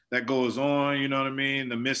stuff that goes on, you know what I mean,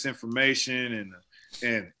 the misinformation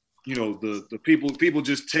and the people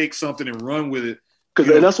just take something and run with it.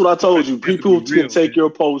 And that's what I told you. People can take your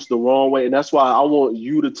post the wrong way, and that's why I want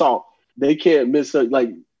you to talk. They can't miss it.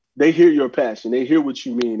 Like, they hear your passion. They hear what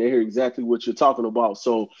you mean. They hear exactly what you're talking about.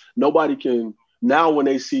 So nobody can now, when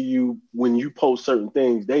they see you, when you post certain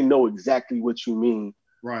things, they know exactly what you mean.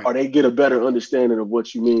 Right. Or they get a better understanding of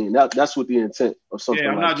what you mean. That's what the intent of something.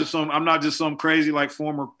 Yeah, I'm not just some crazy like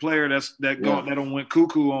former player that don't went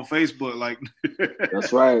cuckoo on Facebook. Like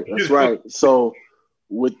That's right. That's right. So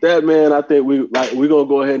with that, man, I think we're gonna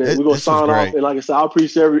go ahead and we're gonna sign off. And like I said, I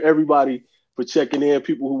appreciate everybody for checking in.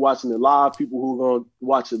 People who watching it live, people who are gonna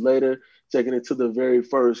watch it later, checking into the very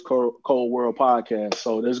first Cold World podcast.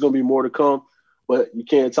 So there's gonna be more to come. But you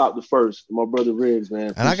can't top the first. My brother Riggs,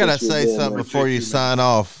 man. And I got to say something before you sign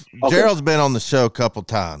off. Okay. Gerald's been on the show a couple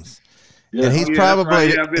times. Yeah. And he's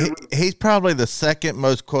probably the second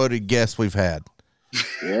most quoted guest we've had.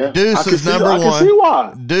 Yeah. Deuce is number one. I can see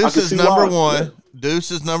why. Deuce is number one. Yeah.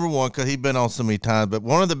 Deuce is number one because he's been on so many times. But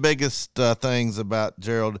one of the biggest things about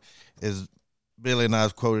Gerald is Billy and I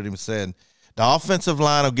have quoted him saying, the offensive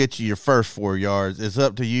line will get you your first 4 yards. It's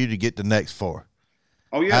up to you to get the next 4.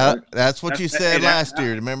 Oh yeah, that's what you said last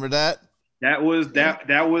year. Remember that? That was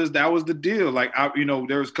the deal. Like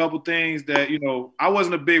there was a couple things that I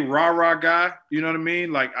wasn't a big rah guy. You know what I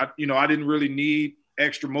mean? Like I didn't really need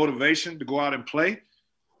extra motivation to go out and play.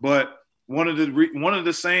 But one of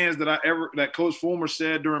the sayings that Coach Fulmer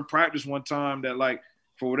said during practice one time that like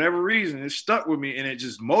for whatever reason it stuck with me and it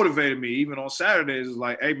just motivated me even on Saturdays is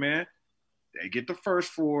like, hey man, they get the first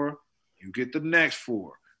 4, you get the next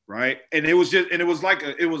 4. Right. And it was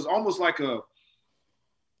almost like a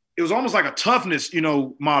toughness,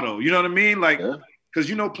 motto, you know what I mean? Like,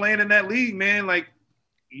 cause playing in that league, man, like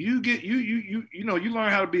you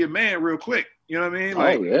learn how to be a man real quick. You know what I mean?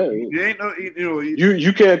 Like, you ain't no,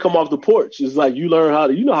 you can't come off the porch. It's like, you learn how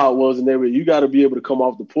to, how it was in there, you got to be able to come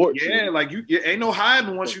off the porch. Yeah. Like you ain't no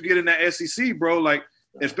hiding once you get in that SEC, bro. Like,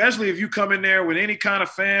 especially if you come in there with any kind of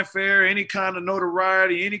fanfare, any kind of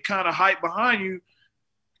notoriety, any kind of hype behind you.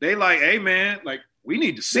 They like, hey man, like we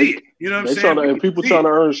need to see it. You know what I'm saying? And people trying to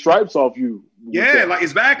earn stripes off you. Yeah, like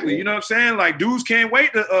exactly. You know what I'm saying? Like dudes can't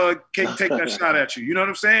wait to take that shot at you. You know what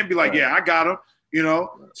I'm saying? Be like, yeah, I got him.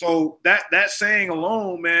 So that saying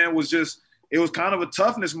alone, man, was just it was kind of a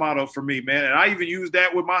toughness motto for me, man. And I even used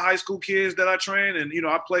that with my high school kids that I trained. And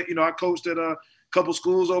I coached at a couple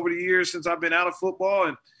schools over the years since I've been out of football.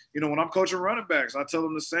 And when I'm coaching running backs, I tell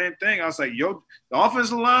them the same thing. I was like, the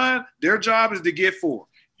offensive line, their job is to get 4.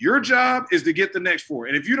 Your job is to get the next 4.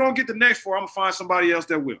 And if you don't get the next 4, I'm going to find somebody else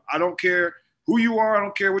that will. I don't care who you are. I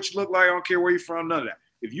don't care what you look like. I don't care where you're from, none of that.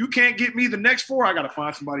 If you can't get me the next 4, I got to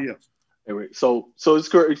find somebody else. Anyway, so it's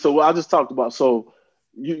correct. So I just talked about, so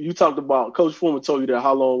you talked about Coach Foreman told you that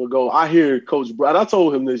how long ago. I hear Coach Brad. I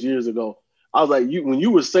told him this years ago. I was like, when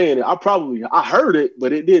you were saying it, I heard it,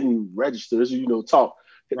 but it didn't register as talk.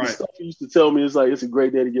 Right. The stuff he used to tell me is like, it's a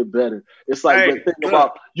great day to get better. It's like the thing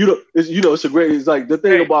about, it's a great, it's like the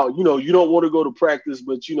thing about, you don't want to go to practice,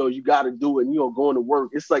 but you got to do it and going to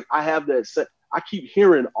work. It's like, I have that I keep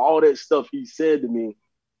hearing all that stuff he said to me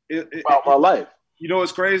about my life. You know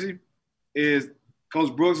what's crazy is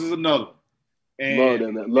Coach Brooks is another one.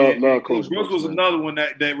 And love Coach Brooks was another one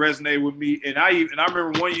that resonated with me. And I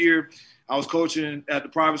remember one year I was coaching at the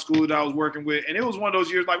private school that I was working with, and it was one of those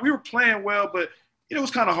years like we were playing well, but it was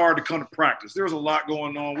kind of hard to come to practice. There was a lot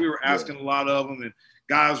going on. We were asking a lot of them, and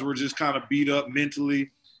guys were just kind of beat up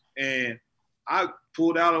mentally. And I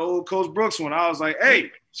pulled out an old Coach Brooks one. I was like,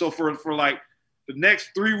 hey, so for like the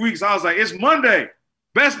next 3 weeks, I was like, it's Monday,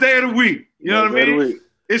 best day of the week. You know what I mean?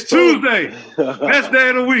 It's Tuesday, best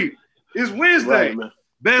day of the week. It's Wednesday. Right,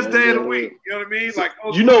 best day of the week. You know what I mean? Like,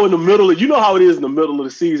 in the middle of, how it is in the middle of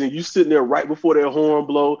the season, you sitting there right before their horn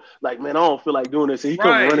blow, like, man, I don't feel like doing this. And he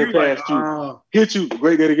comes running past you, hit you,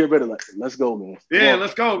 great day to get better. Like, let's go, man. Yeah,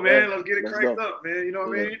 let's go, man. Let's get it cranked up, man. You know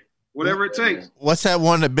what I mean? Whatever it takes. What's that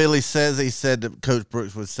one that Billy says? He said that Coach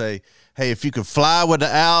Brooks would say, hey, if you can fly with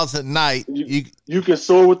the Owls at night, you can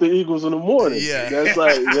soar with the Eagles in the morning. Yeah. That's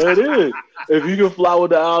like, it is. If you can fly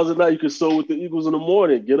with the Owls at night, you can soar with the Eagles in the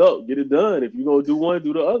morning. Get up, get it done. If you're going to do one,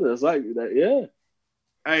 do the other. It's like that, yeah.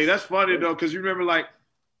 Hey, that's funny, though, because you remember, like,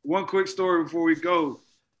 one quick story before we go.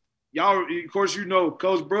 Y'all, of course,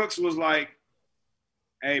 Coach Brooks was like,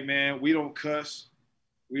 hey, man, we don't cuss.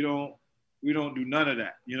 We don't do none of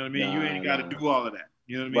that. You know what I mean? You ain't got to do all of that.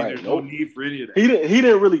 You know what I mean? Right, There's nope. no need for any of that. He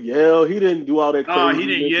didn't really yell. He didn't do all that crazy. No, he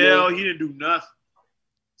didn't yell. He didn't do nothing.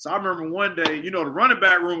 So I remember one day, the running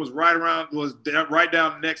back room was right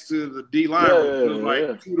down next to the D line room. It was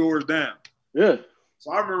like 2 doors down. Yeah.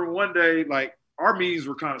 So I remember one day, like, our meetings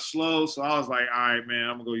were kind of slow. So I was like, all right, man,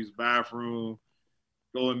 I'm going to go use the bathroom,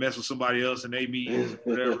 go and mess with somebody else in their meetings,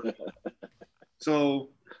 whatever. So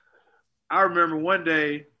I remember one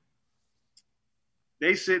day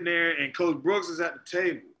they sitting there and Coach Brooks is at the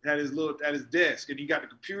table, at his desk, and he got the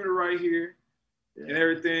computer right here and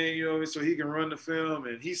everything, so he can run the film,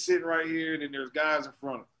 and he's sitting right here, and then there's guys in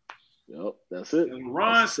front of him. Yep, that's it. And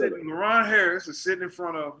LaRon Harris is sitting in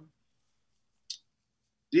front of him.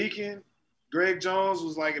 Deacon, Greg Jones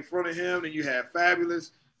was like in front of him. Then you had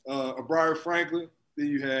Fabulous, Brian Franklin. Then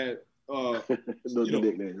you had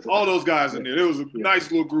nicknames. All those guys in there. There was a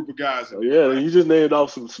nice little group of guys in there. Yeah, right? You just named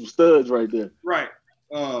off some studs right there. Right.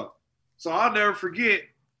 So I'll never forget.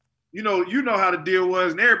 You know how the deal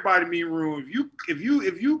was in everybody meet room. If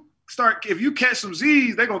you catch some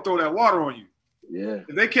Z's, they're gonna throw that water on you. Yeah.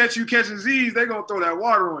 If they catch you catching Z's, they're gonna throw that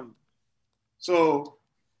water on you. So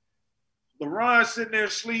LaRon sitting there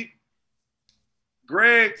asleep.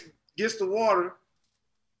 Greg gets the water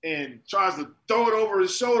and tries to throw it over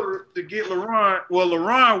his shoulder to get LaRon. Well,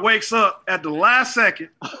 LaRon wakes up at the last second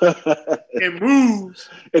and moves.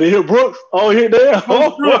 And he hit Brooks. Oh, he hit there.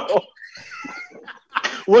 Brooks.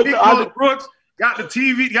 Brooks got the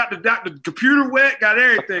TV, got the computer wet, got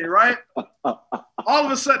everything, right? All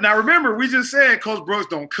of a sudden, now remember, we just said Coach Brooks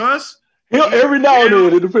don't cuss. Every now and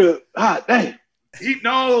then it depends. Dang.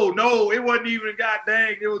 No, it wasn't even god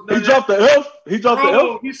dang. It was he dropped the F. He dropped the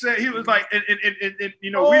F. He said he was like, and we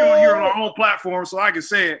don't hear on our own platform, so I can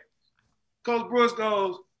say it. Coach Brooks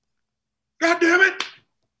goes, God damn it,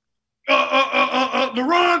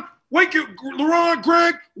 LaRon,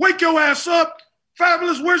 Greg, wake your ass up.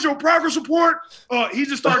 Fabulous, where's your progress report? He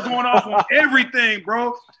just started going off on everything,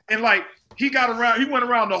 bro. And like he went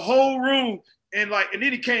around the whole room, and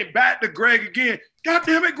then he came back to Greg again. God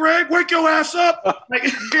damn it, Greg, wake your ass up.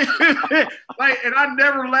 And I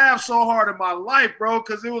never laughed so hard in my life, bro,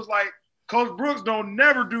 because it was like Coach Brooks don't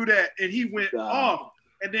never do that. And he went off.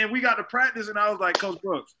 And then we got to practice, and I was like, Coach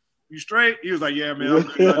Brooks, you straight? He was like, yeah, man.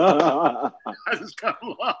 I just got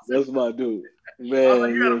lost. That's my dude. Man, I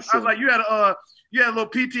was like, you had a little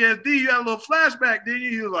PTSD, you had a little flashback, didn't you?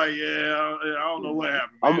 He was like, yeah, I don't know what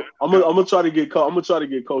happened. I'm gonna try to get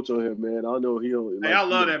Coach on him, man. I know he'll. Hey, I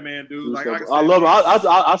love that man, dude. Like I love him.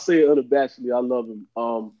 I say it unabashedly. I love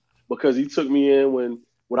him. Because he took me in when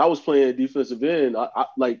I was playing defensive end. I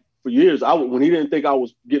like for years. When he didn't think I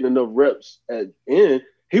was getting enough reps at end,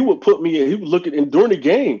 he would put me in. He would look at, and during the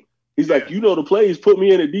game, he's like, the plays, put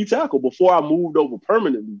me in at D tackle before I moved over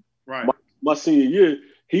permanently. Right. My senior year,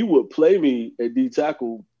 he would play me at D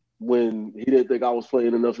tackle when he didn't think I was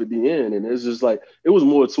playing enough at the end. And it's just like, it was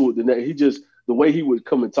more to it than that. He just, the way he would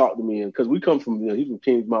come and talk to me, and because we come from, he's from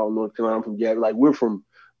Kings Mountain, North Carolina, I'm from Gabby, like we're from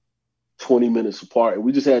 20 minutes apart. And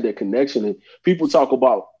we just had that connection. And people talk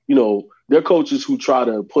about, their coaches who try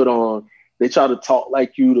to they try to talk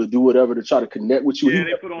like you, to do whatever, to try to connect with you. Yeah,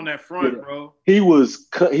 they put on that front, bro. He was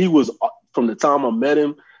from the time I met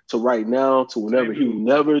him to right now to whenever, he would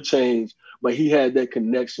never change. But he had that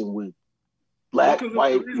connection with black,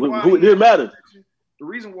 white, who it didn't matter. The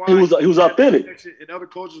reason why he was authentic. And other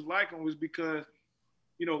coaches like him was because,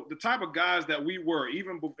 the type of guys that we were,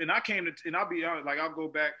 and I came to, and I'll be honest, like I'll go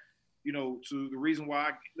back, to the reason why I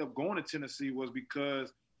ended up going to Tennessee was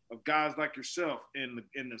because of guys like yourself and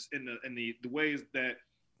the ways that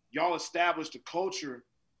y'all established a culture.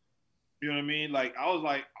 You know what I mean? Like I was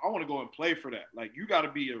like, I want to go and play for that. Like you got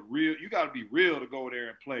to be real to go there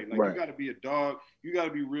and play. Like You got to be a dog. You got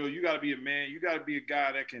to be real. You got to be a man. You got to be a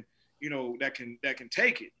guy that can, that can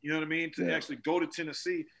take it. You know what I mean? To actually go to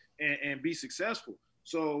Tennessee and be successful.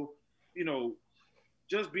 So,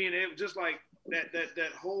 just being able, just like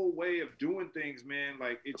that whole way of doing things, man.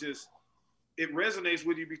 Like it resonates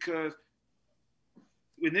with you because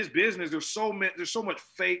in this business, there's so much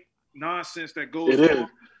fake nonsense that goes on.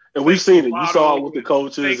 And we've seen it. You saw it with the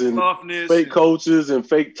coaches and fake coaches and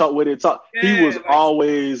fake talk where they talk. Yeah, he was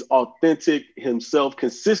always authentic himself,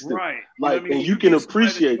 consistent. Right. Like, and you can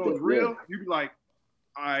appreciate that. Real, you be like,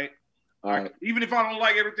 all right. Even if I don't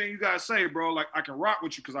like everything you guys say, bro, like I can rock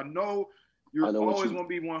with you because I know you're always going to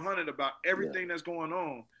be 100 about everything that's going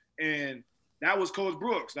on. And that was Coach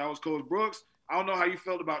Brooks. I don't know how you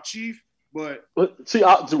felt about Chief. But see,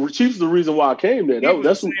 Chief's the reason why I came there.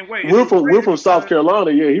 That's the same way. We're from South Carolina.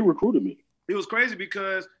 Yeah, he recruited me. It was crazy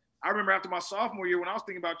because I remember after my sophomore year when I was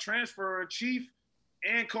thinking about transferring, Chief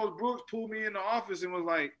and Coach Brooks pulled me in the office and was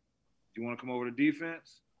like, you want to come over to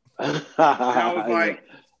defense? And I was like,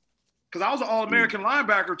 because I was an All-American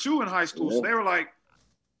linebacker too in high school. So they were like,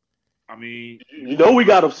 I mean, we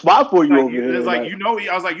got a spot for you like, over here. It's like,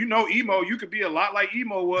 I was like, Emo, you could be a lot like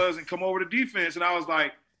Emo was and come over to defense. And I was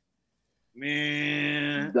like,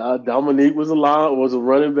 man. Dominique was a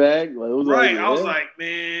running back. Right. I was like,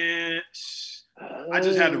 man, I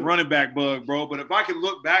just had the running back bug, bro. But if I could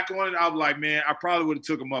look back on it, I was like, man, I probably would have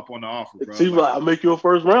took him up on the offer, bro. Seems like I'll make you a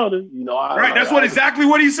first rounder. Right. That's exactly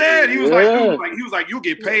what he said. He was like, you'll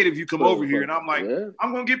get paid if you come over here. And I'm like,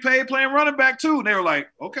 I'm gonna get paid playing running back too. And they were like,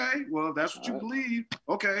 okay, well, if that's what you believe.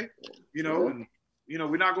 Okay. And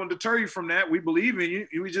we're not gonna deter you from that. We believe in you.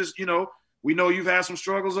 We just, we know you've had some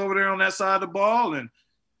struggles over there on that side of the ball, and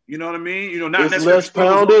you know what I mean? Not it's less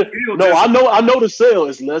pounding. No, I know the sale.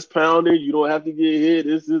 It's less pounding. You don't have to get hit.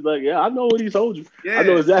 It's just like, I know what he told you. Yeah. I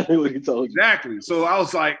know exactly what he told you. Exactly. So I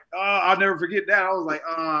was like, I'll never forget that. I was like,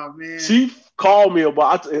 oh, man. Chief called me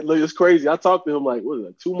about it's crazy. I talked to him like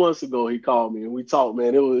 2 months ago. He called me and we talked,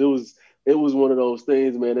 man. It was one of those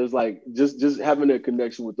things, man. It was like just having that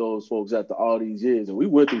connection with those folks after all these years. And we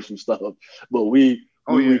went through some stuff, but we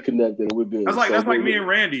reconnected and we're good. That's like me and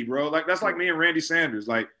Randy, bro. Like that's like me and Randy Sanders.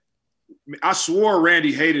 Like I swore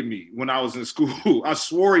Randy hated me when I was in school. I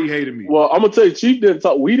swore he hated me. Well, I'm gonna tell you, Chief didn't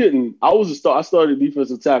talk. We didn't. I started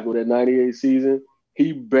defensive tackle that '98 season.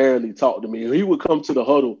 He barely talked to me. He would come to the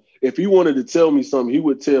huddle. If he wanted to tell me something, he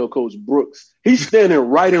would tell Coach Brooks. He's standing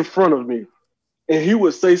right in front of me, and he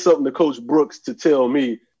would say something to Coach Brooks to tell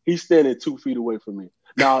me. He's standing 2 feet away from me.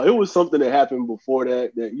 Now, it was something that happened before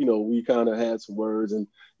that we kind of had some words and,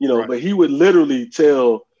 right. But he would literally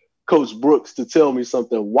tell Coach Brooks to tell me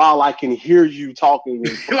something while I can hear you talking.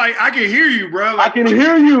 Like, I can hear you, bro. Like, I can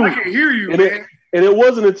hear you. I can hear you, man. And it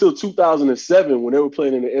wasn't until 2007 when they were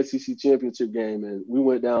playing in the SEC championship game and we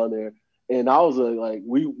went down there. And I was like,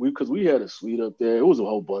 because we had a suite up there. It was a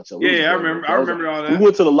whole bunch of them. Yeah, I remember all that. We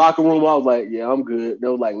went to the locker room. I was like, yeah, I'm good. They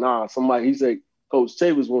were like, nah, he said, Coach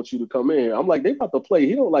Chavis wants you to come in here. I'm like, they about to play.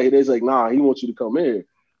 He don't like it. They're like, nah, he wants you to come in here.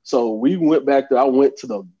 So we went back there. I went to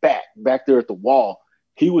the back there at the wall.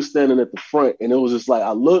 He was standing at the front, and it was just like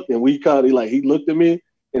I looked, and we kind of he looked at me,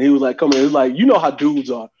 and he was like, "Come in." He's like, "You know how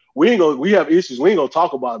dudes are. We have issues. We ain't gonna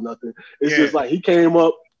talk about nothing." It's just like he came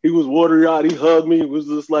up, he was watery eyed, he hugged me. It was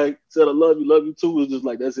just like said, "I love you too." It was just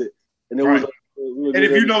like that's it. And it was. Like, and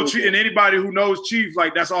if you know Chief, and anybody who knows Chief,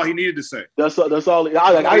 like that's all he needed to say. That's all.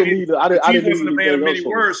 I didn't need. I didn't wasn't a man of many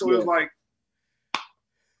words, so it was like,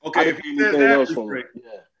 okay, if he says that, it's great.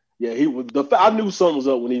 Yeah, he was. I knew something was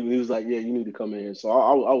up when he was like, "Yeah, you need to come in." So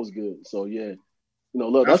I was good. So yeah,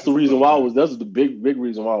 look, that's the reason why I was. That's the big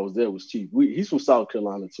reason why I was there was Chief. He's from South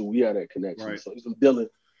Carolina too. We had that connection. Right. So he's from Dillon.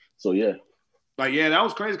 So yeah. Like that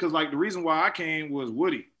was crazy because the reason why I came was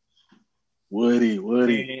Woody. Woody,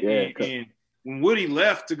 and when Woody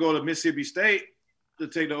left to go to Mississippi State to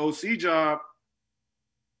take the OC job,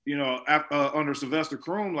 under Sylvester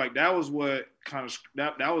Croom, that was what kind of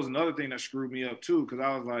that was another thing that screwed me up too, because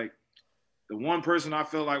I was like, the one person I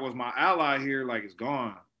felt like was my ally here, is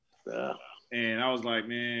gone. Yeah. And I was like,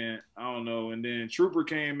 man, I don't know. And then Trooper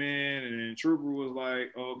came in, and then Trooper was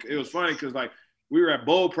like, okay. It was funny because we were at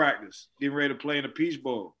bowl practice, getting ready to play in the Peach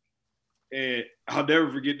Bowl, and I'll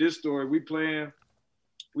never forget this story.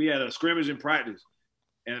 We had a scrimmage in practice.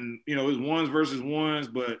 And, it was ones versus ones,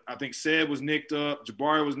 but I think Seb was nicked up,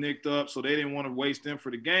 Jabari was nicked up, so they didn't want to waste them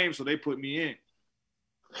for the game, so they put me in.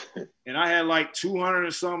 And I had 200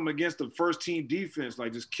 or something against the first team defense,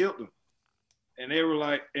 just killed them. And they were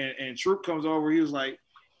like, and Troop comes over, he was like,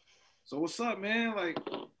 so what's up, man?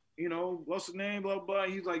 What's the name, blah, blah.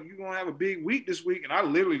 He's like, you going to have a big week this week? And I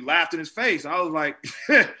literally laughed in his face. I was like,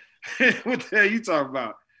 what the hell you talking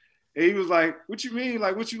about? And he was like, what you mean?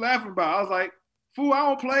 What you laughing about? I was like, fool, I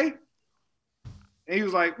don't play. And he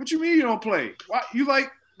was like, what you mean you don't play? Why? You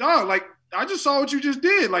dog, I just saw what you just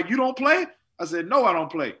did. You don't play? I said, no, I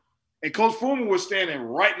don't play. And Coach Fullman was standing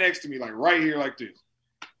right next to me, right here like this.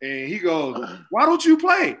 And he goes, why don't you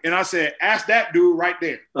play? And I said, ask that dude right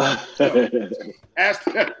there. Ask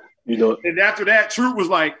that. And after that, Troop was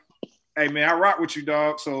like, hey, man, I rock with you,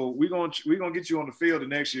 dog. So we're gonna get you on the field the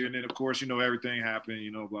next year. And then, of course, everything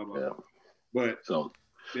happened, blah, blah, blah. But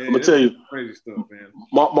I'm gonna tell you, crazy stuff, man.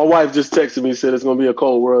 My wife just texted me and said it's gonna be a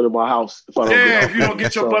cold world in my house if I don't. If you don't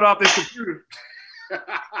get your butt off this computer.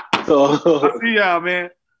 I'll see y'all, man.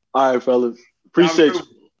 All right, fellas. Appreciate you.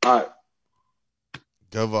 All right.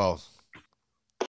 Go Vols.